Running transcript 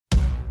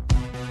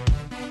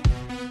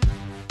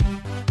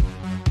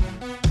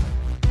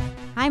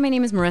Hi, my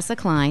name is Marissa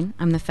Klein.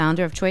 I'm the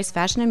founder of Choice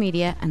Fashion and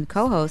Media and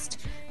co-host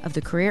of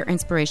the career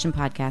inspiration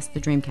podcast, The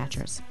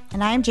Dreamcatchers.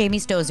 And I am Jamie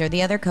Stozer,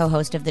 the other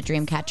co-host of The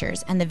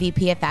Dreamcatchers and the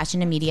VP of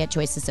Fashion and Media at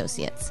Choice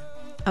Associates.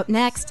 Up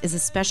next is a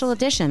special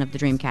edition of The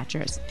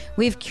Dreamcatchers.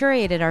 We've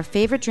curated our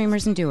favorite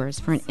dreamers and doers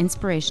for an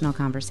inspirational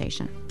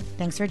conversation.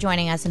 Thanks for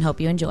joining us and hope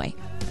you enjoy.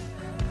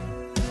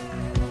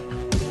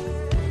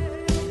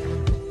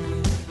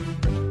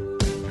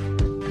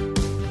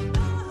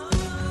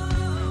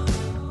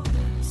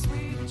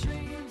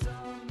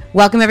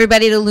 Welcome,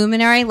 everybody, to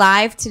Luminary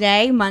Live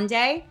today,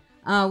 Monday,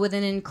 with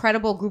an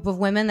incredible group of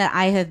women that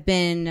I have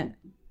been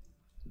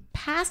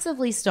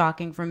passively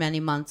stalking for many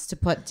months to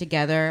put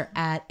together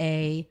at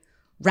a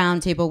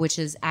roundtable, which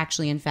is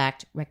actually, in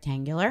fact,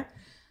 rectangular.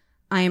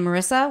 I am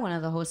Marissa, one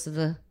of the hosts of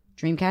the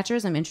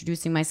Dreamcatchers. I'm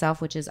introducing myself,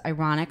 which is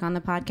ironic on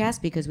the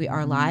podcast because we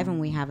are live and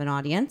we have an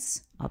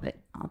audience,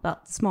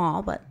 about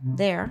small, but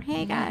there.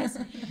 Hey, guys.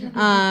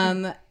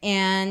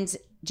 And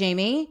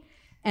Jamie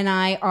and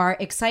I are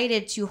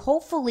excited to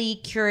hopefully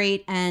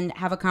curate and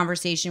have a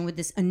conversation with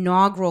this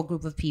inaugural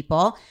group of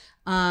people,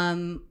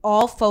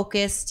 all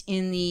focused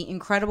in the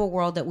incredible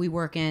world that we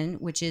work in,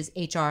 which is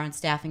HR and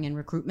staffing and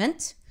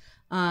recruitment.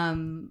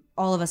 All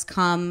of us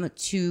come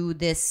to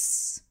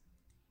this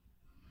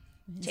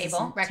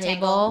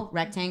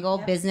rectangle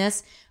yep.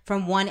 business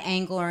from one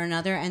angle or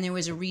another, and there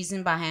was a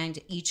reason behind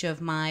each of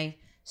my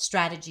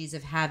strategies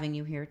of having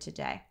you here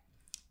today.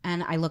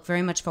 And I look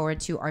very much forward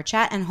to our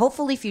chat and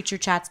hopefully future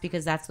chats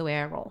because that's the way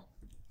I roll.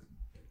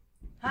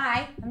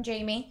 Hi, I'm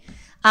Jamie.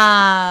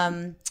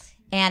 And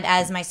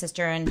as my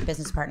sister and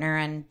business partner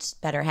and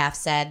better half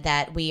said,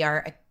 that we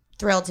are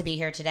thrilled to be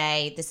here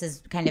today. This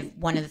is kind of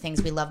one of the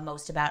things we love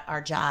most about our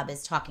job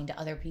is talking to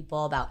other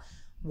people about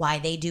why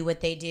they do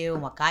what they do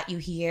and what got you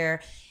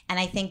here. And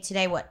I think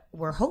today what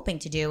we're hoping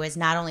to do is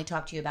not only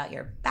talk to you about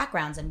your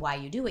backgrounds and why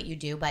you do what you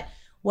do, but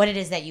what it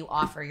is that you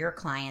offer your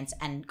clients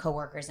and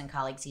coworkers and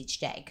colleagues each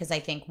day. Because I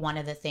think one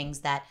of the things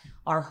that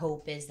our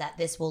hope is that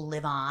this will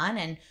live on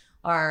and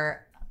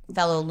our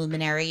fellow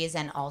luminaries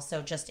and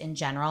also just in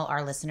general,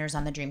 our listeners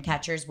on the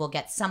Dreamcatchers will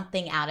get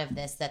something out of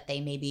this that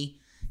they maybe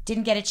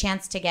didn't get a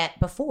chance to get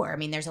before. I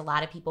mean, there's a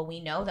lot of people we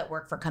know that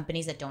work for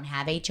companies that don't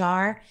have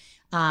HR,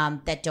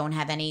 that don't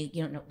have any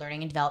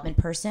learning and development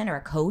person or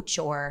a coach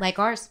or like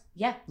ours.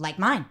 Yeah, like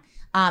mine,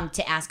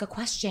 to ask a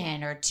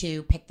question or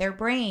to pick their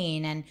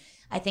brain. And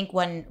I think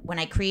when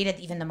I created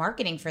even the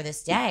marketing for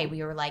this day,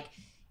 we were like,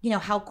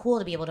 how cool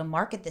to be able to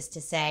market this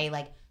to say,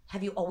 like,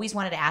 have you always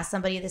wanted to ask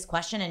somebody this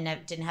question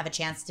and didn't have a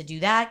chance to do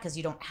that because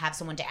you don't have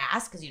someone to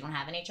ask because you don't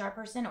have an HR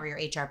person or your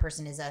HR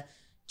person is a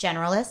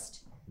generalist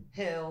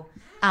who,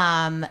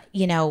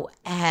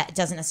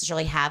 doesn't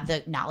necessarily have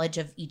the knowledge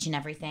of each and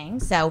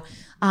everything. So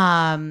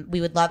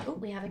we would love,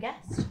 we have a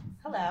guest.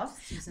 Hello.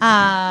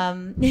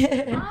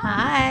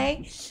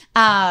 Hi.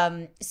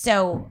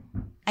 So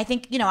I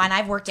think, and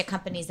I've worked at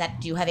companies that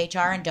do have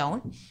HR and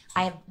don't.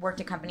 I have worked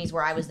at companies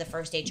where I was the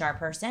first HR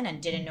person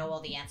and didn't know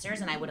all the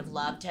answers. And I would have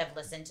loved to have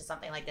listened to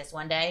something like this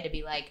one day to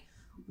be like,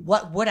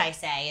 what would I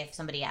say if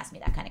somebody asked me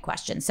that kind of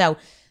question? So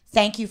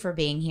thank you for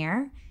being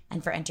here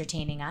and for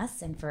entertaining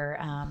us and for,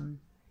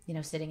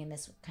 sitting in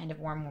this kind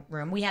of warm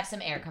room. We have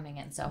some air coming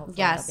in, so hopefully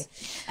yes.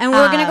 And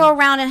we're going to go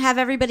around and have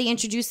everybody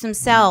introduce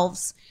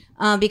themselves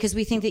because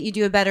we think that you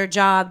do a better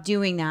job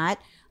doing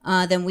that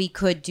than we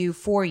could do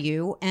for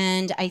you.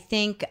 And I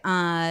think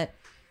the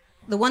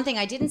one thing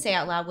I didn't say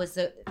out loud was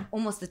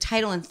almost the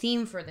title and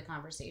theme for the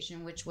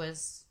conversation, which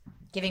was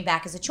giving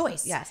back as a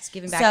choice. Yes,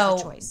 giving back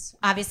as a choice.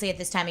 Obviously at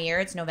this time of year,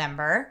 it's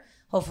November.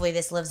 Hopefully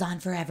this lives on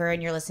forever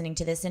and you're listening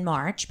to this in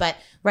March. But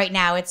right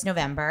now it's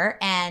November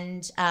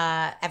and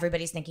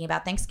everybody's thinking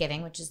about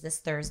Thanksgiving, which is this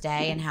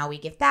Thursday, and how we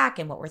give back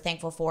and what we're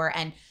thankful for.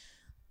 And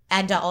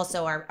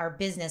also our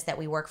business that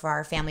we work for,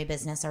 our family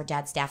business, our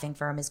dad's staffing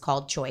firm is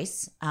called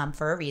Choice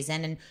for a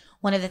reason. And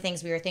one of the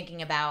things we were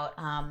thinking about,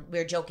 we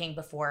were joking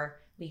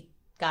before we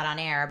got on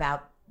air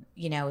about,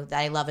 that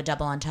I love a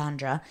double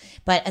entendre,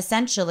 but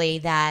essentially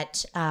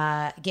that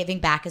giving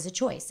back is a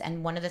choice.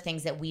 And one of the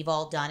things that we've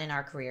all done in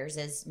our careers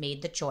is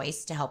made the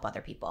choice to help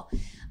other people.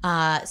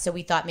 So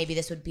we thought maybe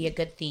this would be a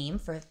good theme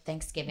for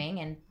Thanksgiving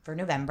and for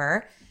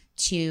November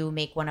to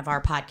make one of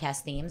our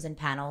podcast themes and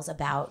panels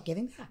about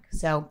giving back.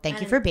 So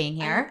thank you for being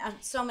here.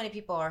 So many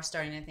people are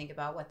starting to think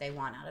about what they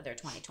want out of their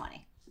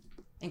 2020,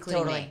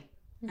 including me.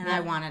 And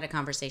I wanted a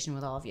conversation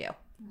with all of you.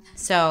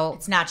 So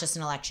it's not just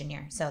an election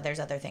year. So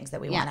there's other things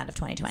that we want out of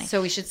 2020.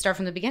 So we should start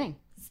from the beginning.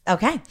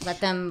 Okay. Let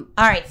them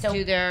all right, so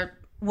do their...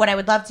 What I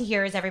would love to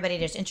hear is everybody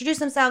just introduce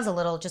themselves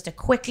just a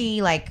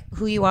quickie, like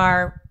who you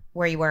are,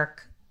 where you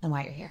work, and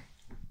why you're here.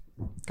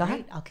 Go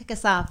ahead. I'll kick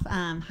us off.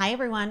 Hi,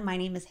 everyone. My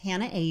name is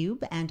Hana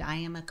Ayoub, and I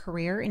am a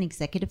career and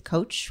executive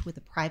coach with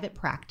a private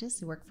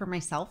practice. I work for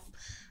myself.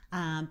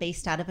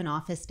 based out of an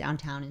office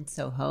downtown in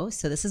Soho.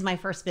 So this is my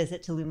first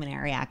visit to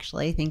Luminary,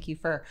 actually. Thank you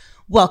for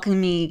welcoming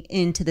me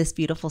into this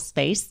beautiful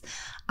space.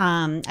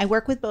 I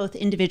work with both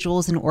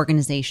individuals and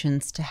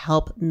organizations to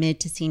help mid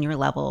to senior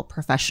level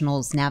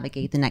professionals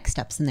navigate the next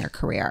steps in their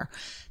career.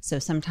 So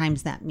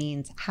sometimes that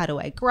means, how do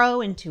I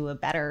grow into a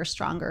better,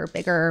 stronger,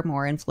 bigger,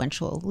 more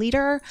influential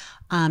leader?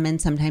 And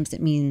sometimes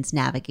it means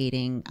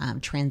navigating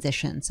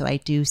transition. So I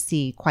do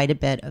see quite a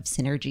bit of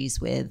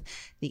synergies with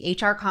the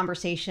HR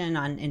conversation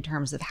in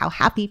terms of how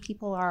happy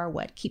people are,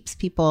 what keeps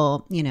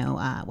people,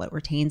 what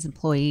retains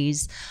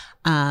employees,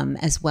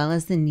 as well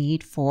as the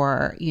need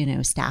for,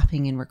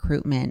 staffing and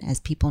recruitment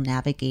as people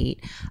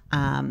navigate,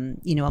 a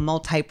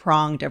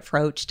multi-pronged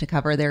approach to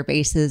cover their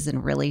bases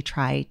and really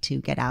try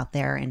to get out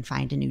there and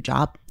find a new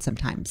job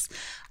sometimes.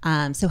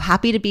 So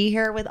happy to be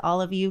here with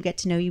all of you, get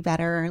to know you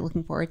better.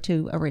 Looking forward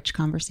to a rich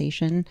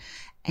conversation,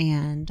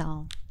 and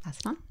I'll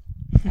pass it on.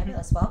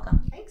 Fabulous.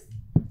 Welcome. Thanks.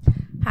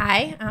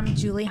 Hi, I'm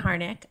Julie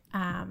Harnik.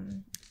 I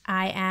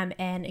am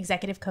an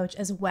executive coach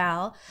as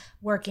well,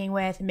 working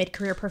with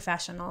mid-career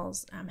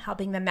professionals,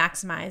 helping them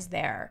maximize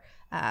their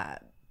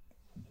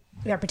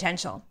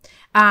potential.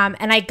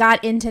 And I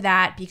got into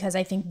that because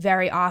I think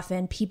very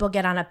often people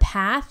get on a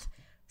path,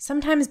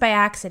 sometimes by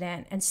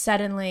accident, and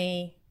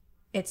suddenly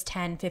it's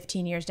 10,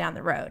 15 years down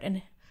the road.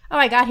 And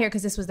I got here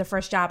because this was the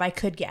first job I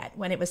could get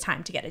when it was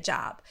time to get a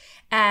job.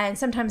 And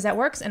sometimes that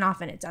works and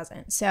often it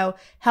doesn't. So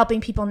helping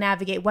people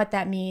navigate what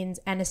that means,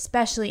 and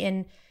especially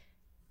in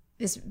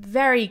this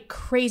very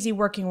crazy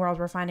working world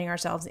we're finding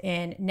ourselves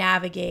in,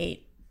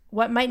 navigate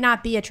what might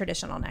not be a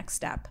traditional next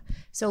step.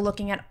 So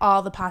looking at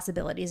all the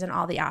possibilities and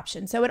all the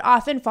options. So it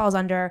often falls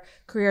under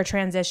career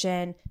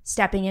transition,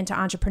 stepping into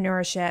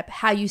entrepreneurship,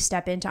 how you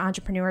step into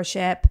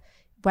entrepreneurship,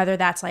 whether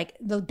that's like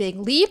the big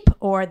leap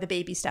or the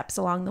baby steps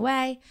along the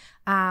way,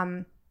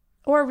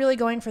 or really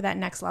going for that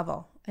next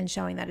level and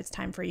showing that it's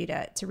time for you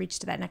to reach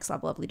to that next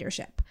level of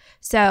leadership.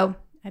 So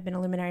I've been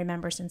a Luminary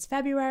member since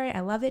February.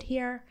 I love it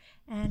here,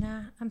 and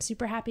I'm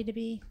super happy to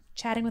be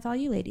chatting with all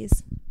you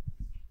ladies.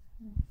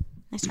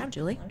 Nice job,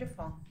 Julie.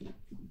 Wonderful.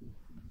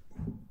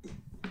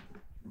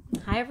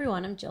 Hi,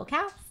 everyone. I'm Jill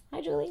Katz.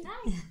 Hi, Julie.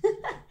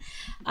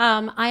 Hi.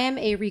 I am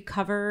a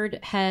recovered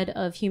head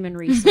of human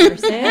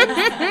resources, and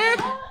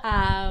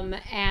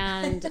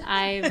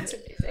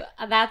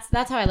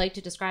that's how I like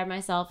to describe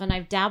myself. And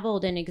I've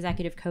dabbled in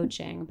executive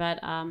coaching, but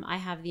I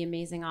have the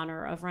amazing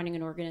honor of running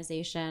an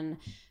organization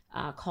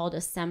called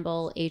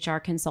Assemble HR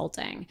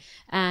Consulting.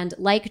 And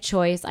like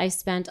Choice, I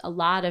spent a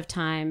lot of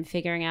time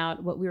figuring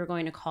out what we were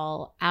going to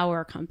call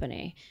our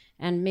company.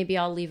 And maybe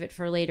I'll leave it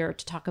for later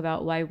to talk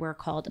about why we're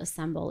called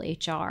Assemble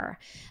HR.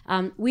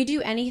 We do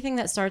anything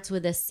that starts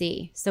with a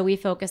C. So we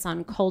focus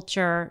on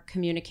culture,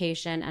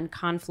 communication, and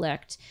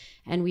conflict.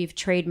 And we've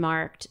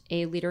trademarked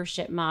a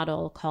leadership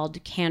model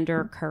called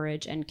Candor,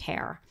 Courage, and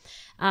Care.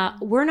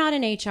 We're not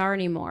in HR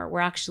anymore.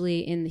 We're actually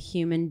in the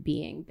human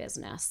being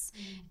business.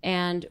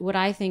 And what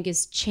I think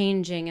is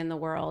changing in the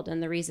world,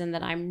 and the reason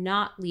that I'm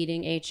not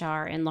leading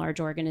HR in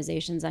large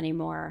organizations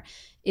anymore,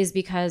 is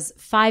because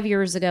 5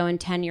 years ago and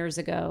 10 years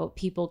ago,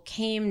 people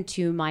came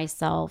to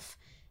myself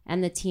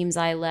and the teams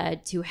I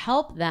led to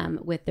help them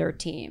with their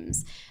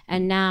teams.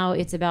 And now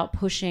it's about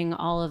pushing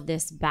all of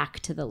this back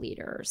to the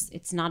leaders.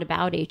 It's not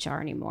about HR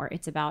anymore.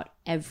 It's about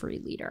every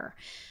leader.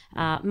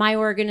 My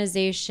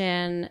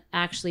organization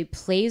actually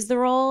plays the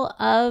role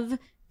of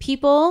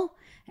people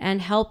and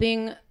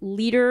helping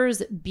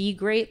leaders be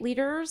great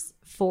leaders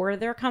for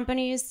their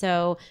companies.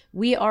 So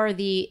we are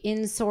the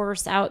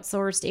in-source,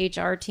 outsourced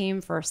HR team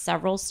for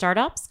several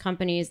startups,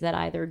 companies that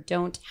either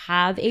don't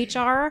have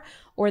HR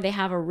or they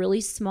have a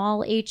really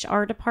small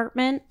HR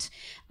department.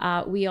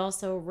 We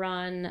also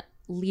run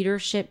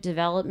leadership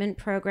development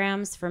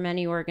programs for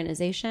many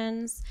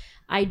organizations.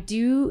 I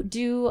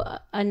do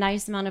a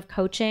nice amount of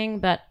coaching,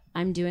 but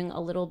I'm doing a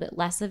little bit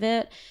less of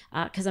it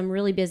because I'm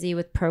really busy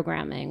with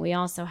programming. We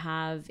also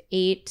have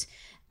 8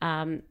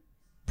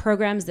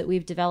 programs that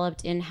we've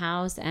developed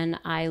in-house, and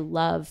I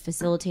love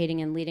facilitating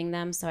and leading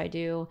them. So I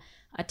do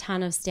a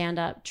ton of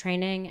stand-up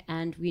training,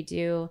 and we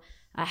do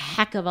a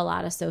heck of a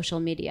lot of social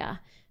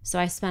media. So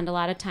I spend a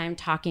lot of time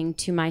talking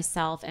to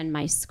myself and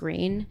my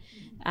screen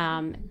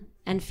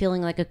and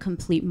feeling like a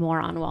complete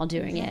moron while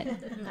doing it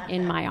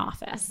in my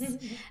office.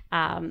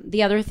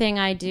 The other thing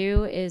I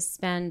do is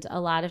spend a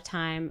lot of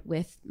time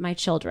with my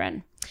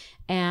children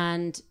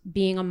and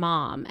being a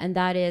mom. And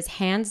that is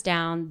hands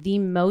down the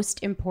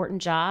most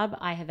important job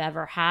I have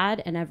ever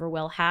had and ever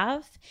will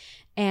have.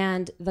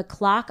 And the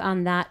clock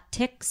on that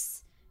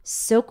ticks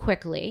so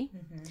quickly.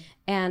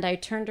 And I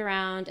turned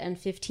around and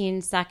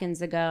 15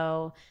 seconds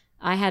ago,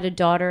 I had a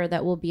daughter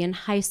that will be in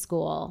high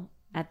school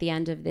at the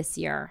end of this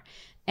year.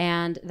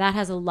 And that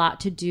has a lot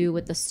to do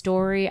with the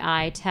story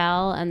I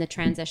tell and the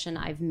transition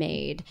I've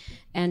made.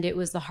 And it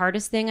was the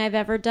hardest thing I've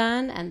ever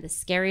done and the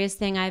scariest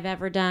thing I've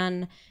ever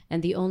done.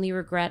 And the only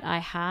regret I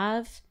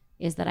have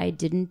is that I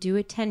didn't do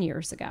it 10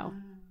 years ago.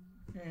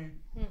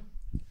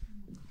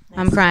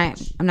 I'm crying.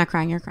 I'm not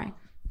crying. You're crying.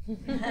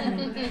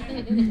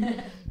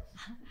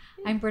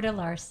 I'm Britta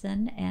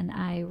Larsen, and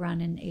I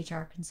run an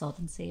HR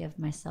consultancy of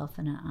myself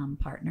and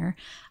a partner.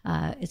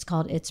 It's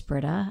called It's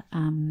Britta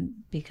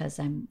because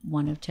I'm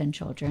one of 10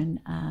 children,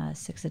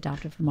 6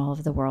 adopted from all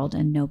over the world,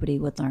 and nobody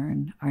would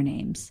learn our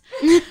names.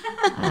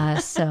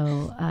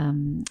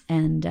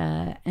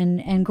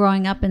 And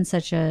growing up in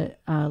such a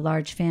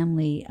large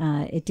family,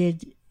 it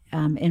did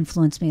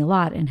influence me a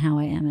lot in how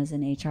I am as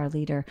an HR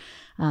leader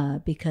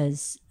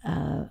because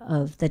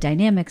of the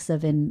dynamics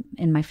of in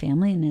my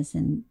family and as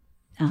in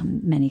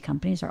many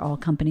companies or all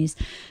companies,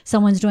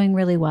 someone's doing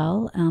really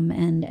well,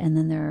 and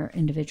then there are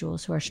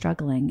individuals who are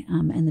struggling,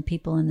 and the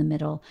people in the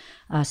middle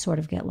sort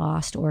of get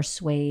lost or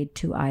swayed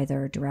to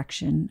either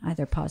direction,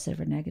 either positive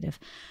or negative.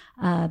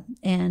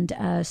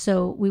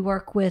 So we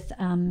work with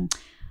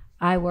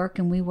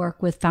we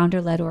work with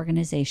founder-led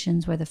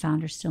organizations where the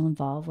founder's still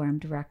involved, where I'm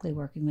directly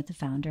working with the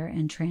founder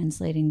and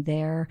translating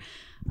their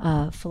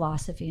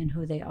philosophy and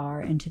who they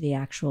are into the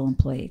actual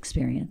employee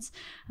experience.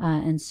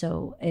 And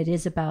so it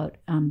is about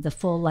the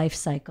full life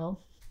cycle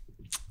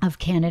of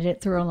candidate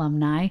through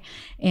alumni,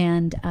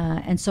 and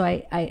so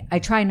I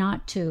try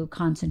not to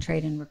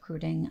concentrate in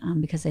recruiting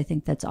because I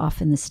think that's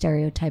often the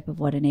stereotype of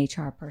what an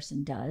HR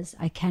person does.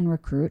 I can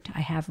recruit, I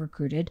have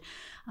recruited,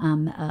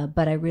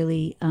 but I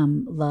really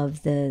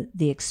love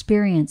the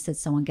experience that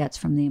someone gets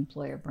from the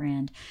employer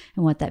brand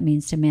and what that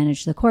means to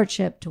manage the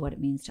courtship, to what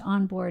it means to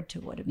onboard, to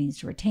what it means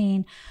to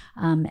retain,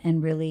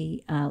 and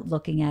really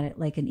looking at it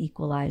like an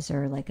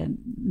equalizer, like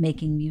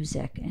making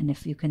music. And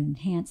if you can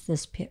enhance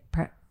this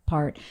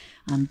part,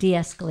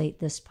 de-escalate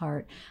this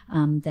part,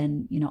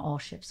 then all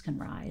ships can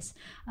rise.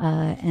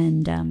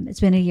 It's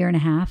been a year and a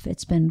half.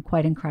 It's been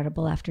quite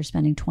incredible after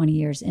spending 20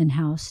 years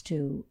in-house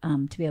to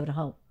be able to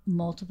help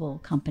multiple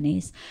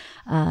companies.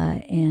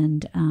 But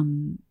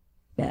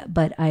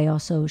I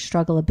also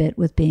struggle a bit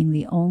with being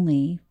the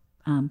only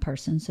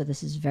person. So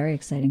this is very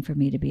exciting for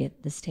me to be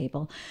at this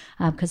table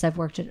because I've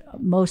worked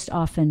at most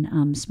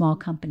often small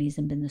companies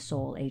and been the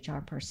sole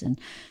HR person.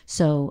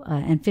 So,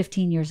 and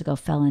 15 years ago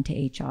fell into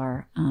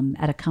HR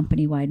at a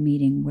company-wide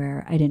meeting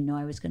where I didn't know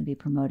I was going to be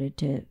promoted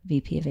to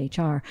VP of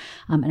HR.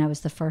 And I was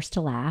the first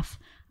to laugh.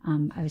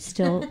 I was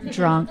still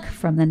drunk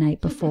from the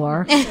night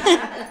before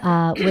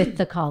with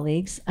the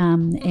colleagues.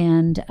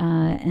 And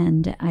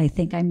I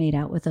think I made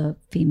out with a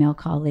female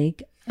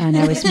colleague, and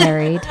I was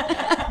married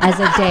as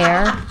a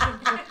dare.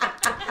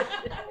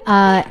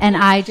 And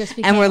I just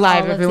became we're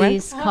live, all of everyone.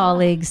 these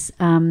colleagues'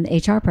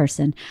 HR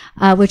person,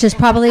 which is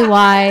probably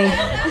why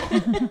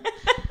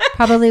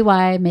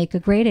I make a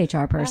great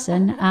HR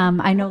person.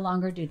 I no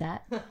longer do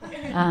that.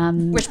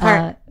 Which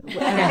part?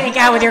 Make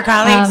out with your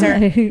colleagues?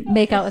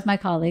 Make out with my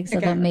colleagues,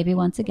 although maybe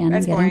once again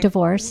I'm getting boring.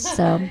 divorced.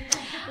 So,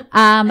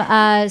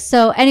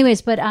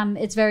 anyways, but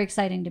it's very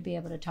exciting to be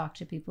able to talk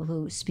to people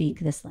who speak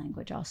this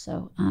language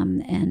also.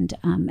 And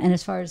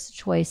as far as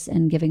choice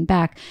and giving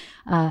back,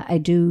 I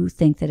do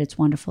think that it's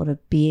wonderful to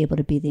be able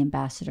to be the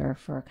ambassador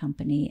for a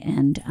company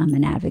and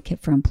an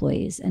advocate for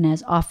employees. And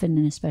as often,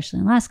 and especially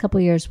in the last couple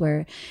of years,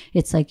 where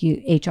it's like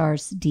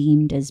HR's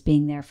deemed as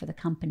being there for the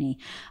company,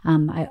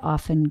 I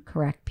often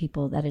correct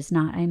people that is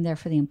not. I'm there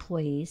for the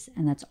employees,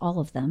 and that's all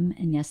of them.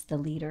 And yes, the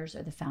leaders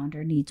or the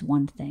founder needs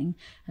one thing,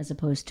 as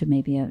opposed to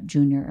maybe a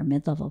junior or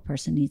mid-level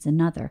person needs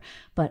another.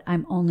 But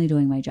I'm only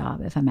doing my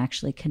job if I'm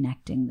actually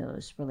connecting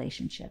those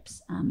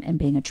relationships and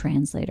being a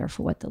translator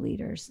for what the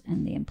leaders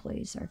and the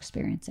employees are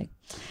experiencing.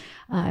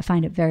 I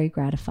find it very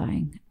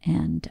gratifying.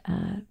 And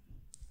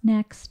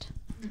next.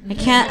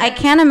 I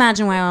can't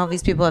imagine why all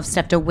these people have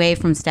stepped away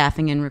from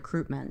staffing and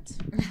recruitment.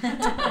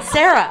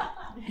 Sarah,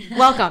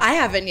 welcome. I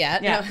haven't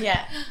yet. Yeah. No.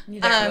 Yeah.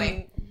 Neither do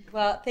we.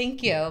 Well,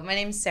 thank you. My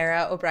name's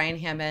Sarah O'Brien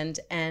Hammond,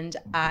 and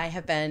I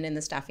have been in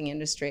the staffing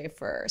industry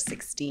for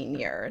 16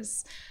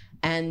 years.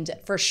 And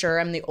for sure,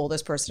 I'm the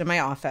oldest person in my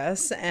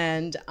office.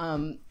 And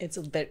it's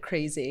a bit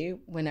crazy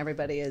when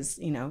everybody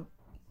is,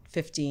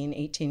 15,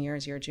 18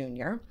 years your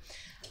junior.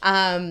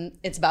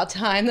 It's about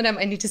time that I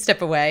need to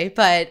step away.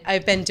 But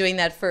I've been doing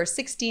that for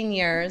 16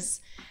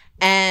 years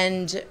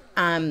and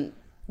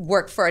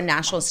worked for a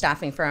national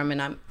staffing firm,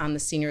 and I'm on the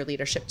senior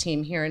leadership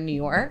team here in New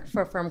York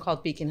for a firm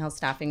called Beacon Hill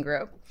Staffing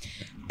Group.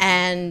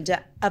 And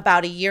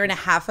about a year and a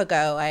half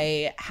ago,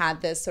 I had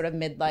this sort of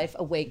midlife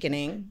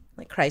awakening.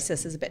 Like,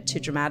 crisis is a bit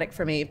too dramatic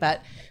for me,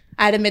 but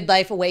I had a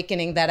midlife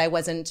awakening that I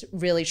wasn't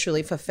really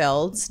truly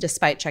fulfilled,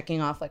 despite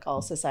checking off like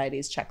all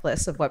society's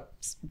checklists of what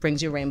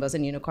brings you rainbows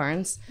and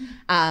unicorns,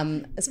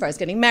 as far as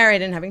getting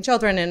married and having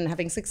children and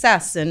having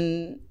success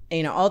and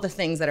all the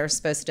things that are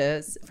supposed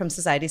to, from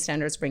society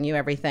standards, bring you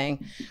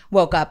everything.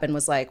 Woke up and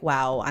was like,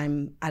 wow,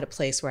 I'm at a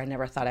place where I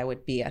never thought I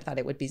would be. I thought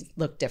it would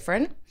look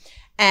different,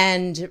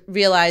 and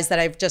realized that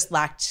I've just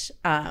lacked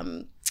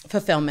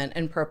fulfillment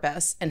and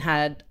purpose, and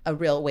had a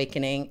real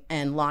awakening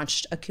and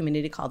launched a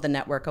community called the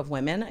Network of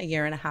Women a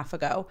year and a half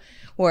ago,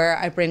 where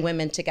I bring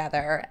women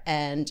together,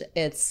 and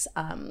it's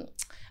an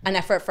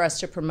effort for us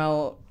to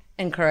promote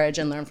encourage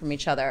and learn from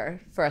each other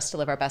for us to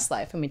live our best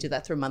life. And we do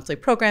that through monthly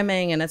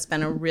programming. And it's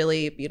been a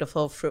really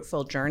beautiful,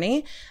 fruitful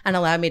journey and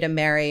allowed me to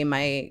marry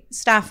my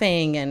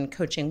staffing and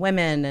coaching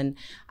women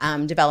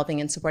and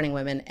developing and supporting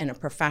women in a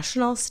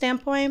professional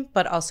standpoint,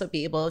 but also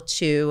be able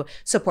to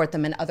support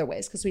them in other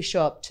ways because we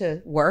show up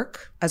to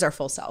work as our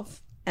full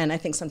self. And I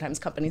think sometimes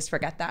companies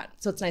forget that.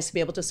 So it's nice to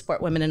be able to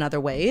support women in other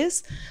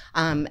ways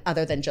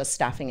other than just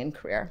staffing and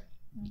career.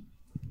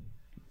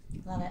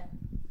 Love it.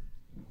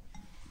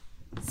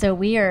 So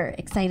we are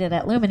excited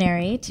at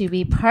Luminary to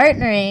be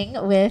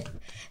partnering with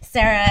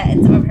Sarah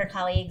and some of her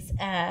colleagues,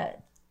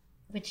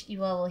 which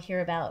you all will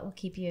hear about. We'll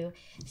keep you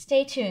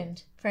stay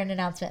tuned for an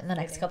announcement in the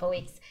next couple of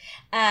weeks.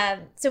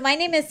 So my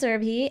name is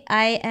Surabhi.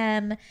 I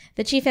am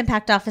the Chief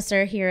Impact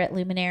Officer here at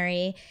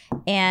Luminary,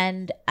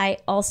 and I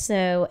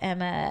also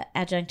am an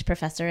adjunct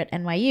professor at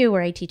NYU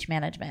where I teach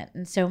management.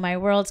 And so my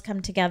worlds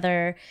come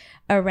together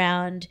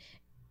around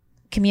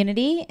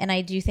community, and I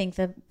do think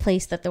the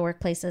place that the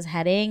workplace is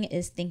heading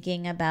is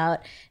thinking about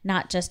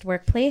not just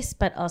workplace,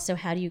 but also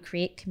how do you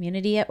create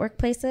community at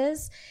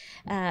workplaces.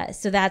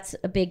 So that's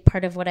a big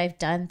part of what I've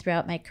done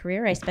throughout my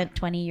career. I spent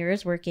 20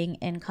 years working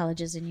in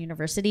colleges and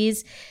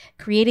universities,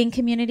 creating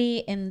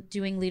community and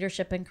doing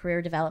leadership and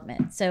career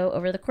development. So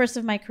over the course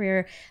of my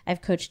career,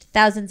 I've coached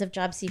thousands of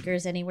job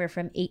seekers, anywhere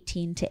from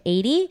 18 to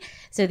 80.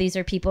 So these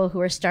are people who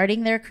are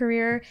starting their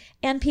career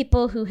and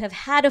people who have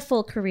had a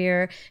full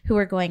career who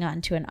are going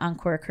on to an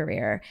encore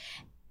career.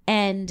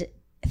 And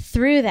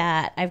through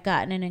that, I've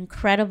gotten an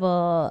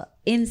incredible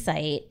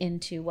insight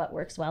into what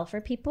works well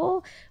for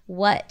people,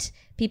 what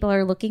people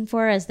are looking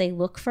for as they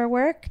look for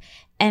work.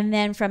 And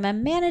then from a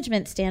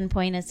management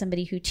standpoint, as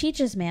somebody who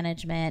teaches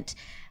management,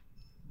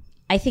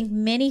 I think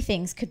many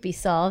things could be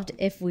solved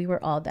if we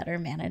were all better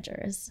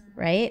managers,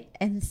 right?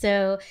 And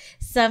so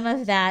some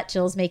of that,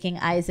 Jill's making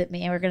eyes at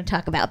me, and we're going to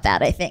talk about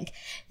that, I think.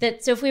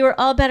 So if we were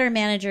all better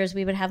managers,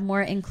 we would have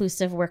more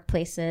inclusive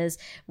workplaces.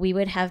 We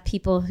would have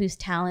people whose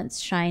talents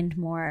shined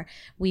more.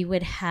 We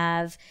would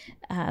have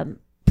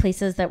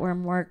places that were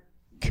more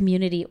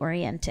community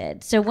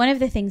oriented. So one of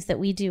the things that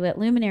we do at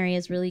Luminary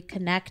is really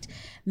connect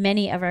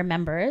many of our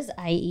members,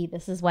 i.e.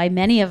 this is why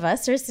many of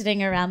us are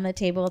sitting around the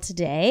table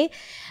today,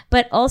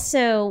 but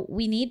also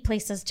we need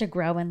places to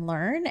grow and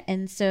learn.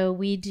 And so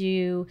we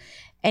do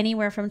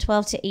anywhere from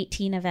 12 to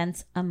 18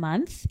 events a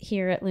month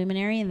here at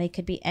Luminary, and they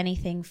could be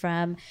anything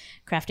from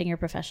crafting your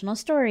professional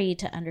story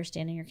to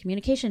understanding your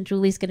communication.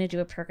 Julie's going to do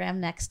a program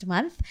next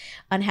month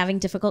on having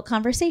difficult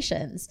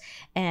conversations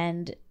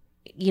and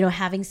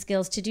having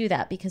skills to do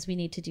that, because we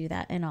need to do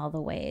that in all the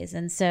ways.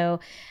 And so,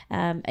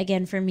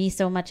 again, for me,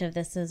 so much of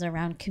this is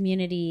around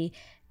community,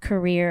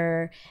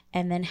 career,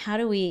 and then how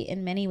do we,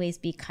 in many ways,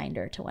 be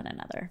kinder to one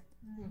another?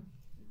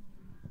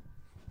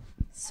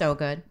 So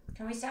good.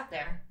 Can we stop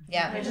there?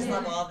 Yeah, I just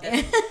love all of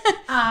this.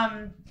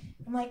 I'm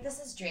like, this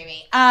is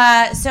dreamy.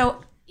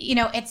 So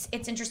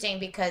it's interesting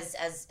because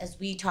as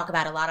we talk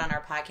about a lot on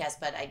our podcast,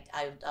 but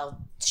I'll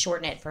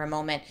shorten it for a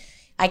moment.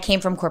 I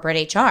came from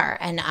corporate HR,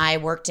 and I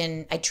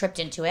tripped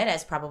into it,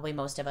 as probably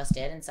most of us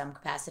did in some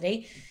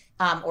capacity,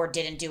 or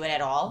didn't do it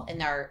at all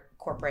in our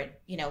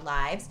corporate,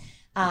 lives.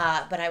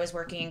 But I was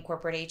working in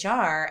corporate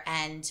HR,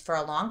 and for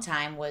a long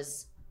time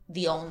was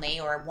the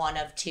only, or one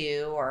of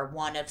two, or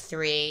one of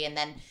three, and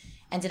then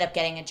ended up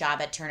getting a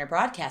job at Turner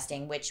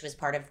Broadcasting, which was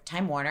part of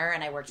Time Warner,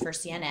 and I worked for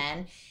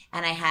CNN,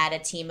 and I had a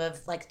team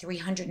of like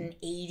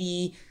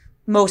 380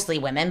 mostly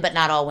women, but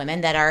not all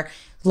women, that are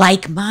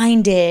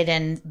like-minded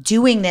and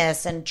doing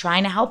this and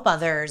trying to help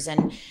others.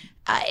 And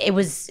it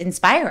was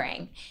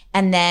inspiring.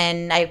 And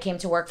then I came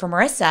to work for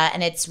Marissa,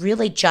 and it's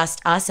really just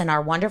us and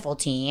our wonderful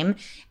team.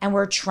 And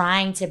we're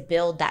trying to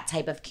build that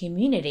type of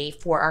community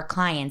for our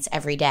clients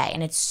every day.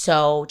 And it's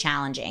so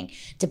challenging,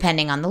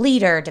 depending on the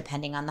leader,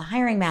 depending on the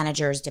hiring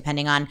managers,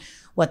 depending on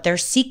what they're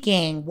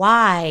seeking,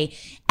 why.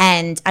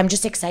 And I'm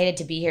just excited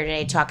to be here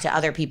today to talk to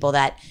other people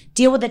that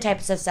deal with the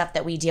types of stuff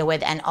that we deal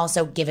with, and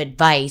also give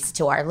advice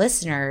to our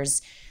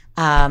listeners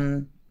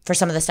for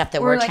some of the stuff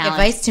that we're challenged.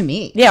 Advice to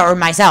me. Yeah, or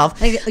myself.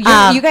 Like,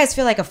 you guys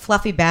feel like a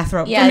fluffy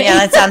bathrobe. Yeah,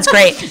 that sounds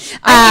great.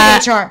 I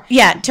need HR.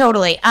 Yeah,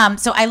 totally.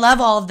 So I love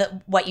all of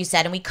what you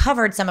said, and we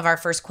covered some of our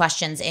first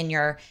questions in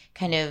your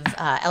kind of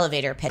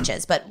elevator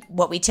pitches. But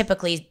what we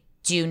typically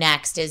do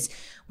next is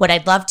what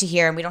I'd love to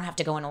hear, and we don't have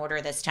to go in order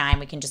this time.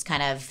 We can just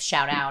kind of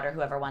shout out, or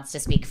whoever wants to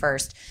speak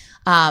first,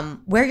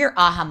 where your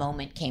aha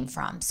moment came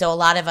from. So a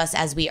lot of us,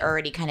 as we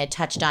already kind of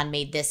touched on,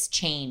 made this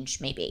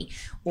change maybe,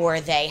 or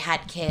they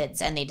had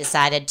kids and they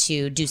decided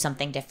to do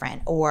something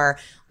different, or.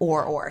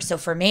 So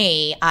for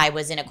me, I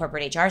was in a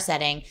corporate HR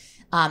setting,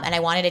 and I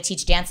wanted to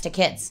teach dance to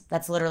kids.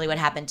 That's literally what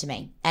happened to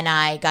me. And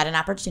I got an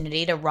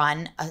opportunity to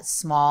run a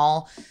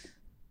small,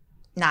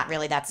 not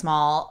really that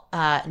small,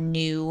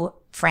 new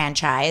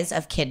franchise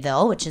of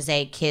Kidville, which is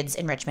a kids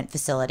enrichment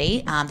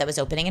facility that was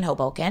opening in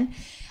Hoboken.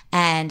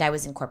 And I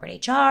was in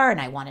corporate HR, and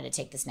I wanted to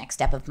take this next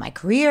step of my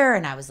career.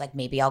 And I was like,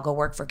 maybe I'll go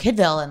work for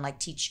Kidville and like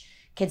teach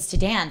kids to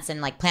dance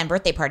and like plan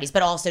birthday parties,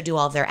 but also do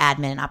all of their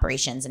admin and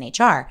operations in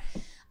HR.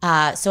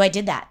 So I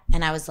did that.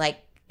 And I was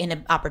like, in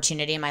an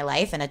opportunity in my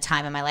life and a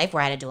time in my life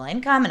where I had a dual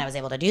income, and I was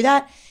able to do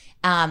that.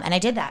 And I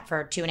did that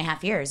for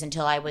 2.5 years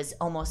until I was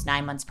almost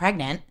 9 months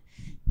pregnant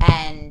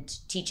and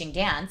teaching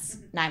dance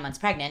 9 months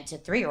pregnant to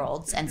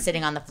 3-year-olds and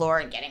sitting on the floor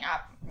and getting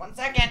up. 1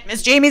 second,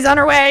 Miss Jamie's on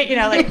her way.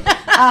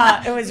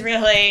 It was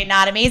really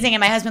not amazing.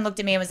 And my husband looked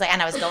at me and was like,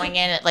 and I was going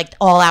in at like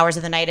all hours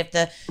of the night if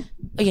the,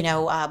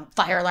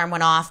 fire alarm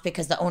went off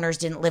because the owners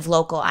didn't live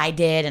local. I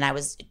did. And I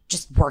was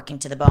just working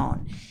to the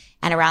bone.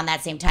 And around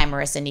that same time,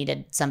 Marissa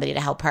needed somebody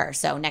to help her.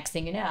 So next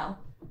thing you know,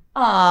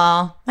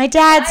 oh, my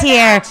dad's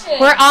here.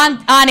 We're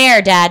on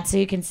air, Dad, so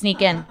you can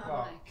sneak in.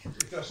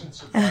 It doesn't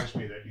surprise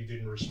me that you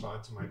didn't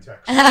respond to my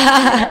text.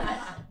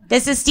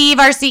 This is Steve,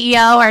 our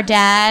CEO, our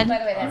dad. By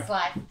the way, that's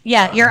live.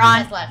 Yeah, you're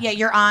on. Yeah,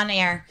 you're on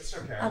air. It's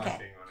okay. I like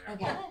being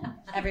on air. Okay.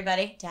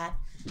 Everybody, Dad,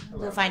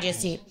 we'll find you a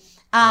seat.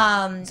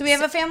 So we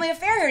have a family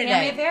affair here today.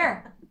 Family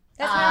affair.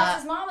 That's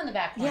Marissa's mom in the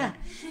back corner.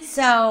 Yeah.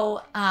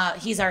 So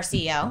he's our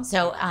CEO.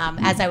 So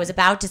as I was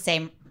about to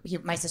say,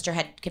 my sister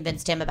had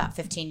convinced him about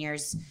 15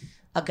 years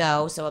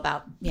ago, so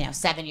about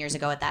 7 years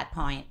ago at that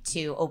point,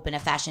 to open a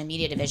fashion and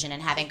media division.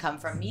 And having come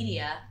from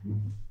media,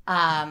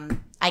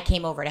 I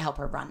came over to help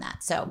her run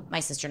that. So my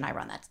sister and I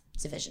run that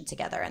division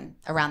together. And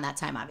around that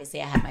time,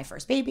 obviously, I had my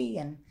first baby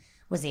and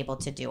was able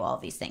to do all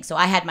these things. So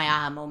I had my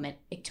aha moment.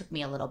 It took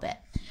me a little bit.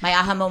 My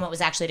aha moment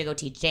was actually to go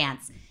teach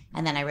dance,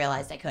 and then I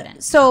realized I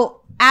couldn't.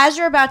 So as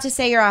you're about to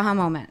say your aha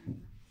moment,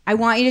 I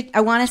want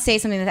to say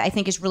something that I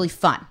think is really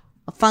fun.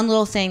 A fun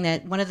little thing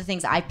that one of the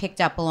things I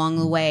picked up along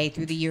the way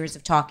through the years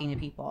of talking to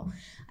people.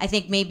 I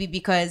think maybe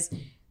because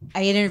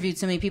I had interviewed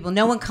so many people,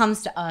 no one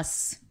comes to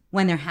us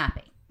when they're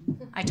happy.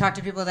 I talk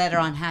to people that are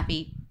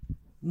unhappy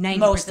 90%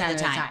 Most of the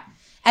time.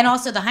 And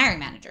also the hiring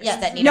managers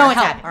that need our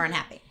help are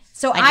unhappy.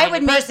 So I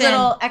would make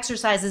little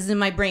exercises in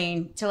my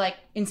brain to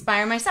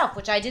inspire myself,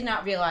 which I did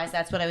not realize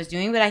that's what I was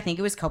doing, but I think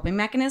it was coping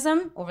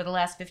mechanism over the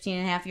last 15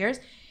 and a half years.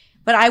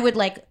 But I would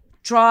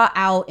draw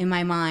out in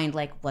my mind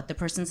what the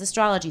person's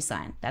astrology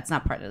sign. That's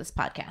not part of this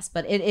podcast,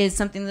 but it is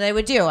something that I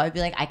would do. I would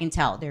be I can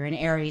tell they're in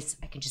Aries.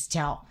 I can just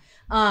tell.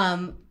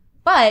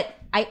 But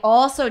I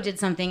also did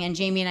something, and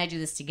Jamie and I do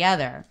this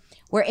together,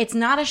 where it's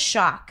not a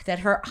shock that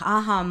her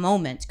aha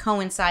moment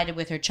coincided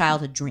with her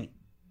childhood dream.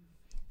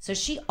 So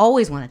she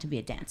always wanted to be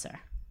a dancer.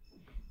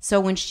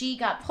 So when she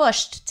got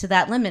pushed to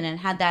that limit and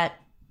had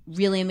that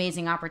really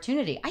amazing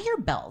opportunity, I hear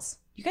bells.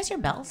 You guys hear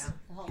bells?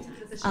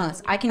 Yeah.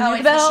 I can hear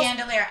the bells. The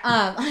chandelier.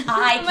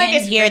 I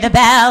can hear the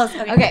bells.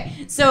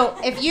 Okay. So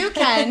if you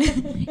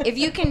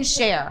can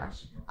share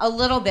a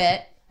little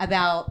bit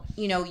about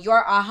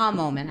your aha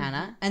moment,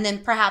 Hana, and then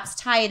perhaps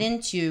tie it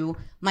into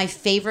my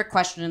favorite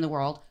question in the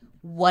world: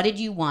 what did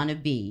you want to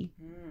be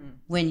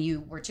when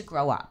you were to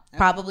grow up? Okay.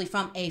 Probably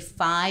from a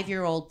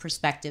 5-year-old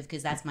perspective,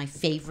 because that's my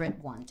favorite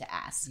one to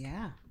ask.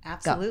 Yeah,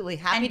 absolutely.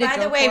 Happy and to by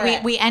go the way, for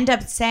it. we end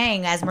up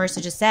saying, as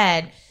Marissa just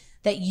said,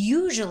 that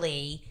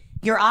usually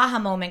your aha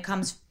moment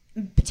comes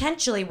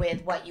potentially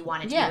with what you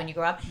wanted to do when you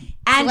grew up,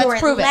 and or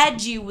it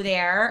led you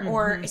there,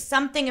 or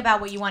something about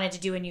what you wanted to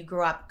do when you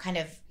grew up kind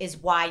of is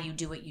why you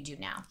do what you do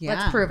now. Yeah.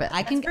 Let's prove it.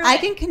 I can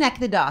connect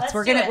the dots.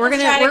 We're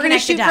gonna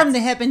shoot the from the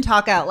hip and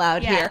talk out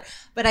loud here.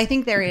 But I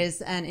think there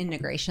is an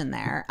integration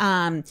there.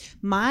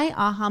 My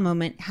aha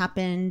moment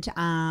happened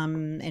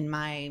in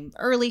my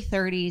early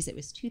 30s. It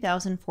was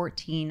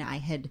 2014. I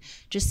had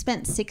just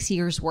spent 6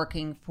 years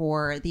working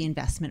for the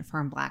investment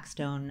firm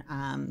Blackstone,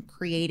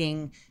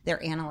 creating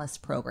their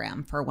analyst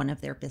program for one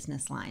of their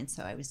business lines.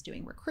 So I was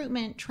doing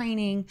recruitment,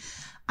 training,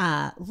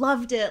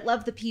 loved it,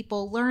 loved the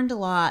people, learned a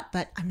lot,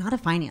 but I'm not a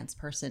finance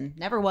person.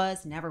 Never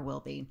was, never will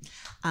be.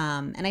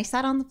 And I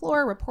sat on the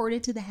floor,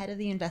 reported to the head of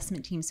the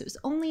investment team. So it was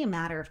only a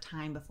matter of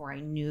time before I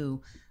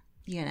knew,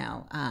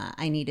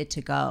 I needed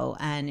to go.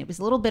 And it was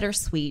a little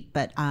bittersweet,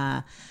 but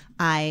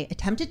I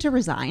attempted to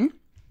resign.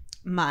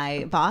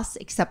 My boss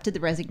accepted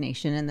the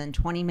resignation, and then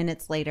 20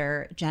 minutes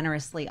later,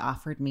 generously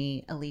offered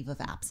me a leave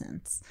of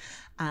absence.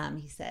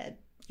 He said,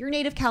 "You're a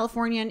native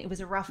Californian. It was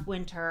a rough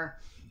winter.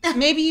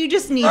 Maybe you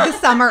just need the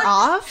summer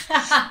off,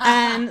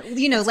 and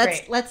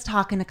let's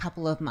talk in a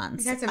couple of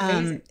months." That's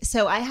amazing.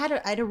 So I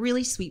had a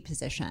really sweet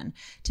position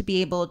to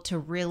be able to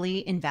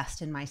really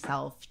invest in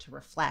myself, to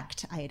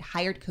reflect. I had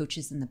hired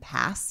coaches in the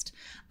past.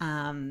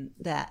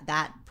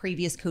 That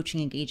previous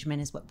coaching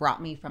engagement is what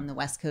brought me from the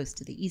West Coast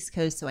to the East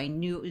Coast. So I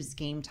knew it was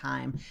game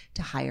time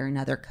to hire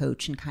another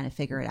coach and kind of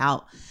figure it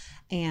out.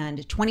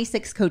 And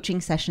 26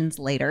 coaching sessions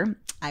later,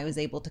 I was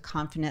able to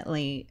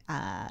confidently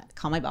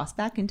call my boss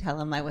back and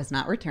tell him I was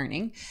not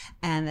returning,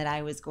 and that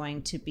I was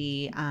going to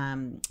be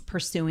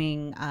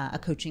pursuing a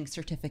coaching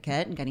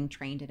certificate and getting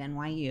trained at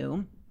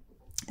NYU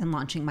and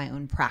launching my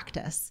own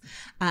practice.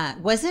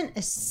 Wasn't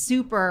a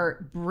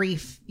super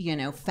brief,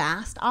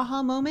 fast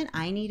aha moment.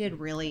 I needed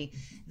really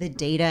the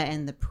data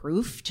and the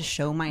proof to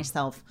show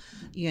myself,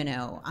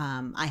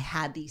 I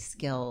had these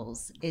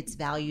skills. It's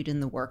valued in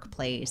the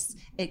workplace.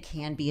 It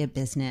can be a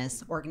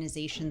business.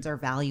 Organizations are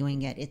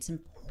valuing it. It's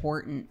important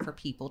important for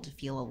people to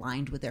feel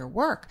aligned with their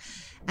work.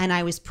 And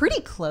I was pretty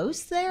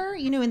close there,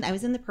 and I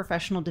was in the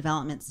professional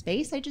development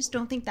space. I just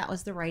don't think that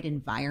was the right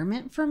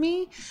environment for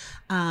me.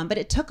 But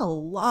it took a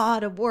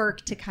lot of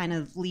work to kind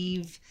of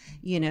leave,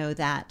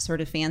 that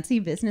sort of fancy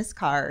business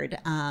card.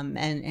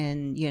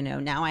 And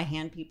now I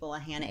hand people a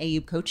Hana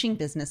Ayoub coaching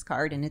business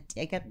card, and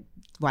I get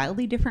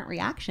wildly different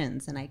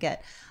reactions, and I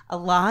get a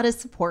lot of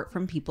support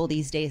from people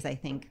these days. I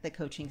think the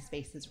coaching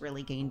space has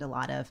really gained a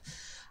lot of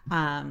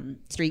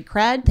street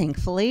cred,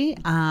 thankfully.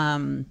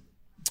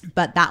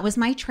 But that was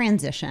my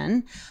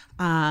transition.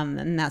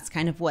 And that's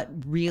kind of what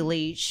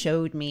really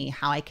showed me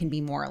how I can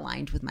be more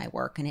aligned with my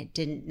work. And it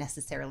didn't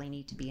necessarily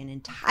need to be an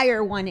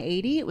entire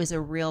 180. It was a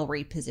real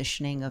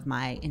repositioning of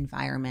my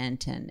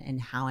environment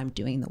and how I'm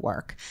doing the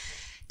work.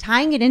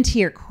 Tying it into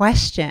your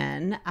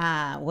question,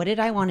 what did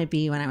I want to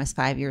be when I was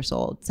 5 years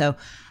old? So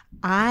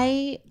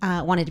I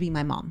wanted to be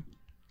my mom.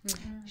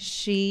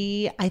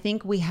 I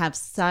think we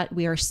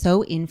are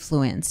so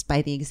influenced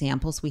by the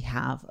examples we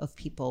have of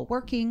people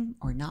working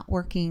or not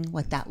working,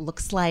 what that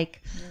looks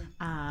like,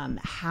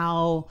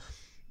 how,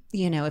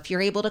 if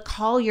you're able to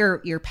call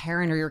your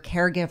parent or your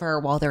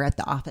caregiver while they're at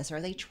the office,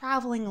 are they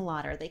traveling a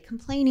lot? Are they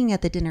complaining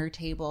at the dinner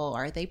table?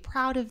 Are they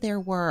proud of their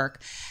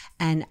work?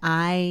 And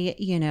I,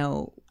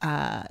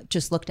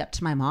 just looked up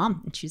to my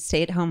mom. She's a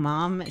stay-at-home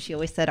mom. She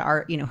always said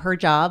her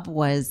job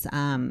was,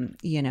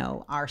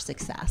 our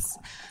success.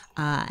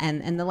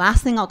 And the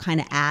last thing I'll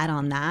kind of add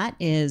on that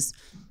is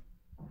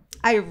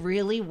I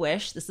really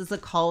wish, this is a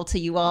call to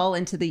you all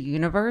into the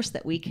universe,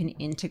 that we can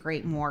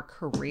integrate more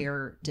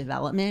career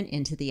development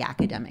into the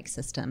academic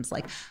systems.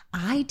 Like,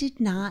 I did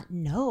not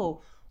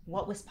know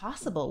what was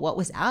possible, what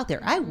was out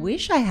there. I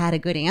wish I had a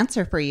good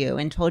answer for you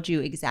and told you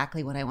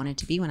exactly what I wanted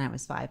to be when I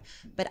was 5,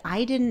 but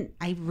I didn't.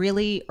 I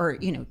really, or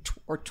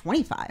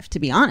 25, to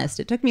be honest.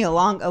 It took me a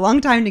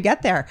long time to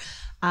get there.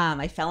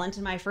 I fell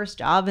into my first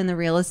job in the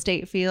real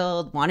estate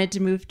field, wanted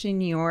to move to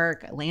New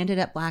York, landed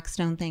at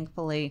Blackstone,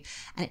 thankfully.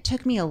 And it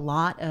took me a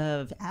lot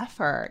of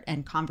effort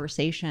and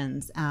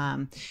conversations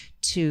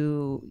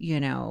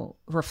to,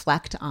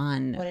 reflect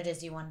on what it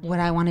is you want to do.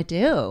 What I want to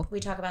do. We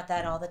talk about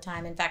that all the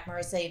time. In fact,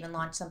 Marissa even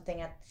launched something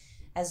at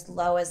as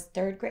low as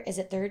third grade. Is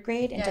it third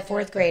grade into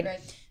fourth grade?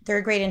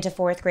 Third grade into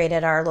fourth grade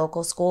at our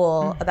local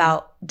school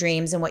about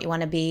dreams and what you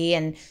want to be,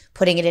 and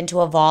putting it into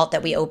a vault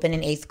that we open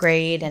in 8th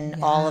grade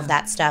and all of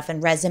that stuff,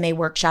 and resume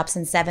workshops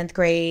in 7th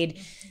grade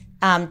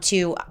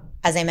to,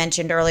 as I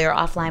mentioned earlier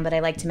offline, but I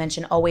like to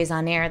mention always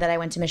on air, that I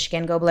went to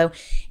Michigan, go Blue.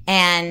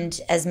 And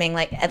as Ming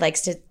likes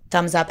to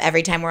thumbs up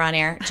every time we're on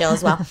air, Jill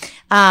as well,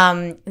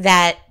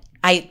 that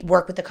I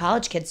work with the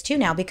college kids too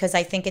now, because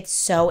I think it's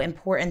so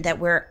important that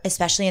we're,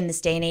 especially in this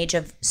day and age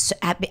of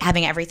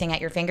having everything at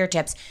your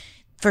fingertips,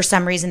 for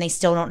some reason they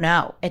still don't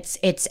know.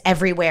 It's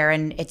everywhere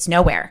and it's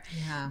nowhere.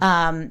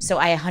 Yeah. So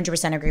I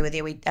 100% agree with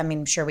you.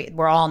 I'm sure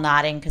we're all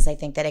nodding, because I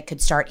think that it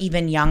could start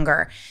even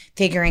younger,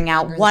 figuring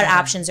out what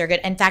options are good.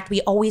 In fact,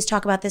 we always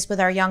talk about this with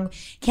our young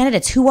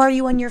candidates. Who are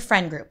you in your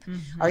friend group?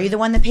 Are you the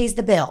one that pays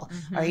the bill?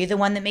 Are you the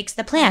one that makes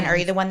the plan? Are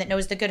you the one that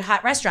knows the good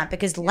hot restaurant?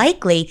 Because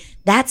likely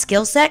that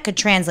skill set could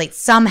translate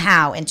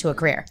somehow into a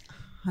career.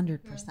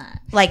 100%.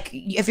 Like,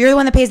 if you're the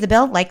one that pays the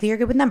bill, likely you're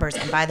good with numbers.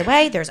 And by the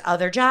way, there's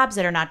other jobs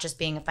that are not just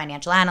being a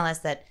financial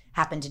analyst that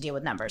happen to deal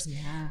with numbers.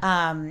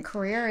 Yeah.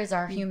 Career is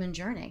our human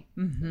journey.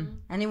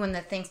 Anyone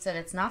that thinks that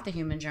it's not the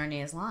human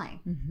journey is lying,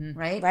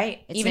 right?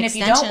 Right. It's even if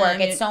you don't work,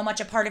 it's so much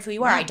a part of who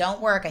you are. I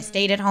don't work. I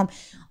stayed at home.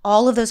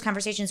 All of those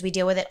conversations, we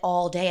deal with it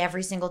all day,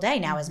 every single day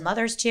now as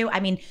mothers too.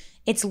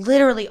 It's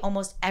literally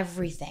almost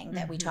everything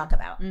that we talk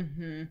about.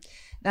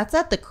 That's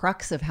at the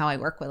crux of how I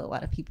work with a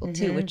lot of people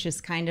too, which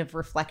is kind of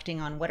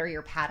reflecting on what are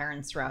your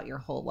patterns throughout your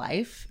whole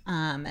life.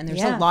 And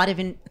there's a lot of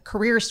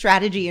career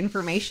strategy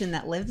information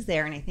that lives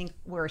there. And I think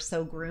we're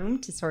so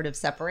groomed to sort of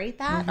separate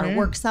that, our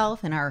work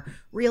self and our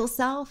real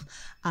self.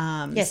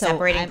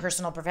 Separating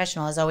personal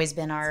professional has always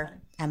been our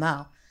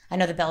MO. I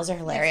know the bells are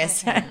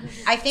hilarious.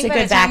 I think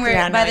by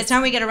the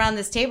time we get around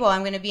this table,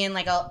 I'm going to be in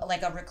like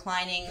a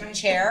reclining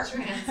chair.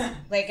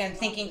 Like, I'm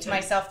thinking to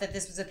myself that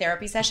this was a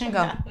therapy session.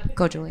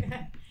 Go, Julie.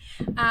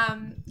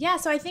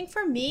 So I think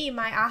for me,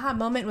 my aha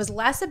moment was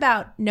less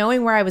about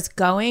knowing where I was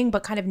going,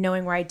 but kind of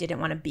knowing where I didn't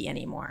want to be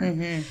anymore.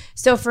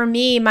 So for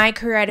me, my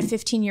career, I had a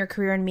 15-year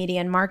career in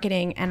media and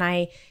marketing, and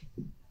I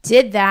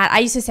did that. I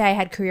used to say I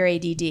had career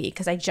ADD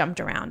because I jumped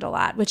around a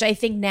lot, which I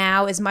think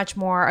now is much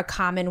more a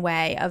common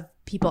way of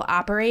people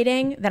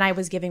operating than I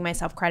was giving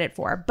myself credit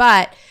for.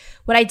 But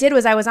what I did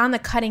was I was on the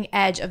cutting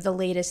edge of the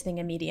latest thing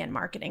in media and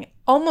marketing,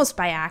 almost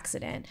by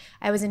accident.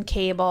 I was in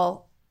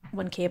cable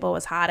when cable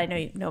was hot. I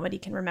know nobody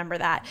can remember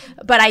that,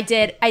 but I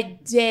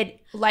did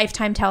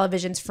Lifetime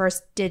Television's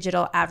first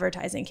digital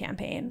advertising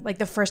campaign, like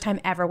the first time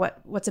ever.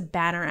 What's a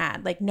banner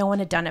ad? Like, no one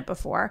had done it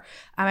before.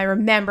 I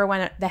remember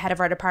when the head of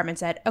our department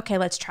said, "Okay,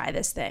 let's try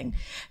this thing."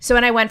 So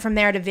when I went from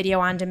there to video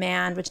on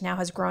demand, which now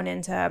has grown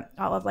into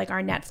all of like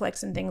our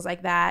Netflix and things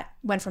like that,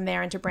 went from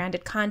there into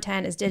branded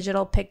content as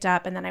digital picked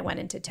up, and then I went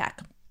into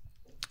tech.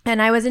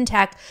 And I was in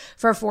tech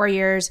for 4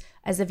 years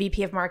as the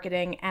VP of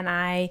marketing, and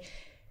I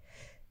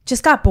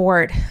just got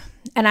bored.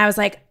 And I was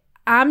like,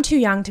 I'm too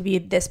young to be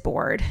this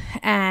bored.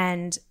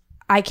 And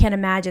I can't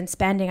imagine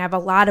spending, I have a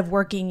lot of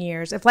working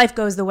years. If life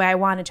goes the way I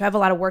want it to, I have a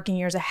lot of working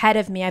years ahead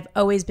of me. I've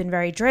always been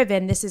very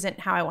driven. This isn't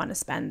how I want to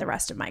spend the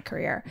rest of my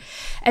career.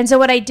 And so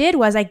what I did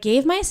was I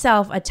gave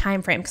myself a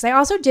time frame because I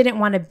also didn't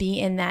want to be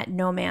in that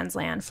no man's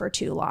land for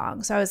too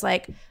long. So I was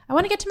like, I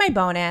want to get to my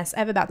bonus. I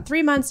have about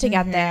 3 months to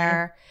get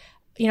there.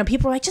 You know,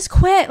 people are like, just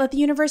quit. Let the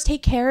universe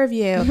take care of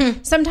you.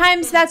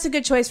 Sometimes that's a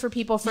good choice for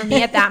people. For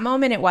me at that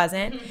moment, it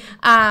wasn't.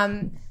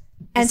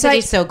 And so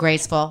city's so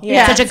graceful.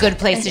 Yeah. It's such a good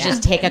place to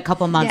just take a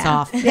couple months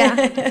off.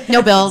 Yeah.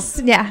 No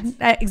bills. Yeah,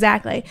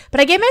 exactly. But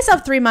I gave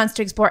myself 3 months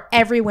to explore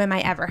every whim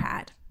I ever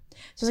had. So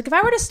I was like, if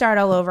I were to start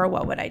all over,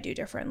 what would I do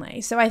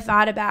differently? So I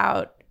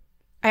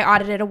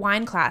audited a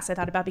wine class. I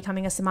thought about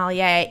becoming a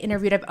sommelier. I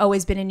interviewed. I've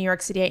always been in New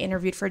York City. I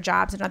interviewed for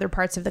jobs in other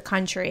parts of the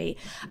country.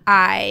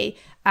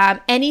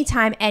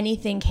 Anytime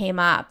anything came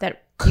up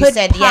that could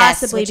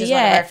possibly be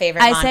one of our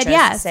favorite I mantras said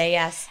yes. To say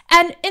yes.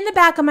 And in the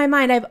back of my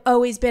mind, I've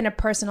always been a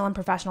personal and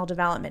professional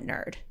development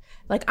nerd.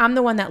 Like I'm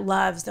the one that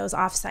loves those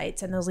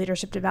offsites and those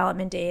leadership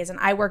development days. And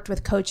I worked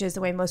with coaches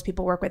the way most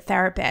people work with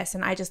therapists.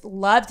 And I just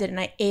loved it and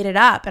I ate it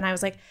up. And I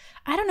was like,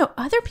 I don't know,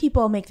 other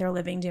people make their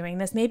living doing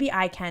this. Maybe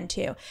I can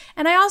too.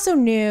 And I also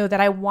knew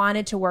that I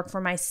wanted to work for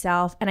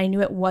myself and I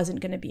knew it wasn't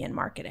going to be in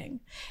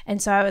marketing.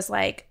 And so I was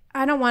like,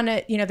 I don't want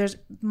to, there's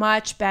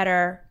much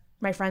better.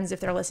 My friends, if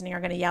they're listening, are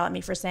going to yell at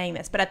me for saying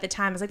this. But at the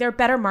time, I was like, there are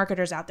better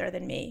marketers out there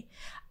than me.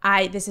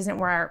 This isn't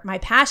where my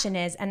passion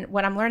is. And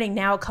what I'm learning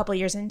now, a couple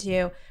years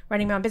into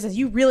running my own business,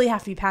 you really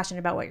have to be passionate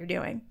about what you're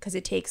doing because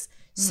it takes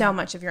so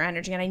much of your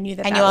energy. And I knew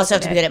that. And you also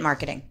have to be good at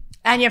marketing.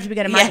 And you have to be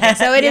good at marketing. Yeah.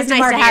 So it is nice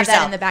to have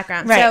that in the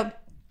background. Right.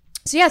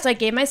 So I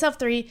gave myself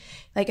about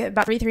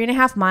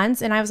 3.5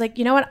 months. And I was like,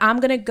 you know what? I'm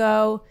going to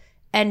go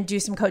and do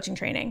some coaching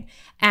training.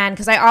 And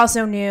because I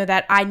also knew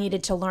that I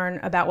needed to learn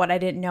about what I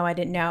didn't know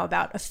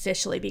about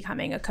officially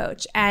becoming a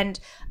coach. And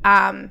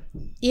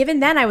even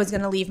then I was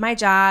going to leave my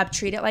job,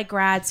 treat it like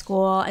grad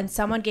school. And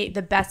someone gave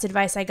the best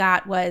advice I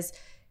got was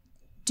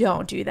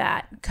don't do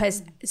that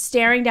because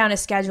staring down a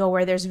schedule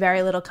where there's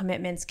very little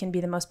commitments can be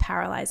the most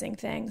paralyzing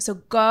thing. So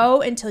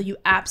go until you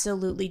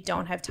absolutely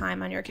don't have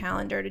time on your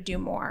calendar to do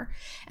more.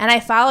 And I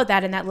followed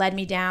that and that led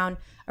me down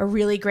a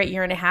really great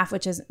 1.5 years,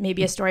 which is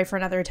maybe a story for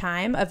another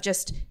time of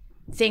just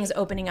things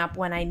opening up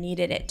when I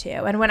needed it to.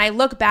 And when I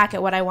look back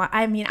at what I want,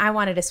 I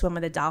wanted to swim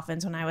with the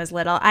dolphins when I was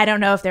little. I don't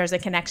know if there's a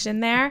connection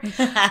there.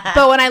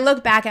 But when I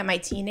look back at my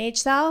teenage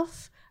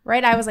self,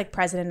 right, I was like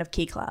president of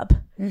Key Club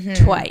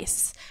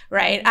twice,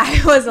 right?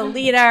 I was a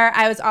leader.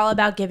 I was all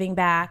about giving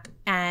back.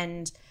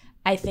 And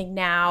I think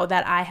now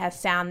that I have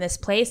found this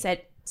place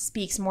that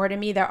speaks more to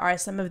me, there are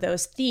some of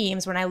those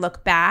themes when I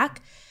look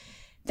back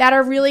that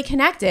are really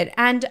connected.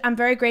 And I'm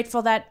very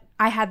grateful that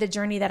I had the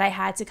journey that I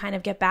had to kind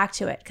of get back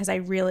to it because I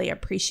really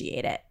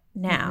appreciate it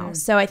now.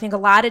 So I think a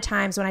lot of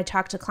times when I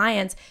talk to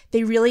clients,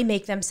 they really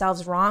make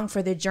themselves wrong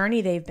for the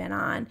journey they've been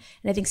on.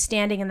 And I think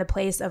standing in the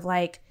place of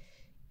like,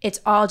 it's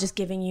all just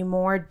giving you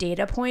more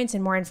data points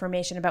and more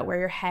information about where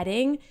you're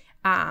heading.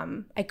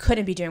 I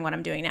couldn't be doing what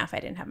I'm doing now if I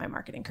didn't have my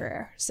marketing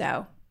career.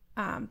 So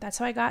that's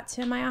how I got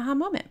to my aha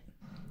moment.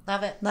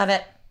 Love it. Love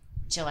it.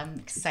 Jill, I'm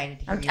excited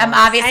to hear you. I'm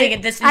obviously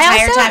this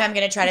entire time I'm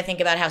going to try to think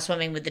about how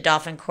swimming with the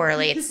dolphin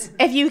correlates.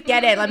 If you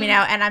get it, let me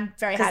know. And I'm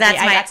very happy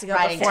I got to go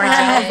before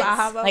Jill's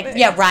aha moment. Like,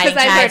 yeah, riding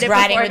tides,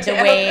 riding with the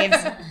waves.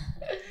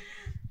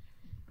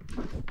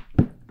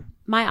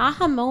 My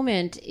aha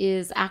moment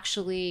is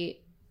actually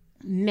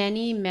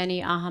many,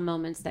 many aha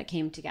moments that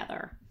came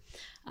together.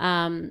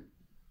 I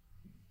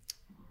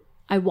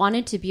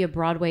wanted to be a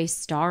Broadway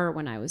star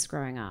when I was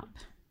growing up.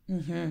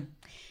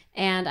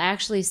 And I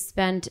actually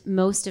spent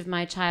most of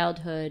my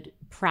childhood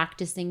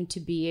practicing to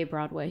be a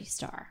Broadway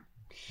star.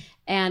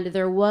 And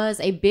there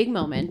was a big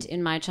moment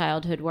in my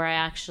childhood where I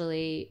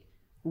actually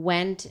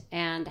went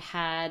and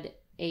had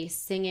a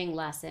singing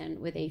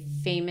lesson with a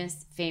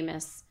famous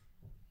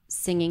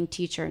singing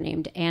teacher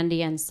named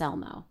Andy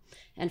Anselmo.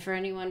 And for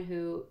anyone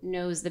who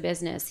knows the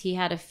business, he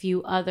had a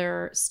few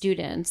other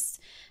students.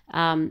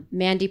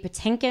 Mandy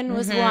Patinkin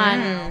was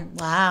one.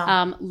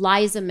 Wow.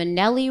 Liza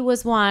Minnelli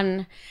was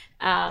one.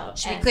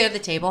 Should we clear the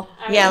table?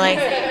 Yeah, like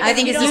I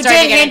think it's you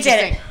starting to did get hint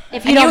interesting. it.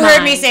 If you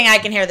heard me saying I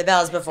can hear the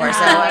bells before, so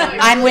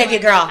I'm with you,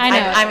 girl. I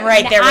know. I'm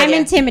right there with I'm you.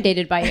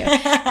 intimidated by you.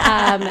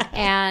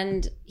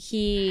 And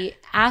he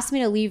asked me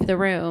to leave the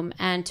room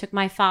and took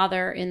my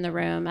father in the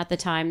room at the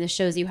time. This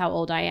shows you how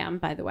old I am,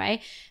 by the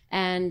way.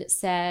 And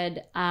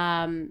said,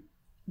 don't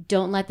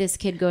let this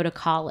kid go to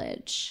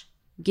college.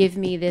 Give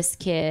me this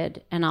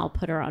kid and I'll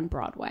put her on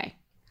Broadway.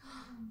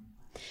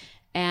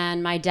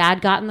 And my dad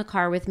got in the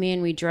car with me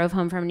and we drove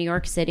home from New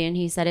York City and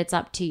he said, it's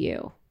up to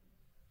you.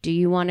 Do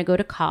you want to go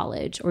to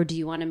college or do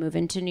you want to move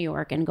into New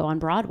York and go on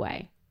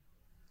Broadway?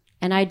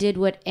 And I did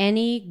what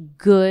any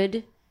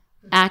good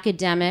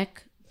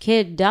academic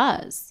kid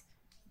does.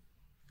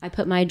 I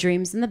put my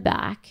dreams in the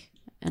back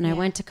and I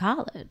went to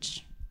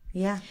college.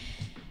 Yeah.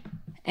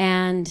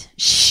 And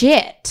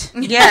shit.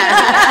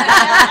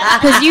 Yeah.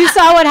 Because you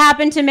saw what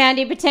happened to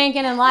Mandy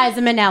Patinkin and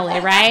Liza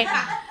Minnelli, right?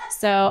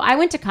 So I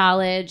went to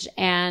college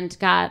and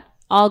got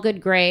all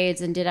good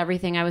grades and did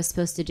everything I was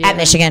supposed to do. At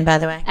Michigan, by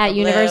the way. At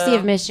University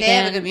of Michigan. They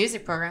have a good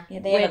music program. Yeah,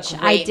 they have Which a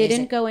I great didn't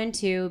music. go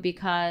into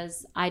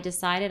because I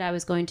decided I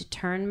was going to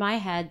turn my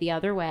head the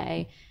other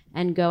way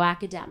and go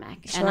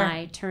academic. Sure. And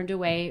I turned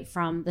away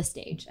from the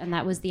stage. And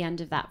that was the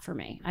end of that for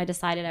me. I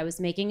decided I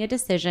was making a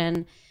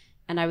decision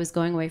and I was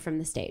going away from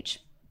the stage.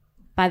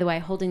 By the way,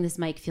 holding this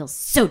mic feels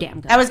so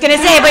damn good. I was going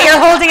to say, but you're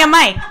holding a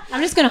mic.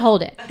 I'm just going to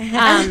hold it.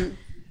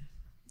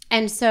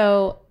 And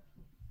so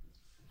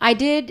I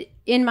did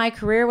in my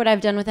career what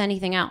I've done with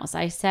anything else.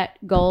 I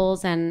set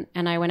goals and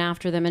I went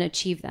after them and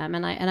achieved them.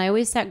 And I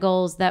always set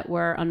goals that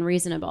were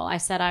unreasonable. I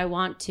said, I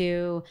want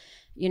to,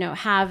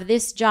 have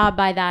this job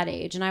by that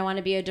age, and I want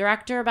to be a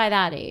director by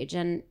that age.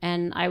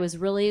 And I was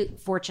really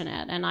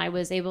fortunate and I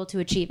was able to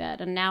achieve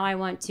it. And now I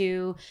want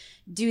to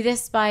do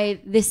this by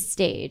this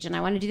stage, and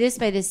I want to do this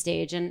by this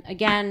stage. And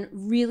again,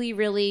 really,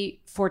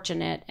 really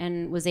fortunate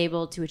and was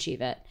able to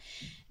achieve it.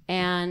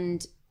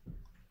 And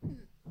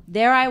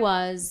there I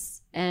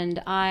was,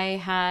 and I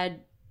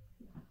had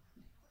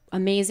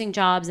amazing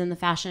jobs in the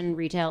fashion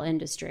retail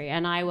industry.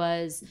 And I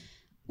was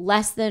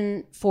less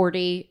than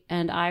 40,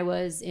 and I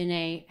was in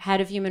a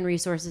head of human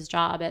resources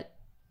job at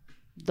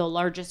the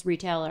largest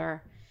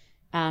retailer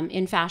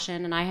in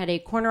fashion. And I had a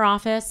corner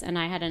office, and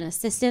I had an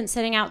assistant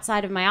sitting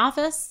outside of my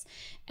office,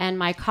 and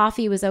my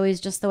coffee was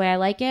always just the way I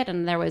like it.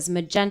 And there was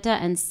magenta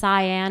and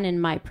cyan in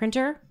my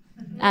printer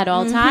at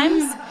all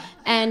times.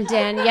 And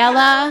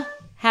Daniela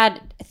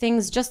had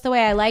things just the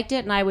way I liked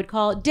it, and I would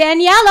call it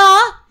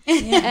Daniela,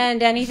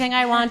 and anything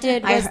I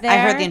wanted was there. I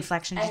heard the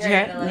inflection. Did you hear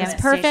it? It was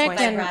perfect,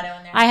 and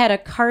I had a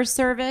car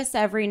service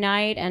every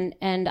night,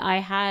 and I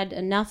had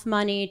enough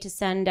money to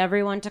send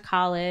everyone to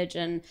college,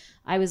 and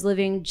I was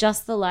living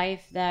just the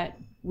life that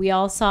we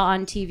all saw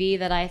on TV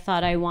that I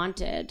thought I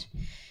wanted,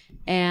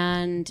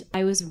 and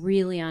I was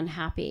really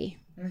unhappy.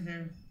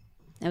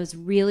 I was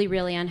really,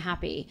 really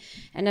unhappy,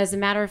 and as a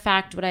matter of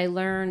fact, what I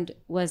learned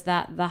was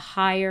that the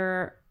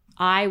higher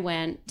I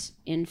went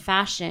in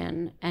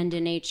fashion and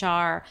in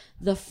HR,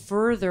 the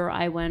further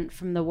I went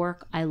from the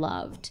work I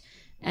loved.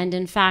 And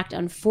in fact,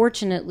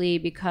 unfortunately,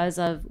 because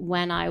of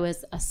when I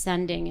was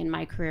ascending in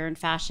my career in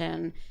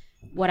fashion,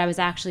 what I was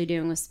actually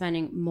doing was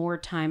spending more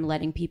time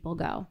letting people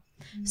go.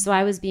 So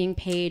I was being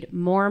paid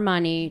more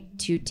money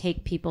to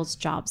take people's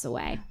jobs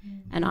away.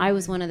 And I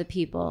was one of the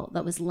people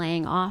that was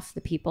laying off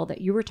the people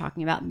that you were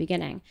talking about in the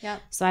beginning. Yep.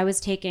 So I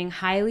was taking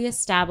highly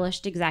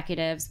established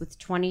executives with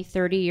 20,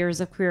 30 years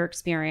of career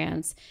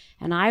experience.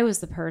 And I was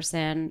the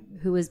person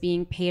who was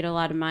being paid a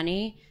lot of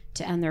money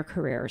to end their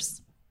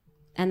careers.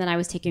 And then I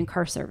was taking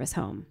car service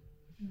home.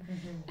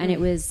 And it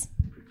was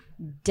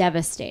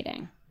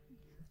devastating.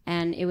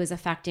 And it was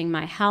affecting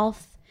my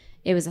health.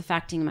 It was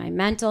affecting my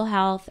mental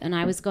health, and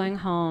I was going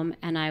home,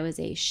 and I was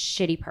a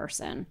shitty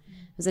person.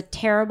 I was a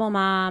terrible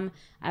mom.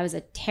 I was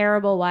a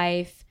terrible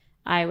wife.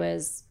 I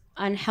was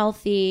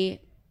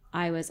unhealthy.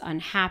 I was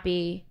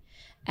unhappy,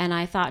 and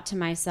I thought to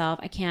myself,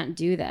 I can't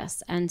do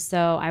this. And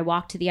so I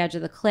walked to the edge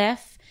of the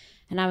cliff,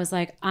 and I was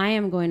like, I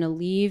am going to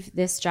leave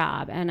this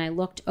job. And I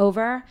looked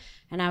over,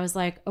 and I was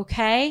like,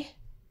 okay.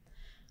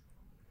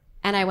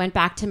 And I went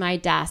back to my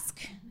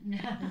desk,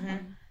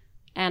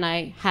 and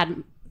I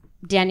had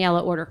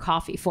Daniela order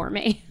coffee for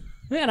me.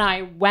 And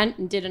I went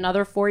and did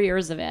another 4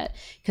 years of it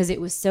because it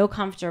was so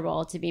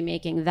comfortable to be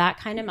making that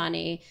kind of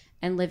money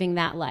and living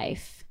that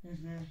life.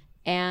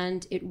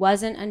 And it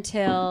wasn't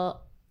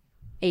until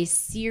a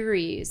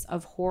series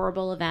of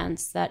horrible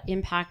events that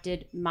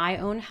impacted my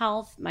own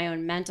health, my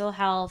own mental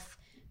health,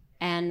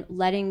 and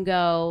letting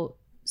go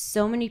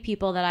so many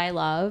people that I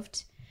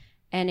loved,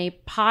 and a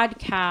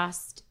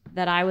podcast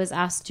that I was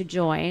asked to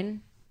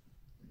join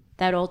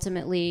that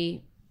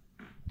ultimately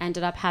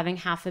ended up having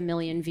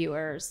 500,000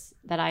 viewers,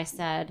 that I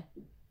said,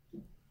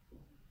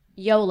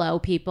 YOLO,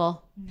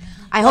 people.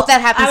 I hope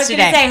that happens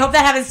today. I hope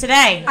that happens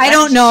today. I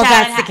don't know if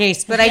that's the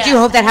case, but I do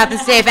hope that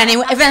happens today. If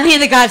any of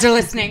the gods are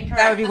listening,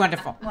 that would be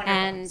wonderful.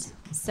 And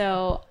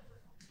so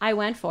I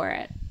went for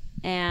it.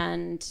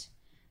 And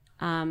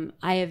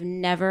I have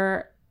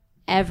never,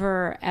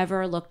 ever,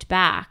 ever looked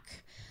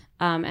back.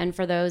 And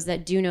for those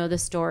that do know the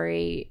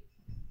story,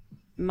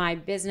 my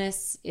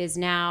business is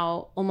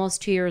now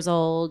almost 2 years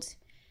old.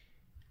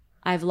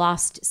 I've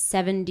lost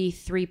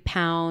 73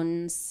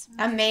 pounds.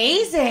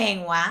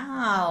 Amazing.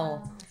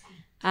 Wow.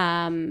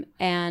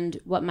 And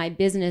what my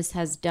business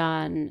has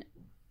done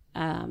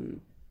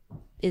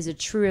is a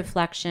true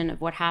reflection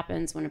of what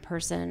happens when a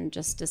person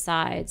just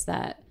decides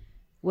that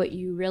what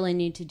you really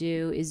need to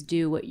do is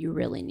do what you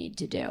really need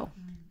to do.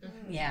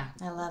 Yeah.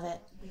 I love it.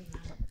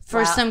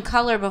 For some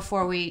color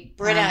before we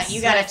Britta,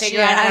 you got to figure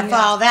out how to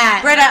follow that.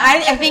 Britta,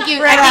 I think you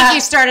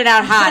started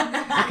out hot.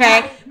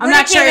 Okay, I'm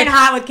not sure. Came in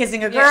hot with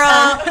kissing a girl.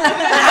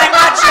 I'm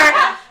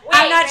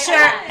not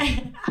sure.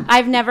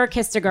 I've never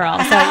kissed a girl,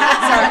 so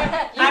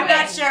I'm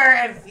not sure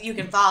if you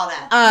can follow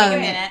that. Take a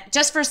minute.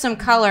 Just for some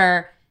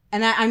color,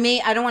 and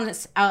I don't want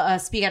to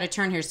speak out of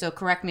turn here, so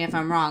correct me if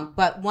I'm wrong.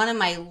 But one of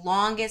my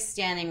longest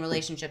standing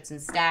relationships in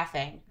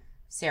staffing,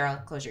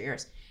 Sarah, close your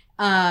ears.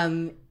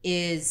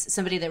 is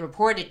somebody that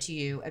reported to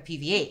you at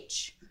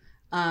PVH,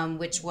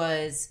 which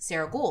was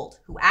Sarah Gould,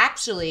 who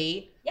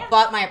actually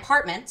bought my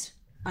apartment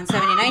on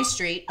 79th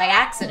Street by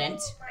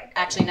accident.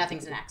 Actually,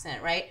 nothing's an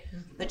accident, right?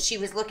 But she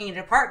was looking at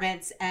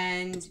apartments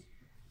and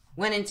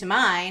went into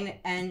mine,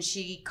 and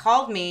she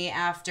called me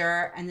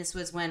after, and this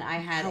was when I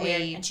had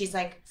and she's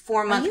like,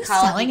 4-month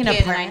college kid,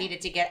 and I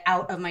needed to get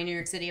out of my New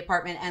York City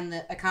apartment, and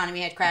the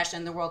economy had crashed,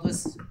 and the world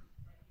was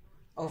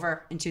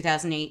over in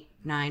 2008-9.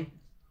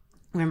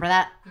 Remember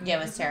that? Yeah,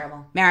 it was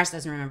terrible. Maris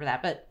doesn't remember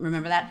that, but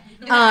remember that.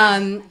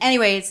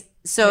 Anyways,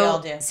 We so all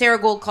do. Sarah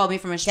Gould called me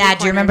from a street Dad,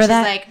 do you corner, remember and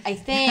that? she's like, I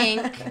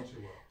think,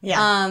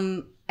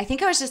 I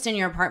think I was just in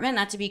your apartment,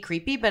 not to be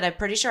creepy, but I'm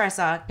pretty sure I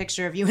saw a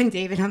picture of you and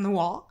David on the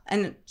wall.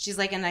 And she's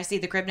like, and I see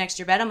the crib next to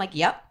your bed. I'm like,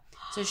 yep.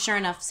 So sure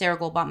enough, Sarah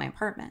Gould bought my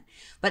apartment.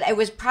 But it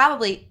was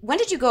probably, when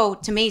did you go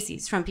to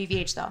Macy's from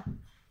PVH though?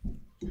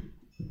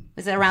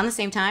 Was it around the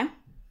same time?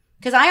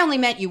 Because I only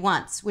met you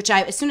once, which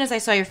as soon as I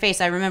saw your face,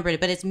 I remembered it,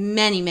 but it's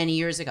many, many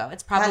years ago.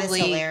 It's probably... That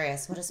is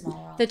hilarious. What a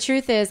small world. The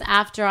truth is,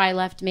 after I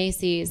left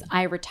Macy's,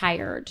 I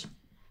retired.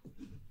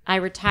 I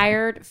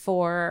retired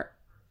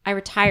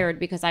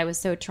because I was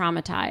so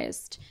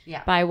traumatized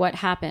by what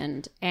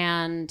happened.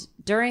 And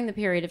during the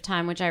period of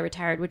time which I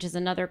retired, which is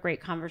another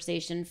great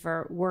conversation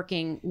for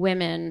working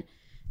women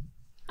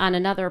on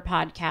another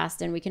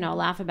podcast, and we can all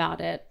laugh about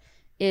it,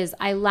 is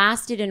I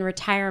lasted in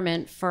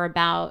retirement for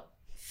about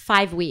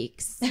 5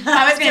 weeks.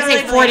 I was going to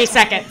say 40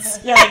 seconds.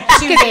 Yeah, like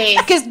 2 days.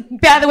 Because,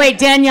 by the way,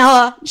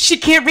 Daniela, she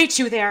can't reach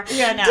you there.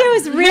 Yeah, no. It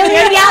was really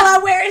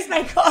Daniela, where is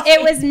my coffee?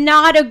 It was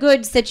not a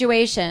good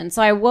situation.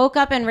 So I woke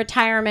up in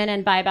retirement,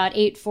 and by about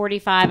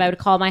 8:45, I would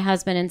call my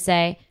husband and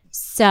say,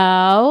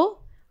 so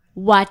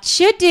what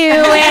you doing?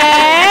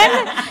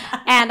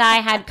 And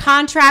I had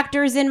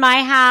contractors in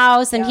my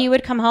house, and he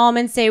would come home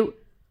and say,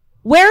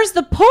 where's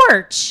the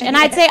porch? And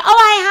I'd say,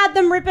 I had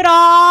them rip it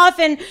off.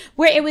 And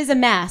it was a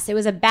mess. It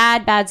was a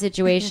bad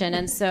situation.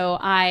 And so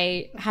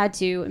I had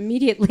to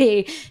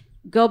immediately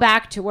go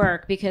back to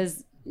work,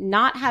 because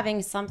not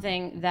having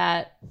something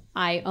that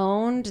I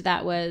owned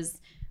that was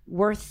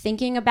worth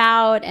thinking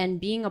about and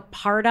being a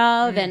part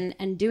of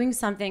and doing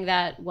something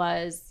that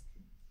was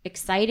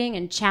exciting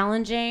and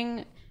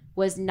challenging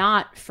was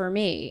not for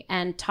me.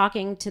 And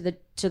talking to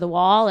the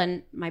wall,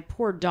 and my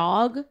poor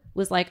dog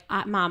was like,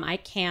 Mom, I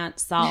can't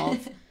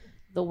solve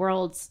the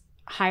world's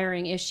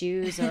hiring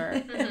issues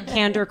or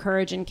candor,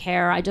 courage, and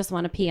care. I just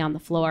want to pee on the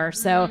floor.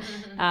 So,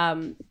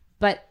 so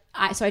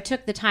I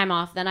took the time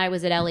off. Then I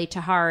was at Ellie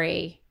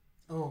Tahari.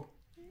 Oh,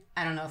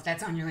 I don't know if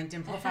that's on your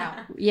LinkedIn profile.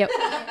 Yep,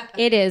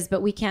 it is,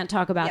 but we can't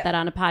talk about that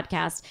on a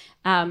podcast.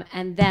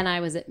 And then I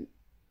was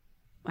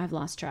I've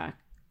lost track.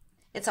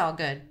 It's all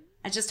good.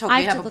 I just hope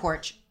you have a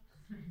porch.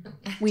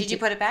 Did you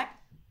put it back?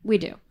 We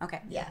do.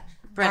 Okay. Yeah.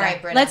 Britta. All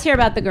right, Britta. Let's hear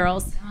about the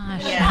girls.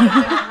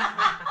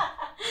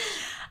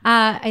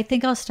 I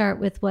think I'll start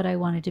with what I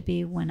wanted to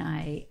be when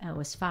I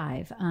was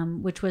 5,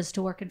 which was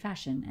to work in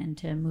fashion and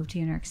to move to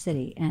New York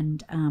City.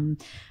 And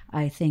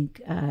I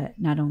think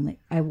not only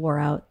I wore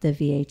out the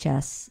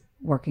VHS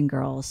Working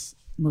Girls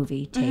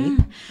movie tape,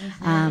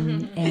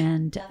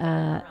 and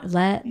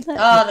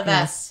the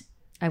best.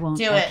 I won't.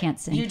 Do I it. can't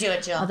sing. You do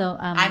it, Jill. Although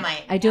I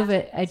might. I do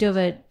have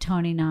a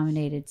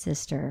Tony-nominated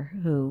sister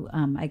who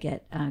I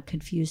get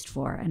confused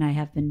for, and I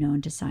have been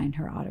known to sign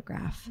her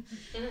autograph.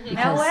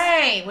 No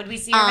way. Would we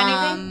see her in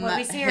anything? Would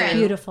we see her in?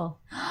 Beautiful.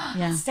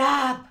 Yeah.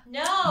 Stop.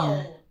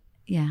 No.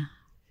 Yeah.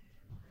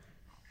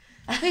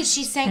 Wait,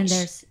 she sang. And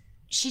there's.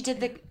 She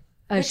did the.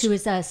 She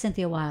was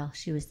Cynthia Weil.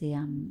 She was the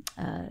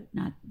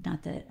not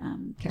the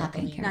Carol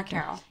Kane character. Not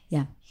Carol.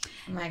 Yeah.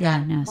 Oh my God.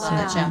 Yeah, no. Love So,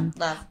 that show.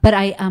 Love. but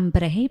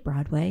I hate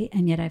Broadway,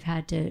 and yet I've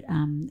had to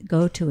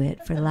go to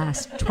it for the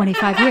last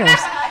 25 years.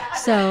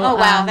 So oh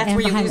wow, that's and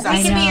where you behind- lose I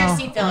We can be your know.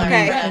 seat filler.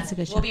 Okay. Britta. That's a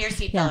good show. We'll be your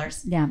seat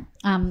fillers. Yeah.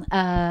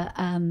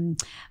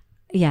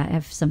 Yeah, I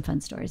have some fun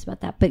stories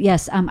about that. But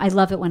yes, I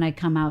love it when I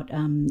come out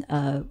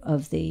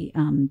of the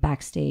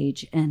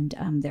backstage, and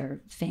they're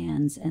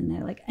fans, and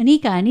they're like,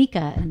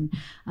 Anika, and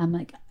I'm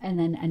like, and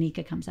then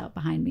Anika comes out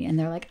behind me, and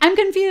they're like, I'm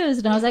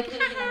confused, and I was like,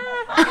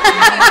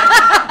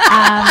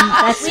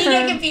 We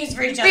get confused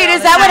for each other. Wait, all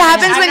is the that what time.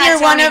 happens I'm when not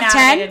you're one Tony of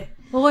 10? nominated.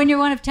 well, when you're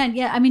one of 10,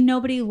 yeah, I mean,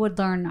 nobody would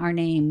learn our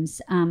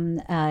names.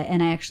 And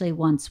I actually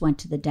once went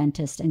to the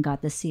dentist and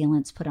got the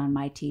sealants put on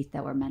my teeth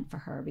that were meant for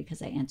her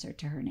because I answered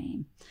to her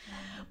name.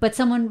 But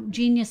someone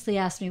geniusly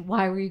asked me,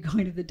 why were you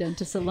going to the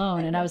dentist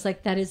alone? And I was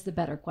like, that is the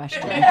better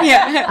question.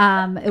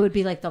 It would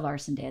be like the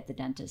Larsen day at the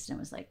dentist, and it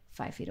was like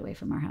 5 feet away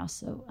from our house.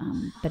 So,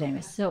 but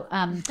anyways, so,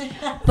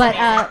 but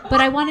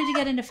I wanted to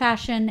get into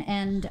fashion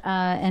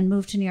and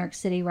moved to New York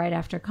City right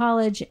after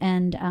college,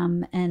 and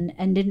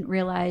didn't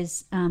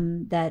realize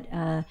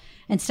that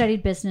and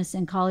studied business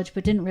in college,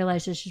 but didn't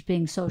realize that just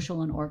being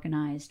social and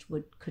organized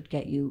could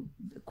get you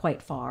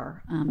quite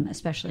far,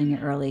 especially in your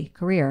early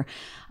career.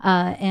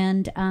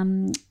 And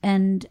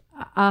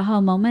aha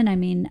moment. I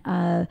mean,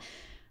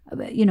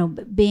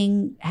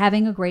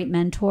 having a great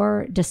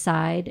mentor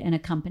and a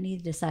company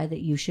decide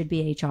that you should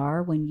be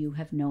HR when you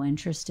have no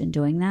interest in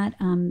doing that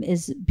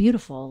is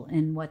beautiful,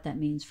 and what that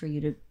means for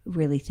you to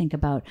really think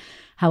about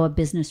how a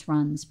business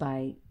runs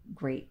by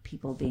great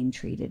people being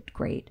treated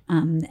great.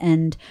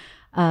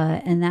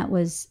 And that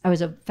was, I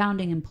was a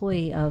founding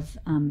employee of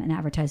an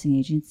advertising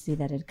agency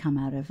that had come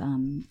out of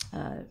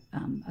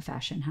a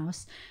fashion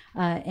house.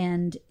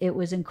 And it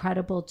was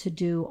incredible to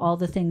do all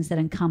the things that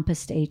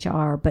encompassed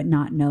HR, but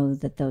not know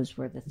that those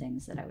were the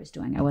things that I was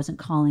doing. I wasn't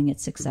calling it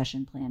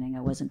succession planning.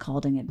 I wasn't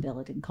calling it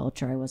building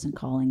culture. I wasn't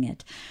calling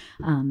it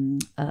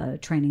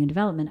training and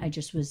development. I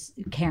just was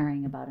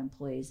caring about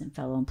employees and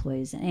fellow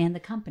employees and the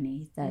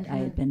company that I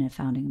had been a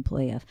founding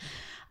employee of.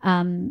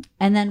 And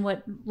then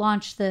what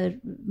launched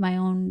my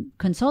own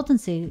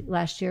consultancy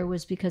last year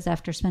was because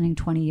after spending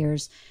 20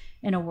 years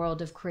in a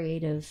world of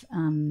creative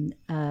and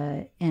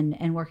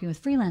working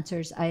with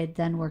freelancers, I had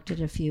then worked at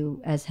a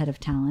few as head of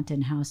talent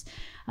in-house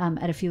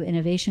at a few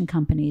innovation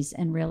companies,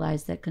 and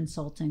realized that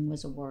consulting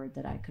was a word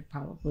that I could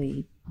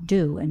probably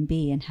do and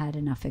be, and had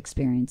enough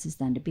experiences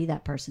then to be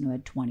that person who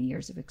had 20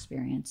 years of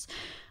experience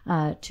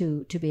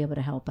to be able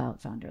to help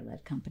out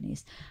founder-led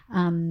companies.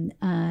 And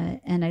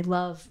I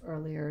love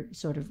earlier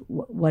sort of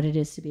what it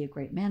is to be a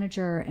great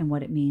manager and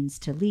what it means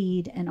to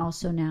lead, and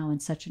also now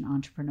in such an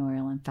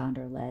entrepreneurial and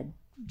founder-led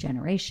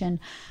generation,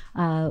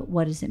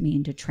 what does it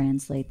mean to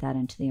translate that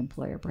into the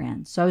employer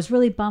brand? So I was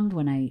really bummed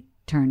when I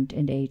turned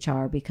into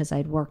HR, because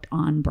I'd worked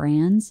on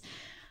brands,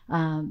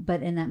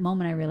 but in that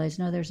moment I realized,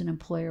 no, there's an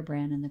employer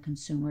brand and the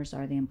consumers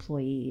are the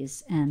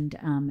employees, and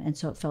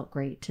so it felt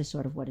great to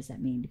sort of, what does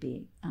that mean to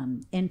be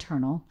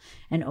internal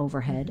and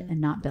overhead and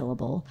not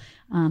billable,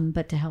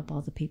 but to help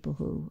all the people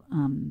who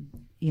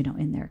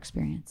in their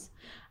experience.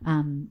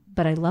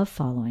 But I love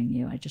following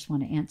you. I just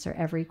want to answer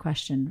every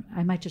question.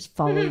 I might just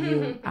follow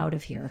you out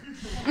of here.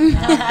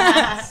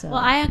 Well,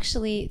 I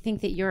actually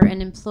think that you're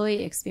an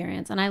employee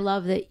experience. And I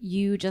love that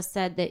you just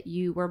said that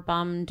you were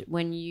bummed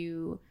when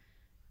you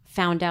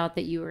found out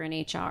that you were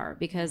in HR,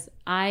 because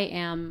I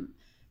am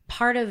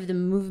part of the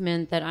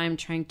movement that I'm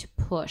trying to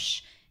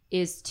push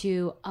is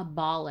to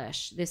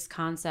abolish this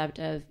concept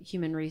of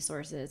human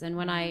resources. And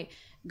when I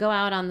go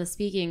out on the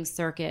speaking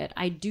circuit,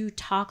 I do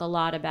talk a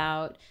lot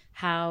about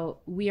how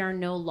we are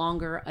no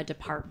longer a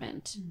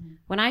department.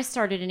 When I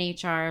started in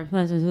HR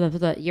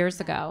years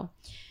ago,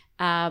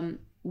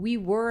 we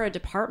were a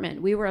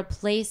department. We were a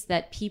place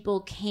that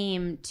people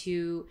came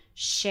to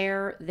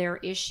share their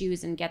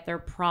issues and get their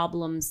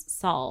problems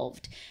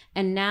solved.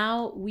 And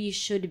now we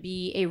should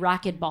be a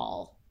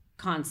racquetball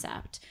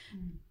concept.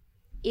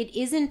 It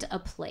isn't a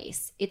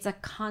place, it's a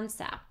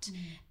concept.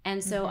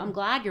 And so I'm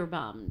glad you're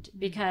bummed,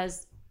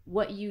 because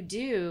what you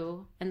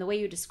do and the way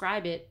you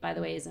describe it, by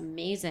the way, is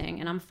amazing.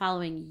 And I'm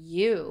following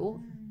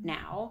you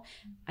now.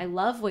 I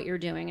love what you're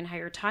doing and how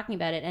you're talking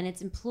about it. And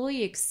it's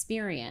employee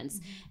experience.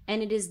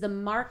 And it is the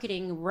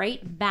marketing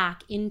right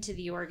back into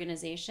the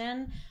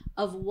organization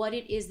of what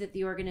it is that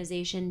the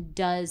organization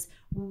does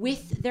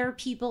with their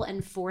people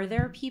and for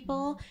their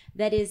people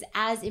that is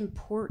as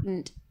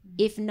important,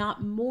 if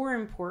not more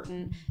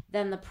important,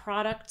 than the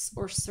products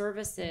or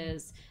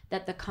services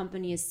that the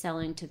company is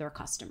selling to their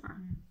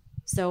customer.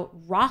 So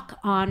rock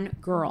on,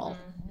 girl.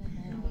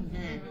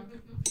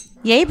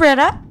 Yay,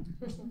 Britta.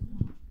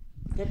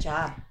 Good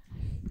job.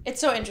 It's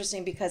so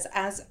interesting because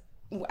as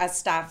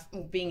staff,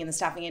 being in the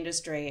staffing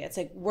industry, it's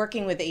like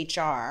working with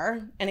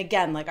HR. And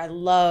again, like I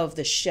love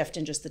the shift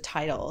in just the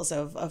titles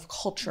of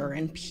culture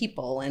and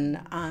people, and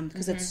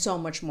because it's so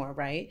much more,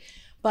 right?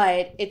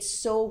 But it's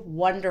so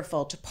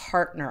wonderful to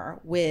partner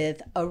with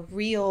a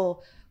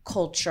real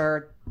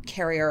culture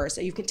carrier, so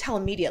you can tell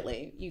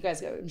immediately. You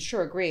guys, I'm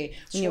sure, agree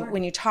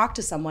when you talk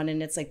to someone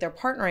and it's like they're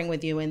partnering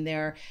with you and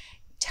they're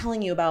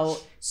telling you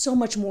about so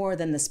much more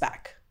than the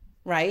spec,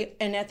 right?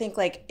 And I think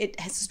like it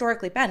has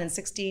historically been in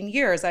 16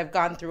 years, I've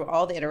gone through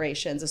all the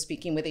iterations of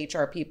speaking with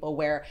HR people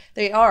where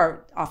they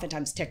are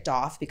oftentimes ticked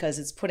off because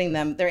it's putting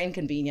them, they're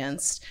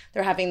inconvenienced.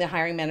 They're having the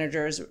hiring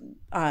managers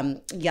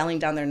yelling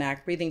down their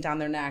neck, breathing down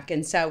their neck.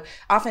 And so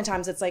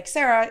oftentimes it's like,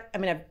 Sarah, I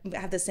mean, I've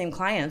had the same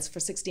clients for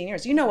 16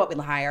 years. You know what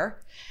we'll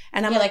hire.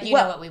 And I'm like, you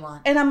know what we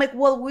want. And I'm like,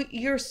 well,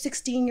 you're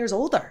 16 years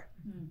older.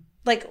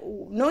 Like,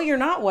 no, you're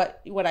not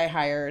what I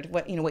hired,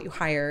 what you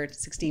hired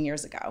 16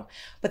 years ago.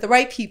 But the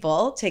right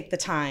people take the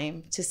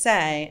time to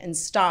say and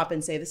stop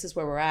and say, this is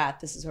where we're at.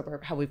 This is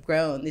how we've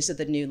grown. These are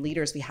the new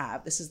leaders we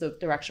have. This is the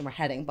direction we're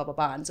heading, blah, blah,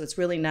 blah. And so it's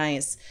really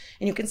nice.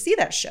 And you can see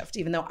that shift,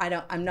 even though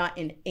I'm not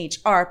in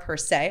HR per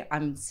se,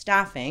 I'm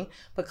staffing,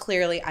 but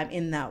clearly I'm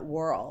in that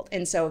world.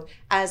 And so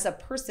as a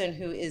person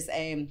who is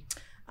a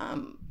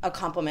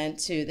complement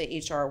to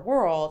the HR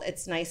world,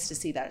 it's nice to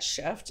see that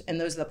shift. And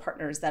those are the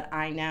partners that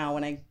I now,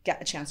 when I get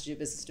a chance to do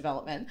business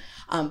development,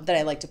 that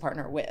I like to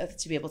partner with,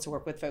 to be able to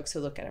work with folks who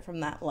look at it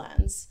from that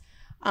lens.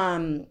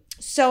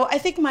 So I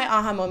think my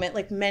aha moment,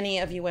 like many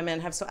of you women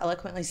have so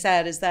eloquently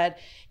said, is that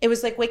it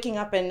was like waking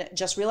up and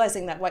just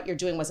realizing that what you're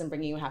doing wasn't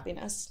bringing you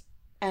happiness.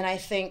 And I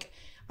think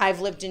I've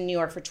lived in New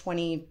York for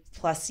 20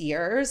 plus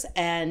years,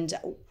 and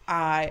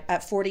I,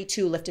 at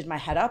 42, lifted my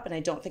head up, and I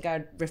don't think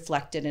I'd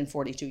reflected in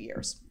 42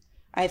 years.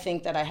 I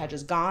think that I had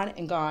just gone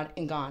and gone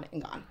and gone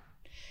and gone.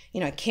 You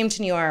know, I came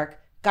to New York,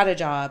 got a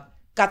job,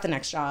 got the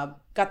next job,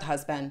 got the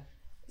husband.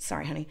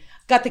 Sorry, honey.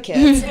 Got the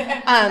kids,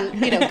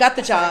 you know, got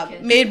the job,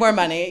 made more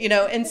money, you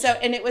know. And so,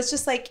 and it was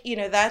just like, you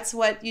know, that's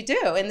what you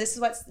do. And this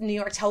is what New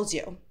York tells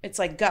you. It's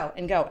like, go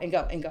and go and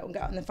go and go and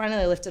go. And then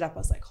finally I lifted up. I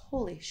was like,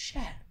 holy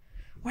shit,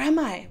 where am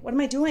I? What am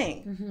I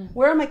doing? Mm-hmm.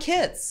 Where are my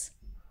kids?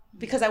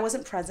 Because I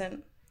wasn't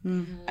present.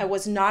 Mm-hmm. I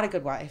was not a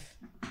good wife.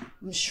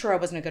 I'm sure I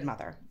wasn't a good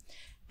mother.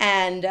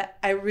 And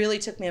I really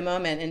took me a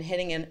moment and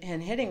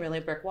hitting really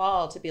a brick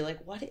wall to be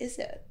like, what is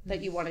it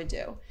that you want to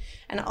do?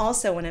 And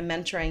also when I'm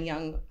mentoring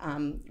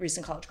young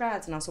recent college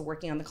grads and also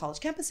working on the college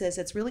campuses,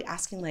 it's really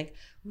asking like,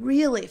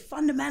 really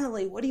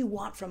fundamentally, what do you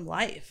want from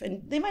life?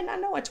 And they might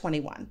not know at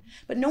 21,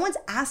 but no one's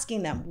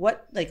asking them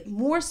what, like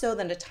more so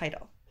than a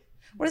title.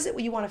 What is it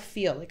you want to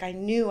feel? Like I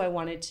knew I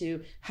wanted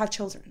to have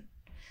children.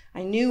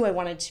 I knew I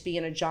wanted to be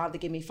in a job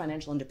that gave me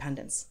financial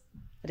independence.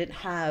 I didn't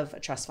have a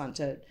trust fund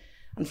to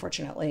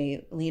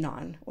unfortunately lean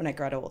on when I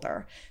got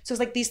older. So it's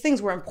like these things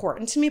were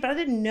important to me, but I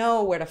didn't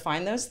know where to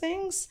find those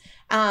things.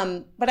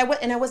 But I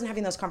wasn't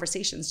having those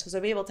conversations. So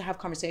I'd be able to have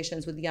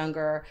conversations with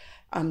younger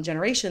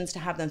generations to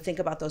have them think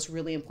about those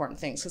really important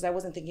things, because I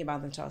wasn't thinking about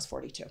them until I was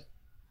 42.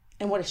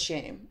 And what a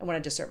shame and what a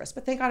disservice.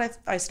 But thank God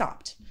I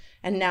stopped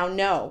and now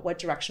know what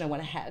direction I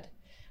went ahead.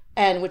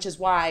 And which is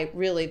why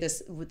really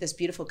this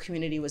beautiful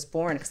community was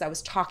born, because I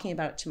was talking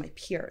about it to my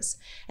peers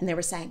and they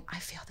were saying, I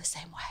feel the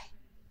same way.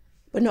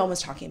 But no one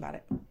was talking about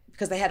it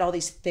because they had all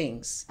these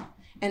things.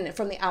 And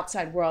from the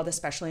outside world,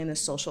 especially in the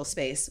social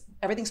space,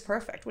 everything's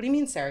perfect. What do you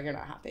mean, Sarah, you're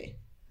not happy?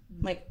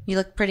 I'm like, you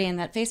look pretty in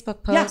that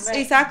Facebook post. Yes,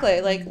 exactly.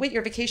 Like, wait,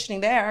 you're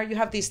vacationing there. You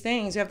have these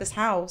things. You have this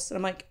house. And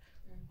I'm like,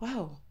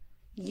 whoa,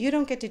 you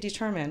don't get to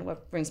determine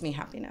what brings me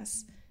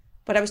happiness.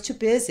 But I was too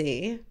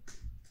busy,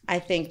 I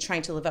think,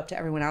 trying to live up to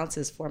everyone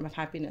else's form of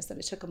happiness that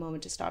it took a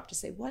moment to stop to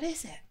say, what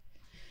is it?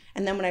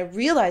 And then when I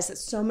realized that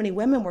so many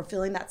women were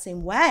feeling that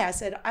same way, I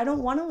said, I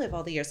don't want to live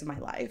all the years of my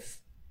life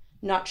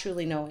not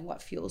truly knowing what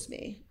fuels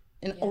me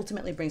and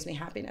ultimately brings me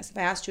happiness. If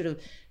I asked you to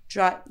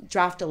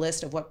draft a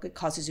list of what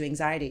causes you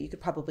anxiety, you could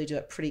probably do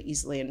it pretty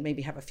easily and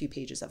maybe have a few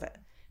pages of it.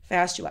 If I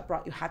asked you what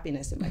brought you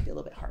happiness, it might be a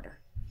little bit harder.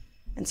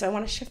 And so I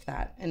want to shift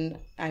that. And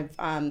I've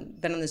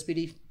been on this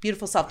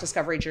beautiful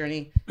self-discovery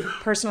journey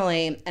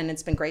personally, and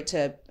it's been great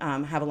to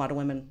have a lot of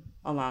women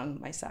along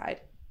my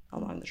side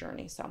along the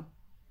journey. So.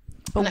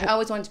 And I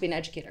always wanted to be an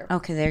educator.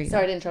 Okay, there you go.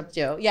 Sorry to interrupt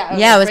you. Yeah,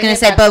 I was going to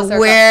say, but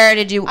where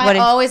did you? I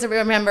always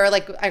remember,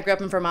 like, I grew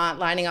up in Vermont,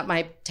 lining up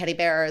my teddy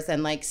bears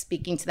and like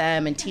speaking to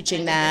them and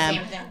teaching them.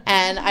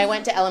 And I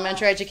went to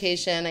elementary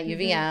education at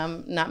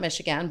UVM, not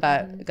Michigan,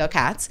 but go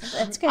Cats.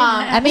 That's good.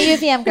 I'm a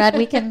UVM grad.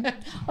 We can.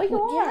 Oh,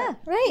 you are. Yeah,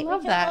 right. I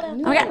love that.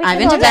 Okay, I've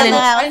been to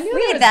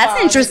Ben.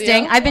 That's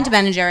interesting. I've been to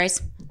Ben and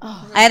Jerry's.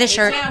 I had a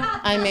shirt.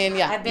 I mean,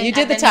 yeah, you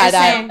did the tie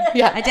dye.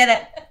 Yeah, I did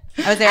it.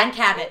 I was there. And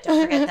Cabot,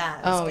 don't forget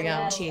that. Oh,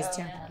 yeah. Cheese,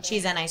 too.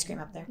 Cheese and ice cream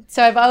up there.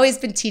 So I've always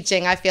been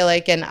teaching, I feel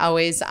like, and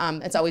always,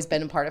 it's always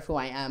been a part of who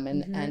I am.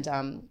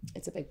 And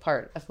it's a big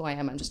part of who I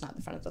am. I'm just not in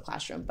the front of the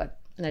classroom, but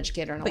an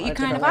educator. But you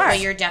kind of are.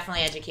 But you're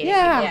definitely educating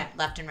people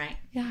left and right.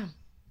 Yeah.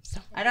 So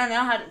I don't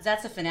know how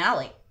that's a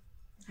finale.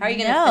 How are you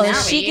going to No,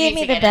 finale? she gave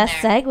me the best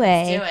segue.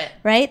 Let's do it.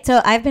 Right?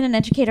 So I've been an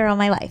educator all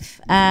my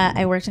life.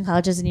 I worked in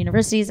colleges and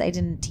universities. I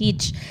didn't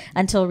teach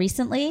until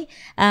recently,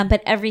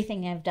 but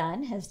everything I've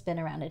done has been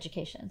around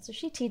education. So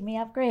she teed me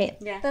up great.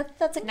 Yeah.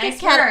 That's a Nice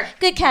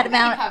good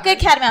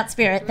catamount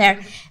spirit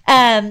there.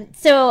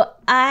 So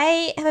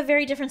I have a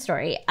very different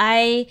story.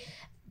 I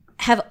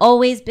have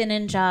always been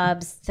in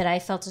jobs that I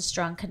felt a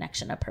strong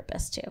connection of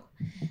purpose to.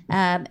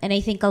 And I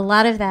think a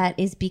lot of that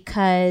is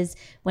because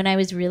when I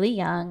was really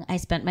young, I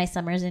spent my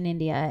summers in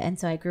India. And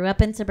so I grew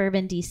up in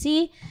suburban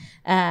DC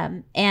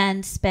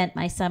and spent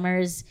my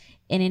summers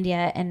in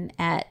India, and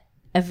at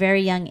a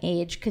very young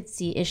age could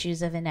see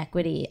issues of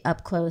inequity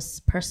up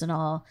close,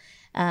 personal,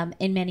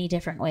 in many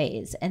different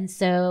ways. And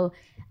so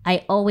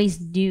I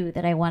always knew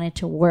that I wanted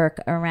to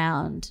work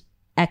around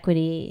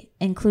equity,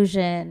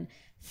 inclusion,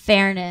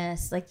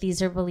 fairness. Like,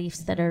 these are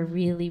beliefs that are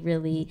really,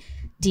 really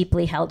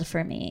deeply held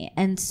for me.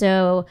 And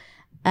so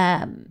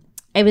I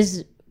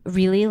was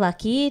really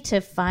lucky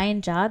to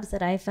find jobs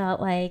that I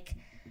felt like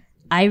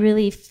I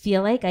really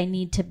feel like I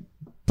need to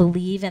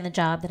believe in the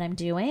job that I'm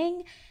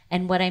doing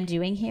and what I'm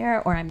doing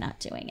here, or I'm not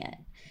doing it.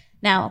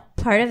 Now,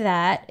 part of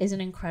that is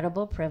an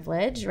incredible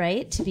privilege,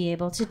 right, to be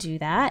able to do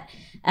that.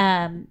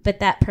 But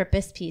that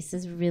purpose piece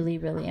is really,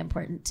 really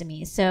important to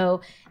me. So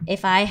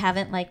if I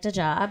haven't liked a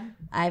job,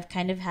 I've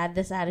kind of had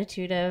this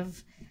attitude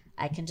of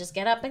I can just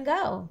get up and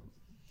go,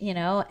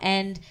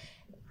 and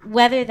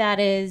whether that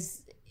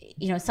is,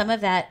 some of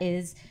that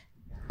is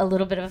a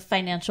little bit of a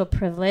financial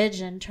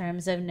privilege in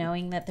terms of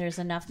knowing that there's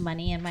enough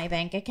money in my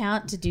bank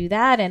account to do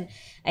that. And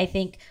I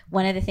think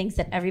one of the things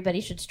that everybody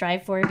should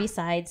strive for,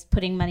 besides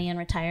putting money in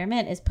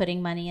retirement, is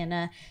putting money in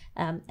a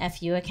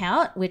FU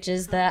account, which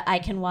is I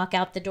can walk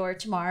out the door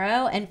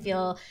tomorrow and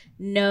feel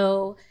and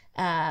know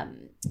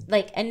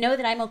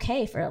that I'm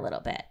okay for a little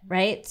bit,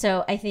 right?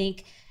 So I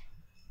think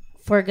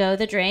forego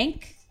the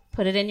drink,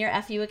 put it in your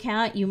FU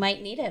account. You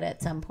might need it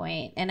at some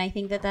point. And I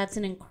think that that's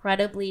an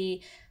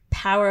incredibly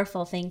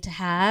powerful thing to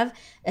have,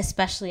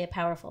 especially a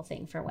powerful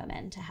thing for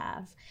women to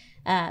have.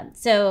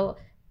 So,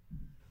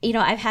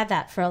 I've had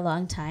that for a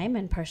long time,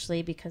 and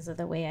partially because of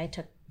the way I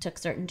took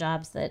certain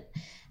jobs that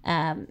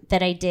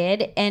I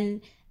did.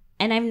 And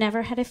I've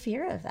never had a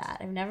fear of that.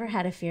 I've never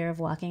had a fear of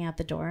walking out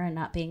the door and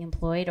not being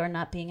employed or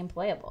not being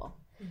employable.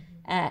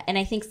 And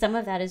I think some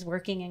of that is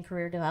working in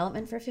career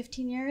development for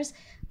 15 years.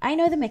 I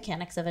know the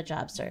mechanics of a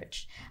job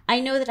search. I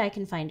know that I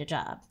can find a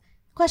job.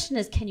 The question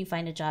is, can you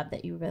find a job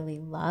that you really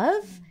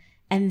love?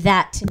 And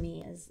that, to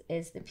me,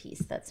 is the piece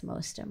that's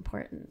most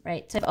important,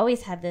 right? So I've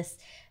always had this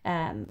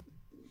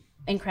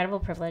incredible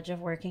privilege of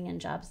working in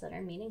jobs that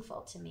are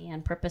meaningful to me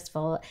and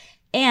purposeful.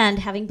 And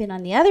having been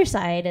on the other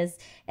side as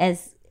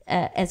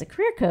a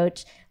career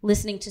coach,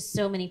 listening to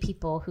so many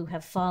people who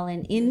have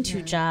fallen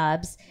into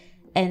jobs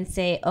and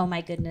say, oh my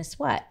goodness,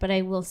 what? But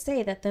I will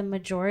say that the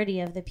majority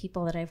of the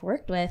people that I've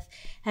worked with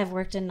have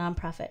worked in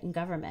nonprofit and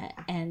government.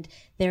 And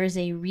there is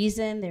a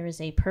reason, there is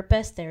a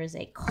purpose, there is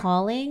a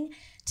calling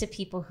to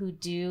people who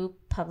do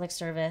public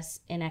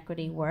service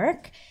inequity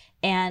work,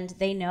 and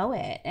they know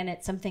it. And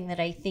it's something that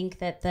I think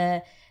that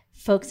the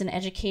folks in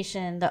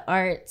education, the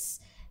arts,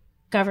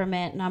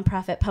 government,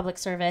 nonprofit, public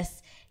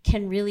service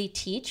can really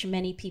teach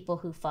many people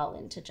who fall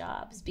into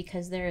jobs,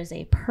 because there is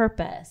a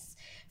purpose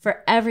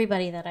for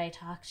everybody that I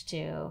talked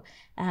to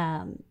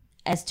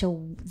as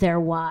to their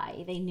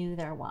why. They knew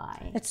their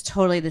why. It's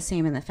totally the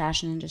same in the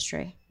fashion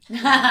industry. I'm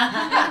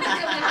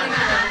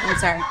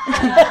sorry.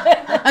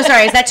 I'm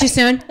sorry. Is that too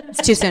soon?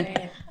 It's too soon.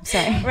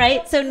 Sorry.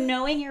 Right? So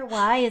knowing your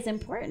why is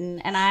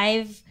important. And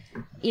I've,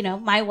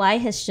 my why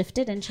has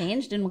shifted and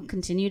changed and will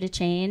continue to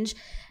change.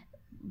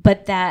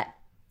 But that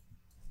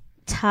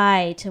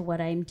tie to what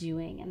I'm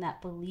doing and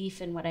that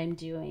belief in what I'm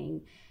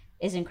doing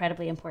is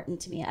incredibly important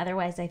to me.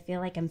 Otherwise, I feel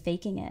like I'm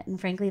faking it. And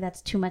frankly,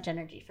 that's too much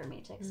energy for me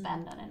to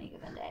expend on any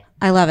given day.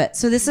 I love it.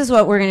 So this is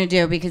what we're going to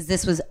do, because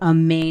this was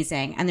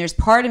amazing. And there's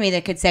part of me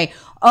that could say,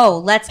 oh,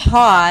 let's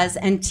pause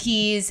and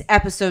tease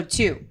episode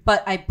 2.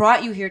 But I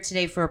brought you here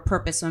today for a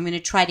purpose. So I'm going to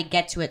try to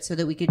get to it so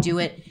that we could do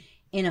it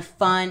in a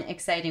fun,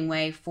 exciting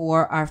way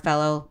for our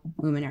fellow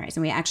luminaries.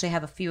 And we actually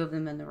have a few of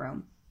them in the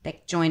room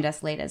that joined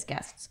us late as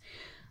guests.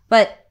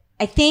 But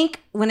I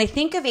think when I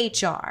think of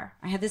HR,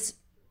 I have this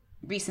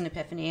recent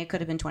epiphany. It could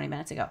have been 20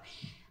 minutes ago.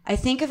 I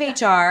think of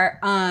HR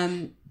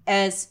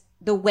as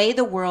the way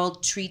the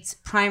world treats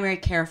primary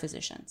care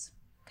physicians.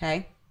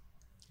 Okay?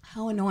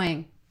 How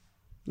annoying.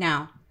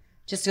 Now,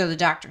 just to go to the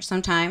doctor.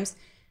 Sometimes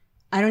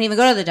I don't even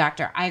go to the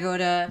doctor. I go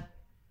to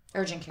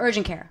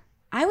urgent care.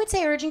 I would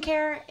say urgent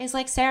care is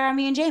like Sarah,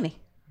 me, and Jamie.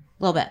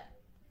 A little bit,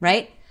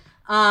 right?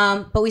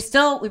 But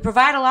we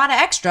provide a lot of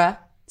extra.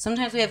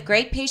 Sometimes we have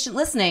great patient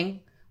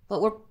listening,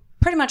 but we're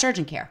pretty much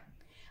urgent care.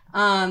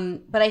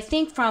 But I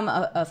think from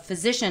a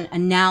physician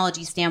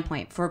analogy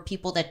standpoint, for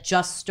people that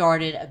just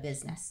started a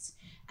business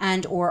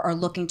and or are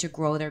looking to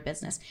grow their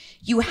business,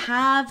 you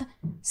have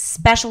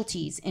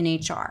specialties in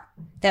HR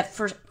that,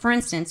 for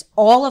instance,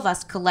 all of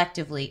us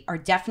collectively are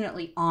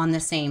definitely on the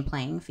same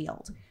playing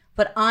field.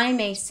 But I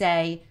may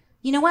say,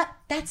 you know what,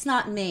 that's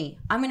not me.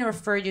 I'm going to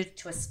refer you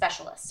to a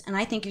specialist. And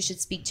I think you should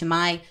speak to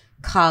my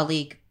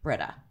colleague,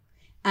 Britta.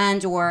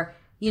 And or,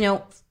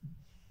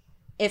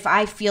 if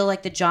I feel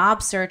like the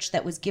job search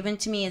that was given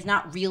to me is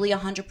not really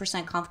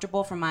 100%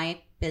 comfortable for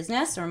my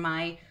business or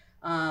my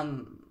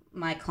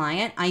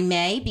client, I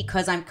may,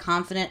 because I'm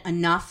confident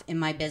enough in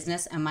my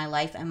business and my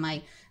life and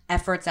my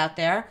efforts out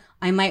there,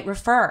 I might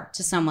refer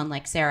to someone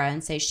like Sarah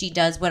and say, she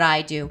does what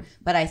I do,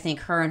 but I think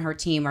her and her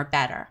team are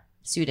better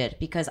suited,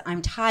 because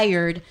I'm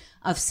tired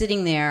of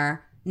sitting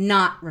there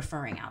not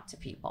referring out to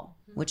people,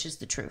 which is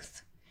the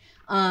truth.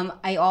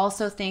 I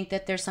also think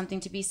that there's something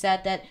to be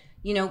said that,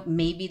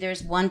 maybe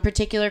there's one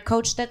particular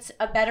coach that's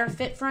a better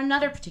fit for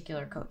another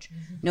particular coach.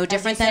 No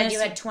different than you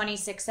had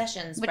 26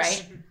 sessions,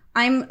 right?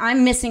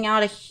 I'm missing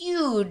out a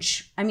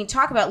huge.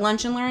 Talk about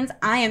lunch and learns.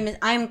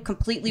 I'm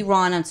completely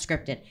raw and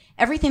unscripted.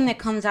 Everything that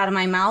comes out of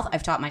my mouth,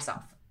 I've taught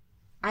myself.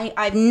 I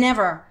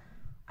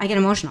get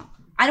emotional.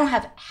 I don't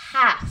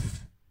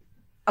have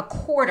a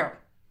quarter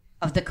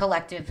of the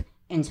collective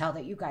intel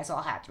that you guys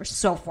all had. We're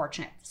so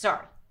fortunate.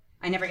 Sorry.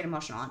 I never get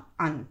emotional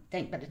on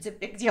things, but it's a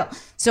big deal.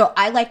 So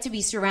I like to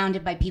be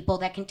surrounded by people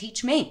that can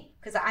teach me,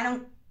 because I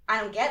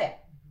don't get it.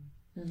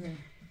 Mm-hmm.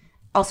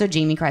 Also,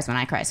 Jamie cries when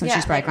I cry, so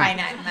she's probably crying.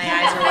 My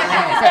eyes are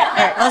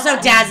watering.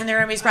 Also, Dad's in the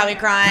room; he's probably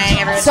crying.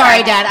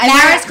 Sorry, Dad.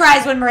 Maris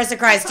cries when Marissa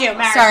cries too.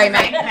 Sorry,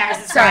 Matt.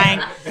 Maris is crying.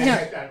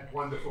 That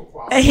wonderful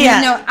quality.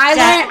 Yeah. No,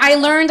 I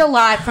learned a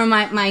lot from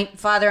my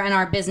father and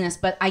our business,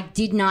 but I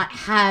did not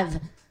have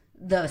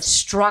the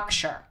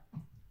structure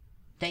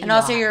that and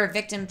also you're a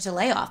victim to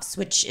layoffs,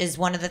 which is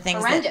one of the things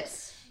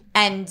horrendous.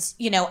 And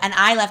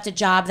I left a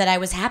job that I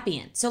was happy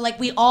in. So like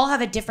we all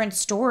have a different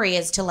story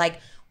as to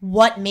like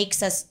what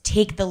makes us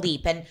take the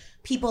leap, and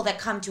people that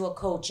come to a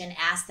coach and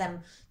ask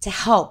them to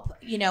help,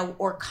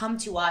 or come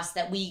to us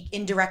that we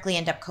indirectly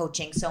end up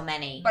coaching so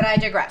many. But I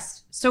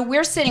digress. So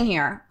we're sitting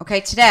here,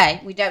 okay,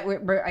 today.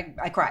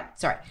 I cried.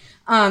 Sorry.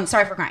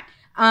 Sorry for crying.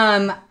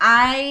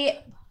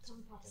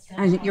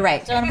 You're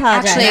right. Don't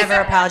apologize. Actually,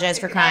 never apologize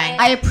for crying.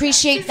 I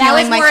appreciate that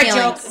was feeling more my a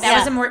feelings. joke.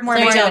 That was more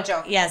of a joke.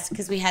 joke. Yes,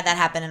 because we had that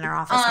happen in our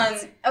office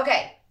once.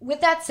 Okay.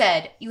 With that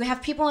said, you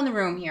have people in the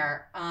room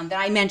here that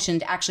I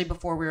mentioned actually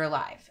before we were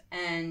live,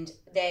 and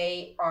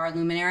they are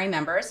Luminary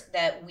members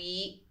that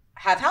we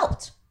have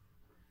helped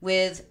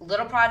with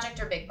little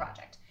project or big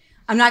project.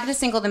 I'm not going to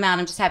single them out.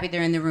 I'm just happy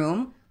they're in the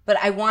room, but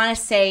I want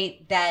to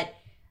say that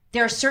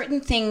there are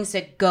certain things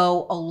that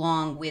go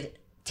along with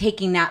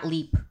taking that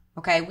leap.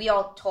 Okay, we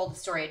all told the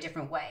story a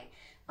different way,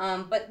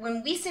 but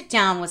when we sit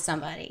down with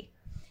somebody,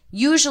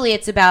 usually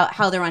it's about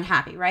how they're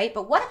unhappy, right?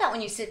 But what about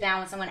when you sit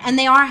down with someone and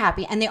they are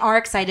happy and they are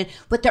excited,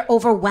 but they're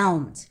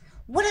overwhelmed?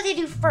 What do they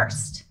do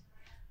first?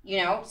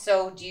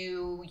 So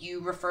do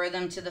you refer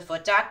them to the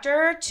foot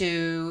doctor,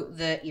 to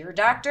the ear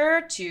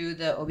doctor, to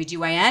the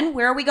OBGYN?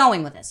 Where are we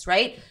going with this,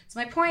 right? So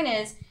my point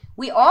is,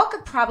 we all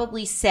could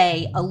probably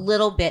say a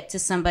little bit to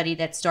somebody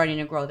that's starting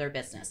to grow their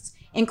business,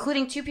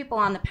 including 2 people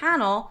on the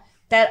panel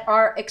that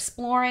are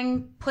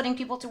exploring putting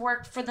people to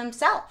work for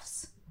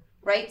themselves.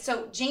 Right?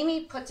 So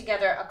Jamie put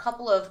together a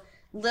couple of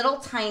little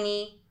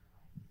tiny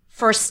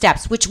first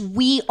steps, which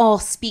we all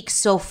speak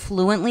so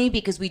fluently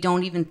because we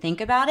don't even think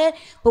about it.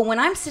 But when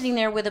I'm sitting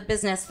there with a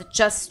business that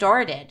just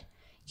started,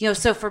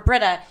 so for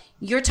Britta,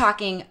 you're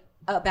talking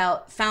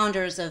about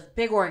founders of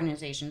big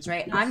organizations,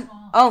 right?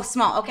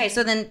 Small. Okay,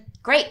 so then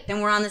great.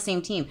 Then we're on the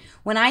same team.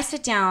 When I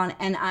sit down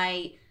and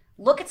I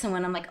look at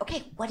someone, I'm like,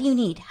 okay, what do you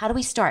need? How do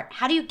we start?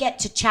 How do you get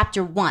to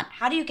chapter 1?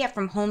 How do you get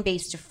from home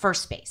base to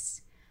first base?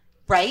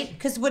 Right?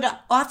 Because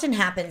what often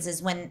happens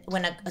is when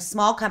a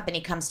small company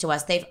comes to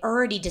us, they've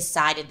already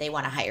decided they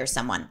want to hire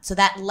someone. So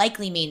that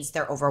likely means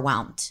they're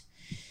overwhelmed.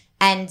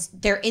 And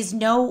there is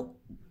no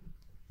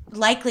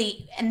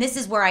likely, and this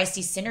is where I see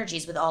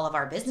synergies with all of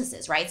our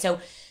businesses, right? So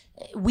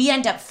we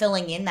end up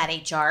filling in that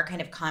HR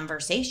kind of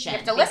conversation. You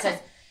have to listen.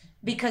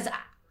 Because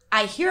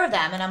I hear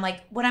them and I'm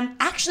like, what I'm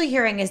actually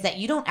hearing is that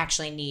you don't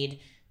actually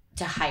need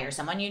to hire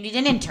someone. You need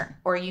an intern,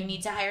 or you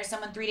need to hire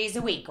someone 3 days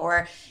a week,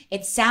 or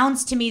it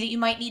sounds to me that you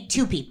might need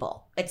 2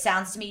 people. It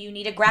sounds to me you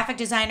need a graphic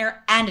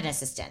designer and an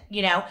assistant,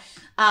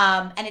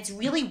 and it's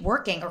really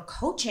working or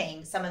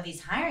coaching some of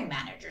these hiring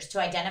managers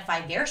to identify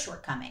their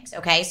shortcomings.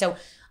 Okay. So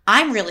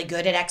I'm really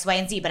good at X, Y,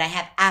 and Z, but I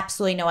have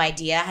absolutely no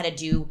idea how to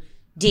do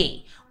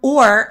D,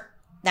 or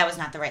that was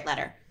not the right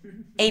letter.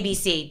 A, B,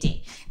 C,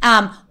 D.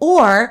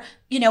 Or,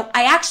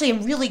 I actually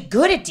am really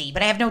good at D,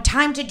 but I have no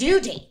time to do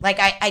D. Like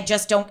I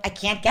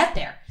can't get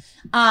there.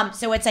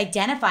 So it's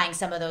identifying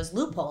some of those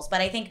loopholes.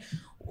 But I think,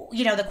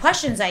 the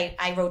questions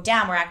I wrote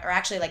down are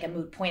actually like a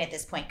moot point at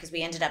this point because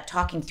we ended up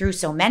talking through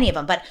so many of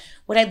them. But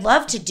what I'd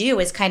love to do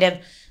is kind of,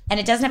 and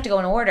it doesn't have to go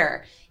in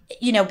order,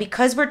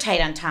 because we're tight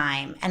on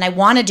time and I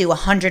want to do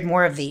 100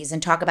 more of these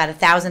and talk about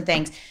 1,000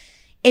 things.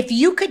 If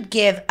you could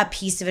give a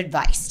piece of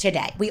advice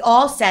today, we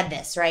all said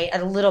this, right,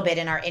 a little bit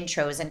in our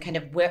intros and kind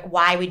of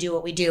why we do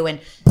what we do. And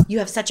you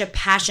have such a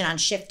passion on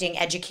shifting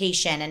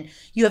education, and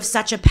you have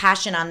such a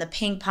passion on the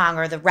ping pong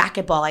or the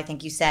racquetball, I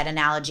think you said,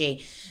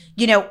 analogy.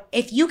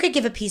 If you could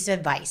give a piece of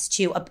advice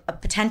to a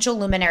potential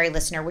Luminary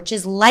listener, which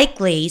is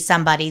likely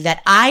somebody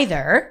that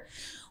either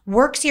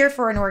works here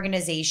for an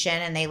organization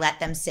and they let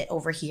them sit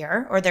over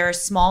here, or they're a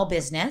small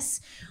business,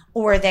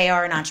 or they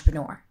are an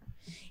entrepreneur.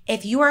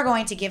 If you are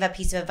going to give a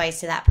piece of advice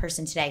to that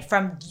person today,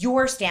 from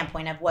your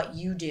standpoint of what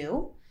you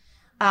do,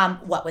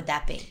 what would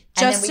that be?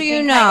 Just so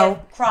you know, kind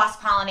of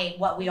cross-pollinate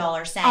what we all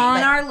are saying.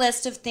 On our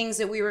list of things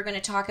that we were going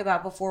to talk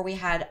about before we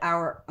had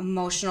our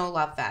emotional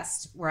love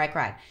fest, where I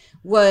cried,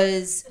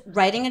 was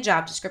writing a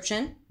job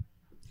description,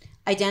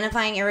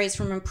 identifying areas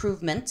for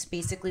improvement,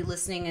 basically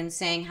listening and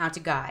saying how to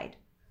guide.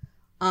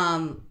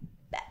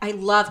 I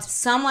loved,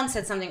 someone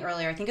said something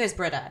earlier, I think it was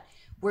Britta,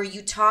 where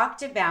you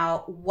talked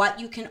about what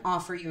you can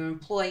offer your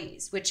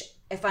employees, which,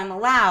 if I'm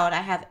allowed,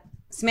 I have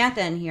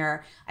Samantha in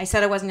here. I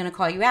said I wasn't going to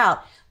call you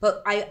out,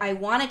 but I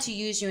wanted to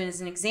use you as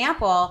an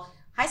example.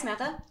 Hi,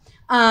 Samantha.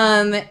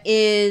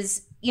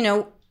 Is,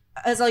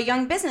 as a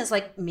young business,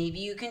 like maybe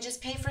you can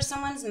just pay for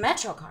someone's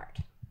Metro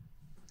card.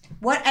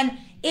 And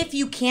if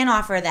you can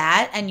offer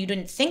that and you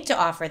didn't think to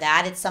offer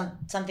that, it's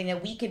something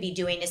that we could be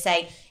doing to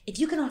say, if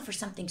you can offer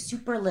something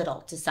super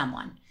little to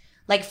someone,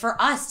 like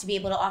for us to be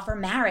able to offer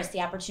Maris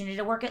the opportunity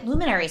to work at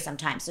Luminary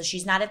sometimes, so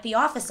she's not at the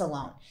office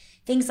alone.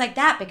 Things like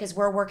that, because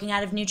we're working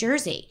out of New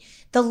Jersey.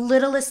 The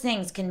littlest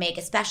things can make,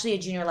 especially a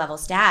junior level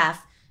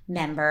staff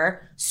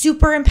member,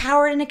 super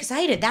empowered and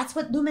excited. That's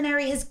what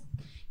Luminary has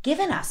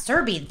given us.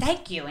 Surabhi,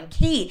 thank you, and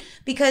Kate,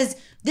 because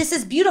this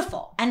is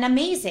beautiful and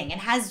amazing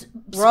and has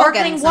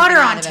sparkling water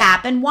on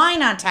tap and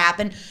wine on tap.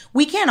 And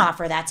we can't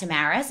offer that to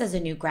Maris as a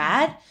new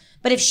grad.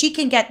 But if she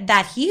can get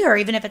that here,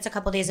 even if it's a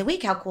couple days a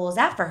week, how cool is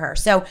that for her?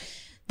 So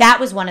that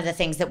was one of the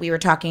things that we were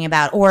talking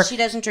about. Or She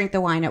doesn't drink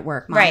the wine at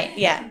work, Mom. right,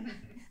 yeah.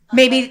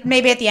 Maybe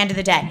at the end of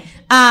the day.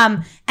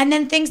 And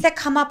then things that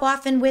come up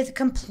often with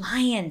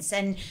compliance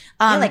and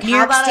like New how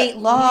York about State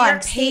law New and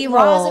York State payroll.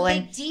 law is a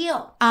and big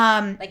deal.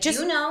 like Just,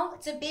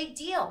 it's a big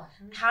deal.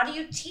 How do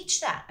you teach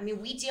that? I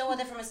mean, we deal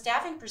with it from a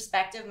staffing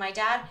perspective. My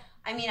dad,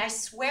 I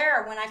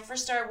swear, when I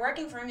first started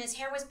working for him, his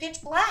hair was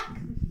pitch black.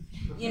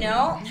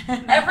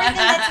 Everything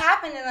that's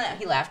happened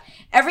he left.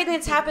 Everything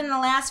that's happened in the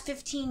last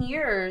 15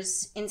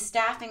 years in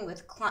staffing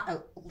with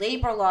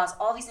labor laws,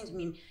 all these things. I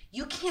mean,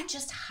 you can't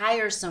just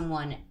hire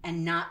someone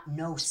and not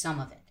know some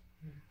of it.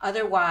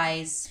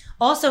 Otherwise,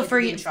 Also you for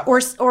could be you in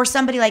trouble. or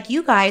somebody like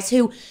you guys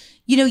who,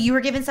 you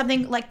were given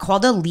something like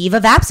called a leave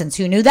of absence.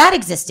 Who knew that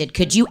existed?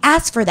 Could you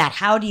ask for that?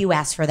 How do you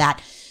ask for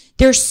that?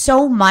 There's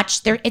so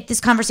much there.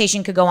 This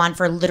conversation could go on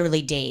for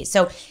literally days.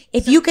 So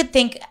if you could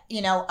think,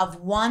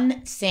 of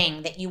one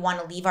thing that you want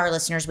to leave our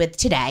listeners with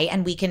today,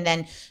 and we can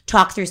then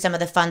talk through some of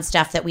the fun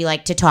stuff that we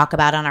like to talk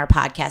about on our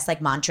podcast,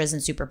 like mantras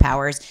and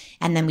superpowers,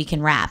 and then we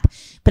can wrap.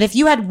 But if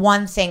you had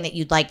one thing that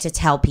you'd like to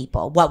tell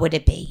people, what would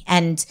it be?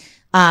 And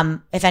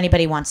if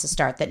anybody wants to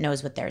start that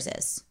knows what theirs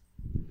is.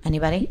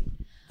 Anybody?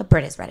 Oh,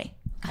 Britta's ready.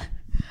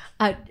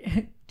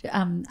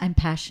 I'm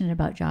passionate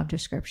about job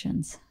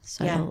descriptions,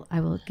 so Yeah. I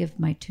will give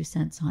my 2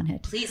 cents on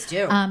it. Please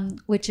do.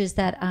 Which is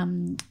that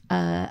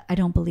I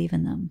don't believe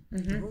in them,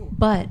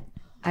 but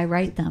I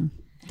write them,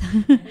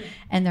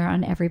 and they're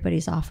on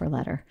everybody's offer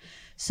letter.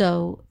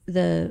 So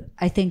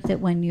I think that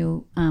when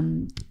you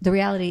the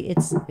reality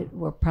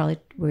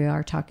we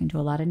are talking to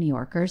a lot of New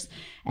Yorkers,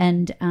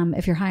 and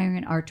if you're hiring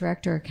an art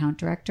director or account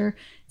director,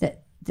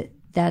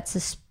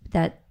 that's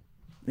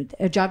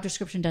a job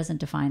description doesn't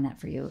define that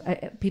for you.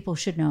 People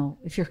should know,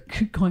 if you're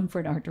going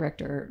for an art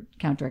director or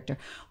account director,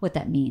 what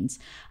that means.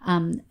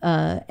 And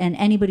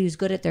anybody who's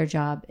good at their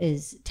job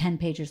is 10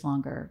 pages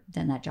longer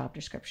than that job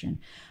description.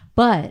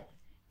 But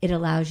it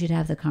allows you to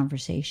have the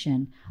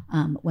conversation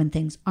when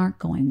things aren't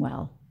going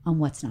well on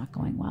what's not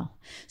going well.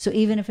 So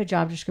even if a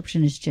job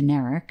description is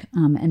generic,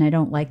 and I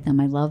don't like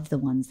them, I love the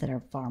ones that are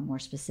far more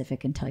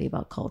specific and tell you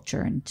about culture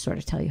and sort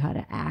of tell you how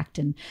to act.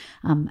 And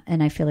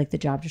I feel like the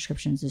job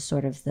descriptions is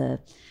sort of the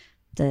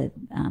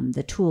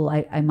tool.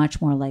 I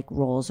much more like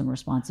roles and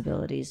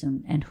responsibilities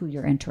and who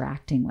you're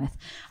interacting with.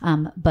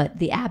 But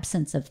the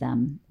absence of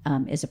them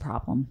is a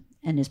problem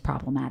and is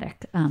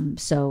problematic.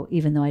 So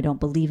even though I don't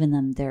believe in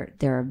them,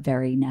 they're a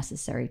very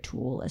necessary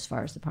tool as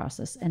far as the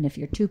process. And if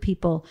you're 2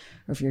 people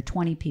or if you're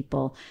 20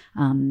 people,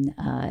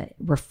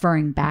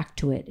 referring back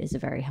to it is a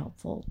very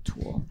helpful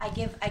tool. I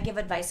give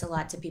advice a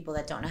lot to people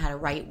that don't know how to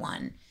write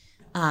one,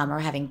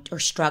 or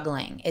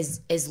struggling,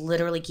 is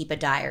literally keep a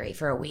diary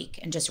for a week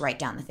and just write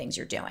down the things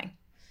you're doing.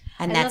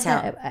 And that's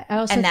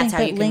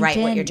how you can write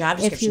what your job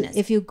description is.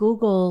 If you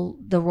Google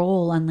the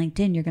role on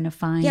LinkedIn, you're going to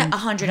find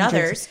 100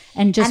 others,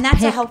 and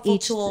that's a helpful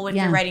tool when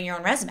you're writing your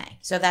own resume.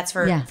 So that's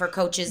for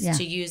coaches Yeah.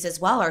 to use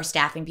as well, or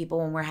staffing people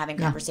when we're having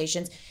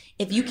conversations.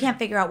 If you can't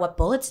figure out what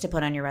bullets to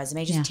put on your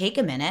resume, just take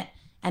a minute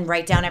and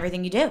write down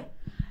everything you do.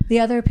 The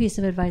other piece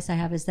of advice I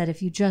have is that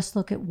if you just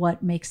look at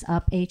what makes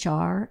up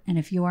HR, and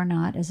if you are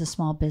not, as a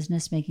small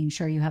business, making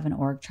sure you have an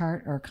org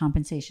chart or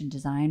compensation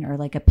design or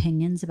like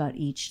opinions about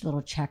each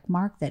little check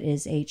mark that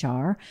is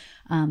HR,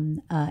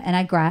 and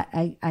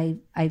I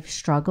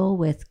struggle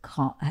with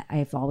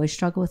I've always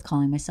struggled with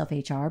calling myself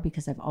HR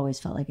because I've always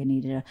felt like I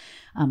needed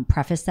to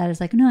preface that as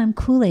like, no, I'm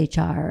cool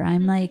HR.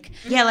 I'm like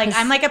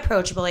I'm like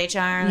approachable HR.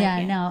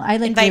 I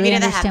like invite really me to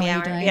the understand happy what hour.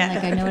 you're doing. Yeah.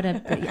 Like I know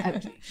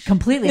what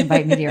completely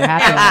invite me to your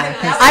happy hour.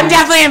 'Cause I'm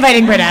definitely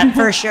inviting Britta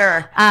for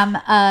sure.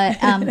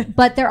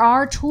 But there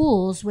are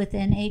tools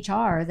within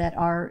HR that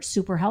are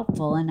super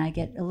helpful, and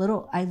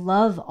I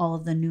love all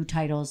of the new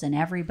titles in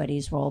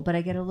everybody's role, but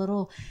I get a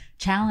little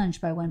challenged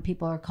by when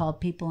people are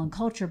called people and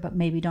culture, but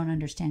maybe don't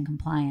understand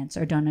compliance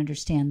or don't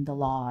understand the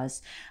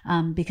laws,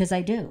 because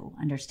I do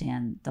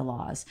understand the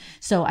laws.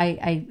 So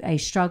I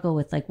struggle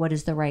with like, what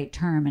is the right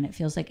term? And it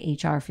feels like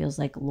HR feels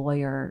like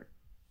lawyer.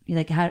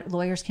 Like how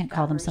lawyers can't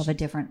call themselves a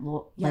different,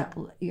 like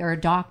you're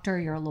a doctor,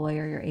 you're a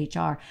lawyer, you're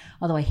HR.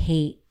 Although I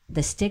hate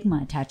the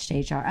stigma attached to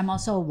HR. I'm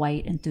also a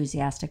white,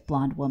 enthusiastic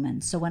blonde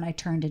woman. So when I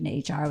turned into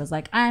HR, I was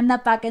like, I'm the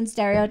fucking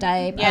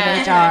stereotype of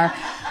HR.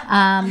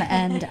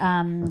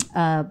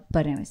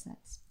 But anyways,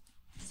 that's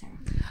Sarah.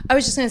 I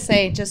was just going to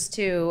say, just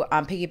to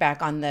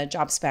piggyback on the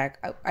job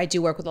spec, I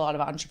do work with a lot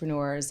of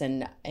entrepreneurs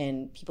and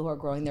people who are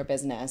growing their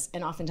business.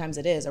 And oftentimes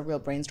it is a real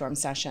brainstorm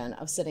session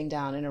of sitting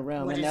down in a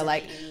room and they're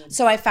like,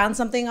 so I found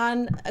something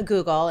on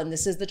Google and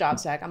this is the job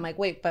spec. I'm like,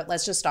 wait, but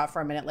let's just stop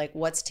for a minute. Like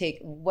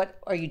what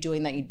are you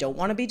doing that you don't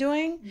want to be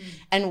doing?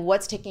 And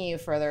what's taking you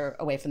further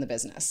away from the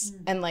business?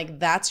 And like,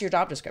 that's your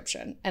job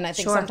description. And I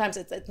think sometimes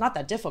it's not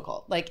that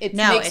difficult. Like it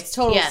makes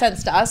total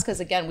sense to us. Cause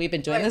again, we've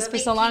been doing this for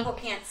so long. People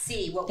can't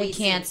see what They we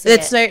can't see. see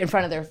It's right in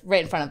front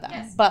of them.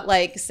 Yes. But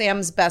like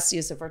Sam's best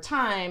use of her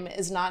time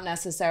is not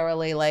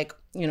necessarily like,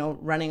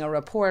 running a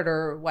report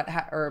or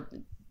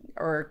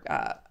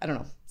I don't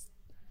know,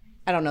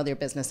 I don't know their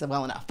business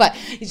well enough, but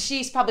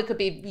she probably could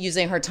be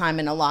using her time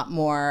in a lot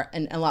more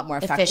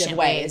effective Efficient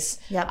ways.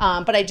 Yep.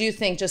 But I do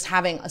think just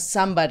having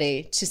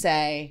somebody to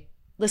say,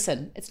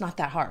 listen, it's not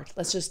that hard.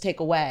 Let's just take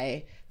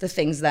away the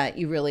things that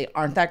you really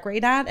aren't that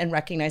great at and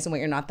recognizing what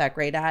you're not that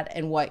great at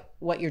and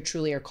what you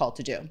truly are called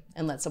to do,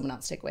 and let someone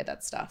else take away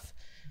that stuff.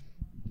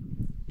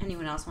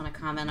 Anyone else want to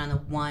comment on the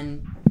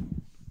one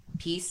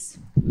piece?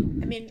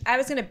 I mean, I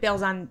was going to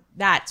build on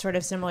that sort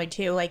of similarly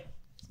too. Like,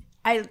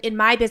 in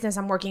my business,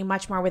 I'm working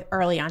much more with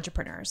early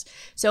entrepreneurs.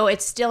 So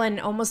it's still in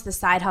almost the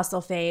side hustle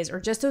phase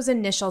or just those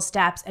initial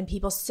steps. And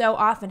people so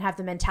often have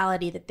the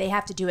mentality that they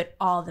have to do it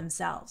all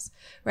themselves,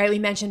 right? We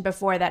mentioned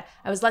before that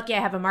I was lucky I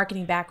have a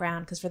marketing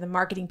background, because for the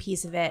marketing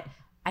piece of it,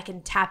 I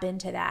can tap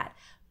into that.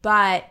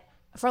 But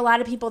for a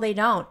lot of people, they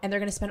don't. And they're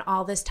going to spend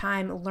all this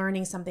time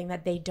learning something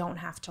that they don't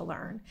have to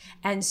learn.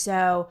 And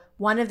so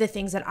one of the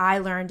things that I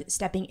learned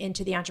stepping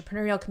into the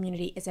entrepreneurial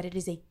community is that it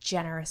is a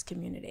generous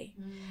community.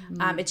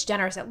 It's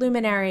generous at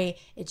Luminary.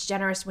 It's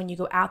generous when you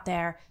go out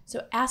there.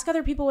 So ask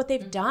other people what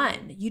they've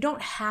done. You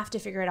don't have to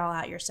figure it all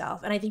out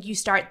yourself. And I think you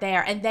start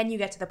there, and then you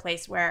get to the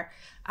place where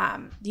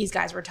these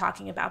guys were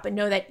talking about. But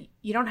know that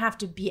you don't have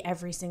to be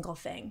every single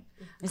thing.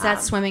 Is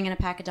that swimming in a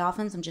pack of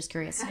dolphins? I'm just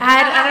curious.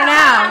 I don't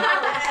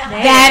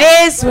know.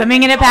 That is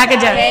swimming in a pack of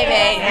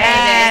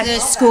dolphins. Is it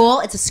a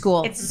school? It's a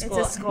school. It's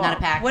a school. Not a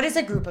pack. What is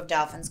a group of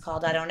dolphins called?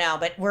 I don't know,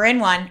 but we're in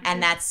one,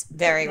 and that's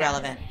very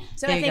relevant.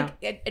 So There I you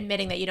think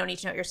admitting that you don't need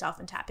to know it yourself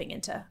and tapping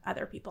into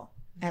other people.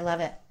 I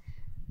love it.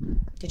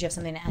 Did you have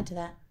something to add to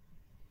that?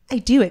 I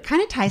do. It kind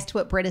of ties to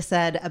what Britta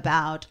said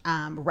about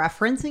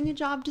referencing a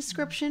job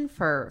description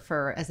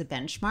for as a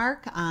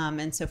benchmark.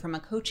 And so from a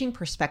coaching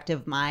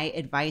perspective, my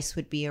advice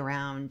would be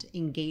around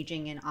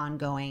engaging in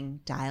ongoing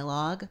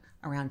dialogue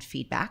around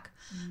feedback,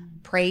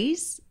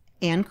 praise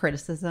and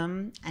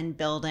criticism, and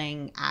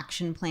building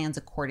action plans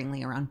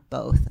accordingly around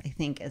both. I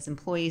think as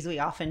employees,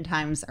 we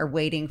oftentimes are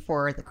waiting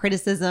for the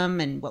criticism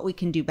and what we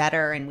can do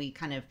better, and we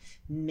kind of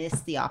miss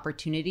the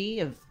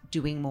opportunity of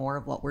doing more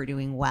of what we're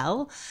doing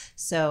well.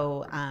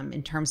 So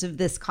in terms of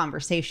this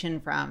conversation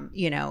from,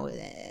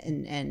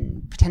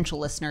 and potential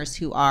listeners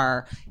who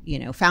are,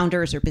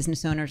 founders or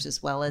business owners,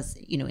 as well as,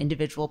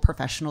 individual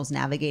professionals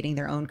navigating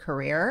their own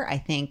career, I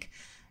think,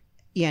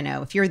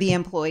 if you're the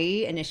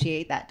employee,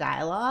 initiate that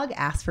dialogue,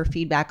 ask for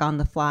feedback on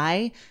the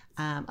fly.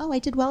 I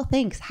did well,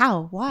 thanks.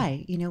 How?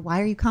 Why? Why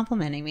are you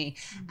complimenting me?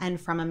 And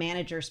from a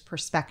manager's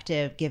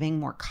perspective, giving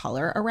more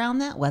color around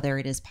that, whether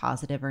it is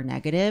positive or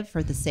negative,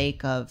 for the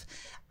sake of,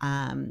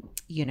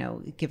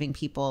 giving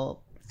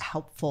people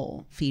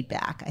helpful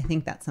feedback. I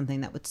think that's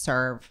something that would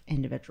serve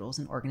individuals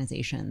and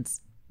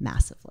organizations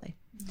massively.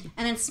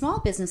 And in small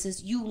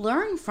businesses, you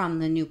learn from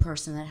the new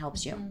person that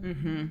helps you.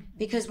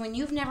 Because when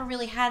you've never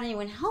really had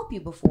anyone help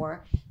you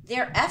before,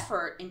 their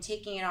effort in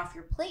taking it off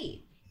your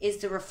plate is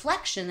the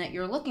reflection that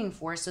you're looking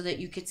for, so that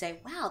you could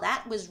say, wow,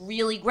 that was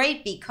really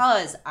great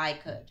because I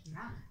could.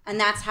 Yeah. And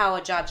that's how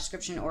a job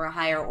description or a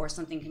hire or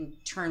something can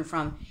turn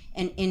from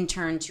an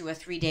intern to a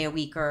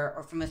 3-day-a-weeker,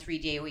 or from a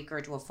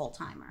 3-day-a-weeker to a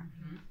full-timer.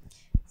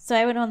 So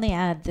I would only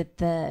add that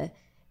the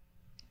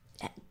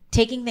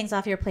taking things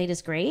off your plate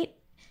is great.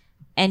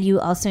 And you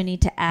also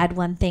need to add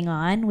one thing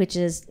on, which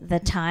is the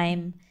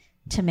time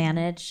to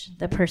manage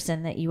the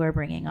person that you are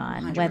bringing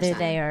on, 100%. Whether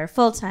they are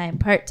full-time,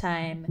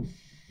 part-time,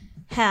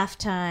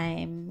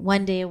 half-time,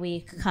 1 day a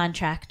week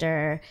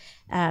contractor,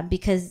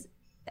 because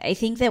I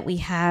think that we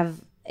have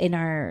in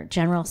our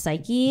general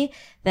psyche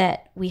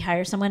that we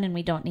hire someone and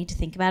we don't need to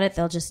think about it.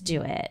 They'll just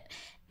do it.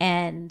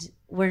 And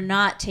we're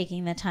not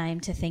taking the time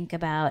to think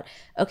about,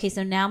 okay,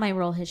 so now my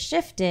role has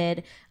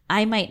shifted.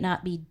 I might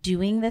not be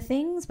doing the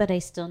things, but I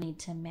still need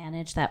to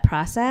manage that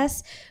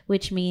process,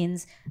 which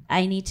means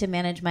I need to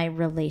manage my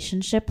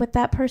relationship with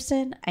that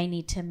person. I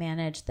need to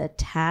manage the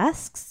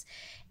tasks,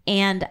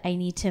 and I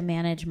need to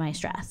manage my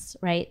stress,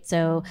 right?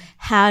 So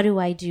how do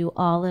I do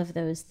all of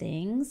those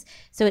things?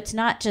 So it's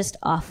not just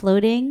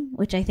offloading,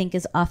 which I think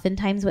is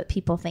oftentimes what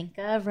people think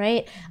of,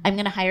 right? I'm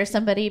going to hire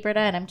somebody, Britta,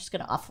 and I'm just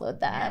going to offload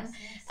them,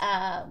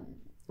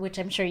 which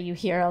I'm sure you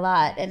hear a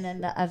lot. And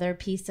then the other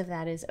piece of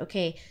that is,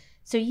 okay,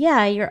 so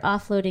yeah, you're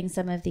offloading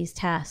some of these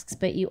tasks,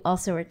 but you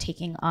also are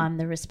taking on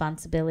the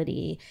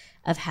responsibility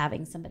of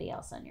having somebody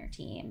else on your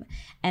team.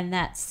 And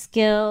that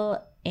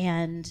skill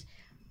and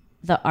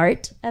the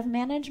art of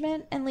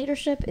management and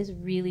leadership is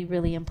really,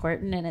 really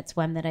important. And it's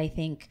one that I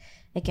think,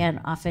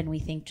 again, often we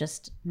think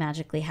just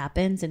magically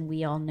happens. And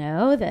we all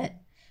know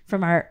that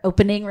from our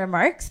opening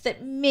remarks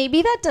that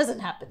maybe that doesn't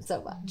happen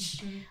so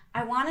much.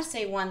 I want to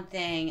say one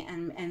thing,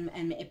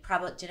 and it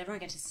probably, did everyone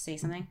get to say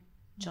something?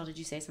 Jill, did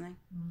you say something?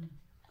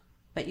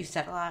 But you've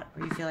said a lot,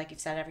 or you feel like you've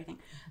said everything.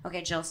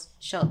 Okay, Jill's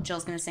going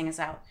to sing us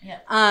out. Yeah.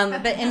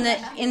 But in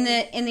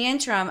the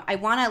interim, I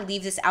want to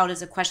leave this out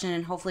as a question,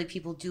 and hopefully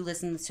people do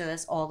listen to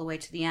this all the way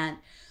to the end.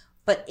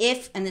 But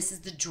and this is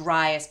the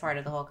driest part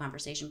of the whole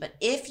conversation, but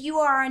if you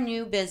are a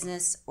new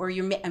business, or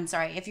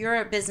if you're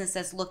a business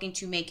that's looking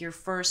to make your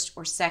first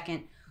or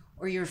second,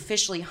 or you're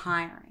officially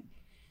hiring,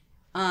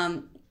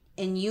 and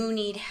you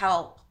need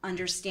help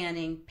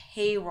understanding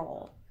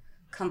payroll,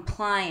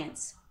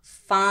 compliance,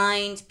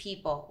 find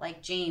people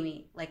like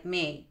Jamie, like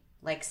me,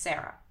 like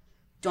Sarah.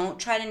 Don't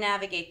try to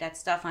navigate that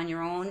stuff on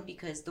your own,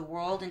 because the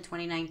world in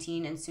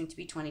 2019 and soon to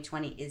be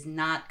 2020 is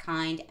not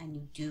kind, and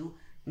you do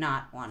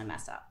not want to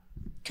mess up.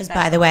 Because,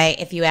 by the way,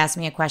 if you ask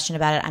me a question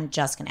about it, I'm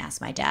just going to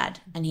ask my dad,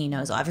 and he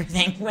knows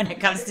everything when it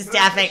comes to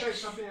staffing. Can I say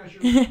something as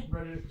you're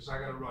ready? Because I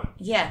got to run.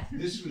 Yeah.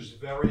 This was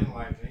very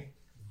enlightening,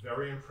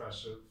 very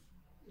impressive.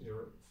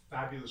 You're a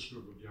fabulous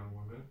group of young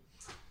women.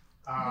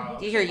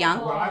 Do you hear young?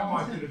 What I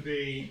wanted to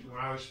be when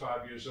I was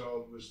 5 years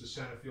old was the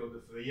center fielder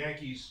for the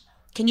Yankees.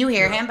 Can you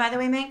hear him, by the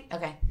way, Meg?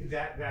 Okay.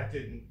 That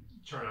didn't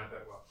turn out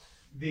that well.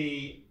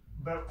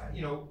 But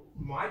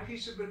my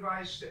piece of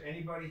advice to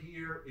anybody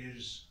here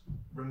is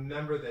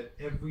remember that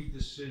every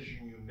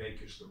decision you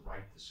make is the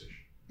right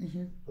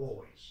decision,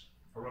 always,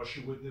 or else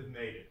you wouldn't have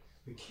made it.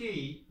 The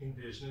key in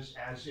business,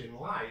 as in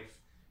life,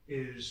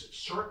 is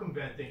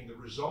circumventing the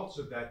results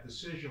of that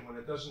decision when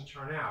it doesn't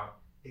turn out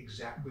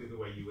exactly the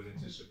way you would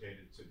anticipate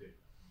it to be.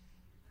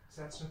 It's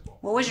that simple.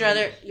 What was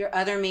your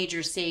other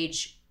major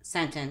sage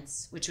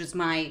sentence, which was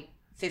my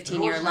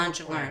 15-year lunch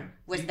of learn?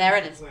 Was there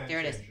it is. There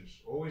it is.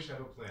 Always have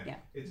a plan. Yeah.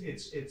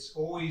 It's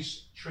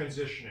always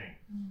transitioning.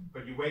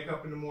 But you wake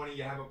up in the morning,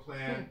 you have a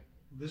plan.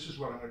 This is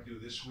what I'm going to do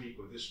this week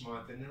or this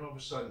month, and then all of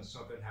a sudden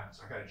something happens.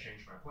 I got to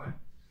change my plan.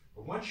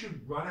 But once you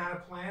run out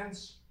of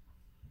plans,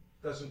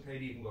 it doesn't pay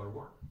to even go to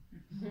work.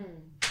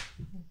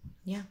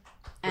 Yeah.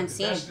 And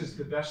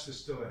the best is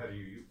still ahead of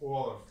you. You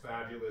all are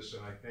fabulous,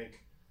 and I think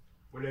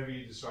whatever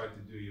you decide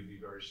to do, you'll be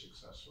very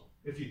successful.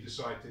 If you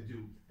decide to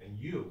do, and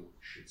you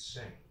should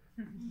sing.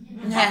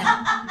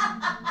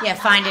 Yeah,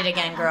 find it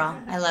again, girl.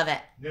 I love it.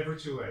 Never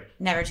too late.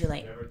 Never too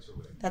late. Never too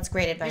late. That's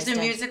great advice. There's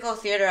a musical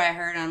theater I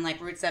heard on like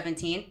Route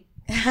 17.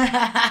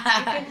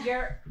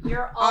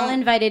 You're all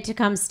invited to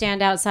come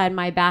stand outside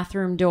my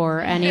bathroom door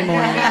any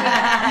morning.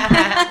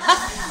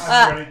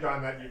 I've already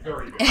done that. You're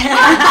very good.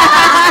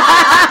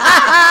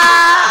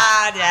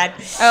 Dad.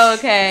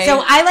 Okay.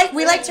 So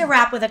we like to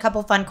wrap with a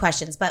couple fun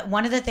questions, but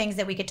one of the things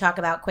that we could talk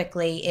about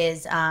quickly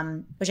is,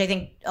 which I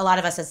think a lot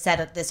of us have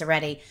said this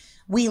already,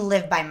 we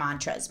live by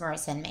mantras,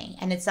 Marissa and me,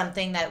 and it's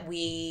something that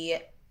we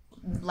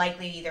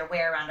likely either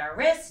wear around our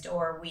wrist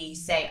or we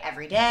say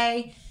every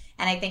day.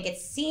 And I think it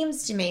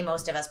seems to me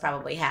most of us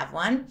probably have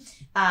one,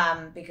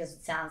 because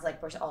it sounds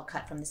like we're all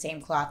cut from the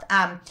same cloth.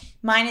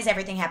 Mine is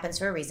everything happens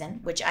for a reason,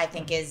 which I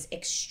think is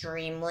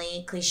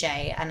extremely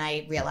cliche, and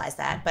I realize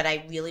that. But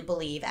I really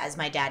believe, as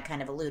my dad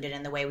kind of alluded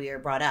in the way we were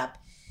brought up,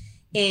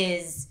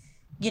 is,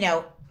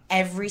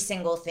 every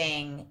single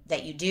thing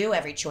that you do,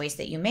 every choice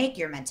that you make,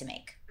 you're meant to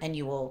make. And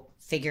you will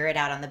figure it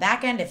out on the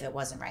back end if it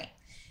wasn't right.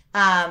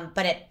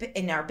 But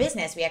in our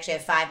business, we actually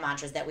have 5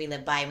 mantras that we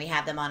live by, and we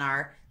have them on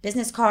our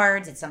business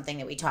cards. It's something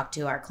that we talk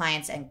to our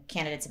clients and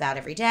candidates about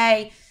every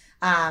day.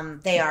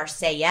 They are: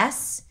 say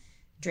yes,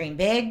 dream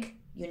big,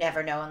 you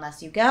never know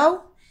unless you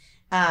go,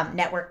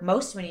 network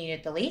most when you need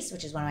it the least,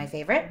 which is one of my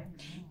favorite,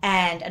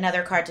 and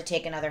another card to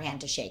take, another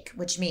hand to shake,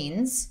 which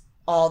means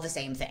all the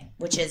same thing,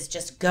 which is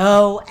just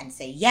go and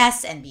say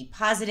yes and be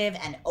positive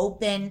and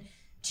open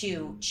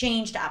to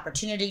change, to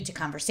opportunity, to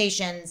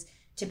conversations,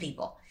 to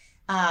people.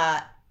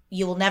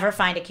 You will never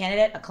find a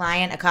candidate, a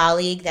client, a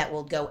colleague that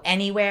will go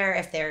anywhere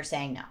if they're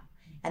saying no.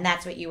 And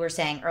that's what you were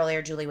saying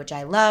earlier, Julie, which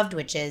I loved,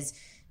 which is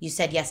you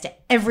said yes to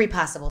every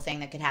possible thing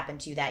that could happen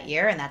to you that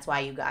year, and that's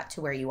why you got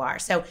to where you are.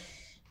 So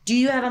do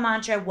you have a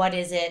mantra? What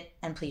is it?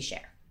 And please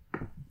share.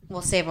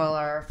 We'll save all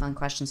our fun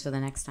questions for the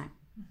next time.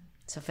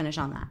 So finish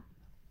on that.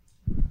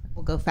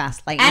 We'll go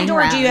fast lightning And or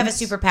rounds. do you have a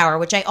superpower,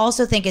 which I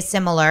also think is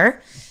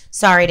similar.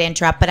 Sorry to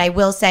interrupt, but I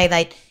will say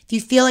that if you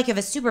feel like you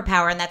have a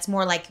superpower and that's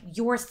more like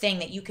your thing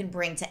that you can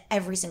bring to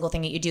every single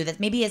thing that you do that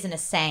maybe isn't a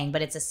saying,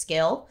 but it's a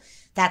skill,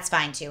 that's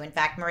fine too. In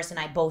fact, Marissa and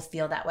I both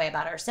feel that way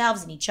about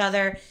ourselves and each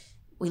other.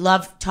 We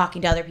love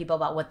talking to other people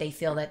about what they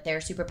feel that their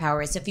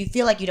superpower is. So if you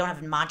feel like you don't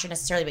have a mantra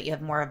necessarily, but you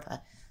have more of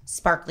a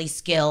sparkly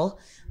skill,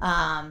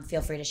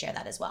 feel free to share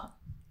that as well.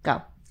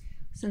 Go.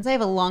 Since I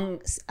have a long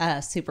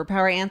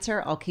superpower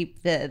answer, I'll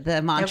keep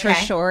the mantra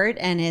short,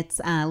 and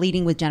it's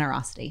leading with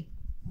generosity.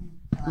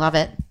 Love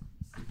it.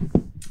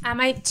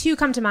 My 2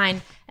 come to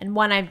mind, and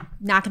one I'm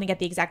not going to get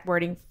the exact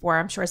wording for.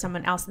 I'm sure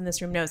someone else in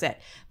this room knows it.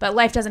 But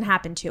life doesn't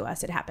happen to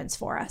us. It happens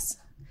for us.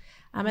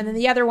 And then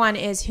the other one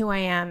is who I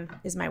am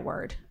is my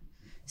word.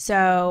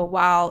 So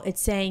while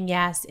it's saying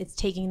yes, it's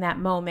taking that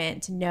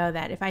moment to know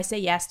that if I say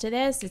yes to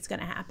this, it's going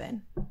to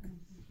happen.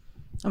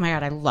 Oh my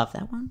God, I love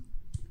that one.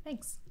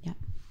 Thanks. Yeah.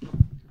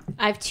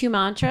 I have 2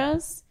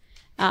 mantras.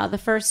 The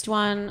first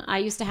one I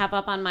used to have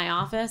up on my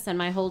office, and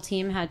my whole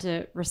team had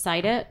to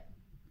recite it.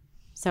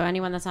 So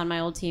anyone that's on my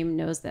old team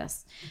knows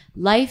this.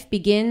 Life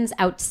begins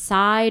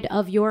outside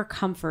of your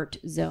comfort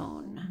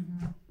zone.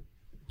 Mm-hmm.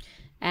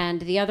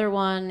 And the other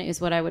one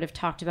is what I would have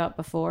talked about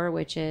before,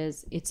 which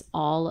is it's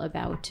all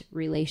about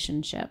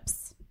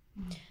relationships.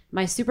 Mm-hmm.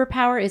 My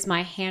superpower is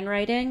my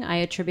handwriting. I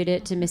attribute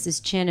it to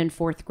Mrs. Chin in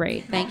 4th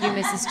grade. Thank you,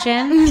 Mrs.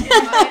 Chin.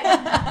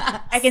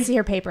 I can see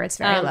her paper. It's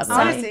very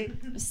lovely.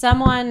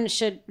 Someone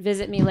should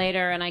visit me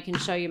later and I can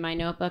show you my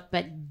notebook,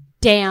 but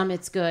damn,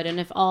 it's good. And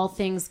if all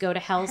things go to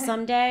hell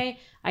someday,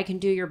 I can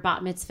do your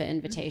bat mitzvah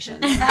invitation.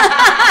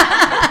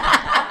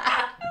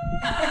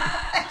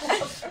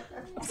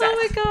 Oh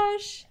my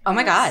gosh. Oh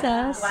my God.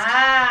 Obsessed.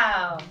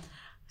 Wow.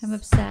 I'm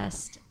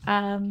obsessed.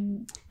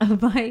 My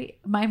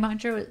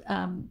mantra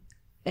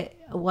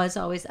was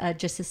always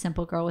just a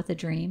simple girl with a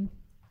dream.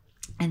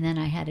 And then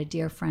I had a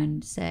dear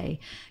friend say,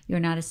 "You're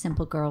not a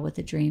simple girl with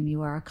a dream.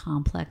 You are a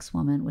complex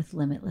woman with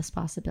limitless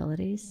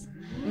possibilities."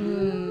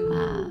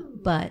 And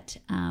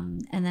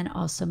then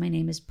also my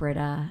name is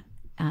Britta.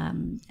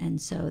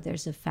 And so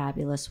there's a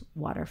fabulous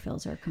water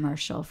filter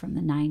commercial from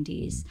the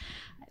 90s.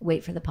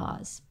 Wait for the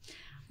pause.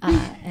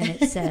 And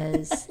it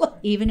says,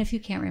 even if you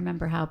can't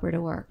remember how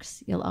Britta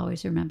works, you'll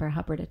always remember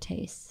how Britta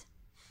tastes.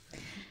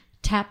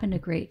 Tap into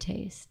great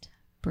taste,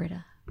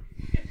 Britta.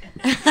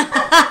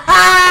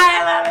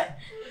 I love it.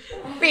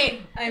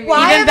 Wait, I'm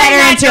why even have I better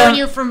not into known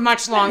you for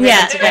much longer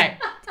Yeah. than today.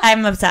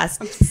 I'm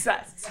obsessed.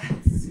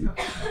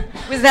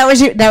 That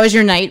was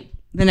your night,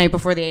 the night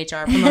before the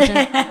HR promotion?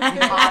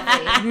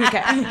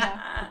 Okay.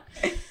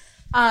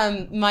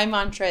 My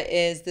mantra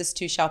is "This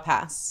too shall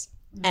pass,"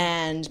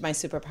 and my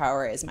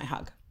superpower is my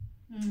hug.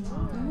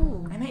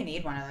 Ooh, I might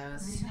need one of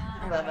those.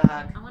 I love a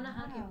hug. I want to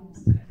hug you.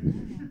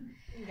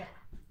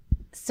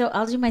 So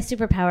I'll do my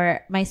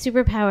superpower. My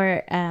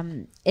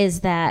superpower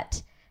is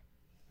that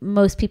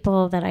most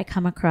people that I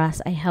come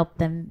across, I help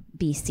them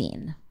be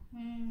seen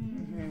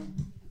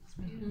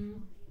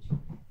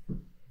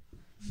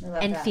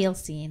and feel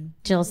seen.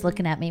 Jill's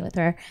looking at me with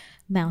her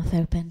mouth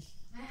open.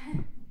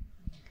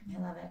 I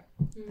love it.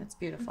 That's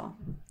beautiful.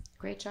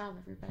 Great job,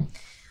 everybody.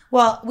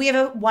 Well, we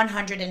have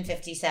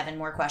 157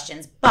 more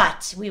questions,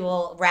 but we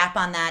will wrap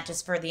on that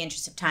just for the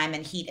interest of time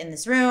and heat in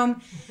this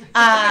room.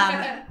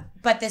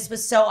 But this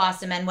was so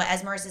awesome. And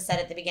as Marissa said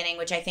at the beginning,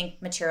 which I think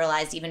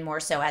materialized even more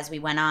so as we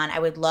went on, I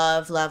would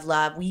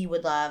we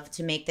would love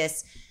to make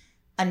this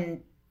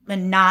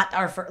not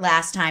our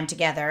last time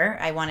together.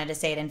 I wanted to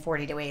say it in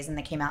 40 ways and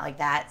they came out like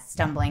that,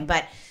 stumbling.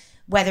 But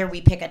whether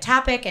we pick a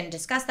topic and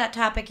discuss that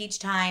topic each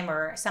time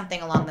or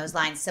something along those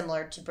lines,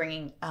 similar to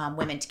bringing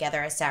women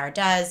together as Sarah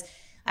does,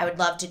 I would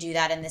love to do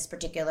that in this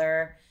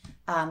particular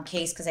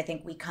case because I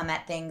think we come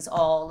at things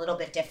all a little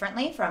bit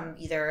differently from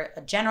either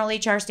a general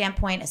HR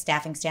standpoint, a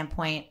staffing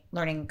standpoint,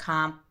 learning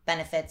comp,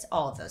 benefits,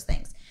 all of those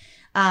things.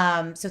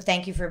 So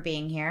thank you for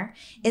being here.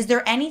 Is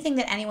there anything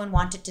that anyone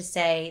wanted to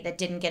say that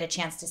didn't get a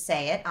chance to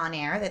say it on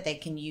air that they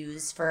can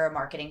use for a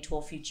marketing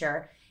tool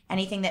future?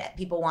 Anything that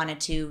people wanted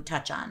to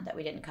touch on that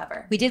we didn't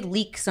cover? We did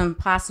leak some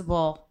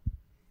possible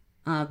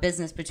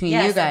business between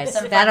Yes, you guys.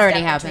 some That fun already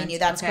stuff happened. between you.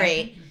 That's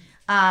great.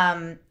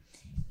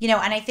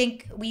 And I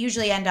think we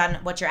usually end on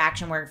what's your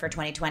action word for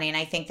 2020. And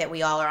I think that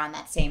we all are on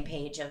that same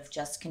page of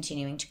just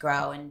continuing to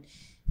grow and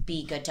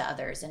be good to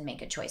others and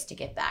make a choice to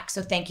give back.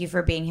 So thank you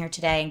for being here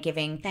today and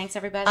giving Thanks,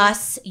 everybody.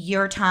 us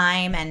your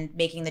time and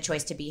making the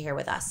choice to be here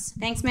with us.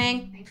 Thanks,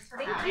 Ming. Thanks for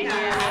having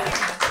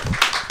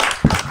us.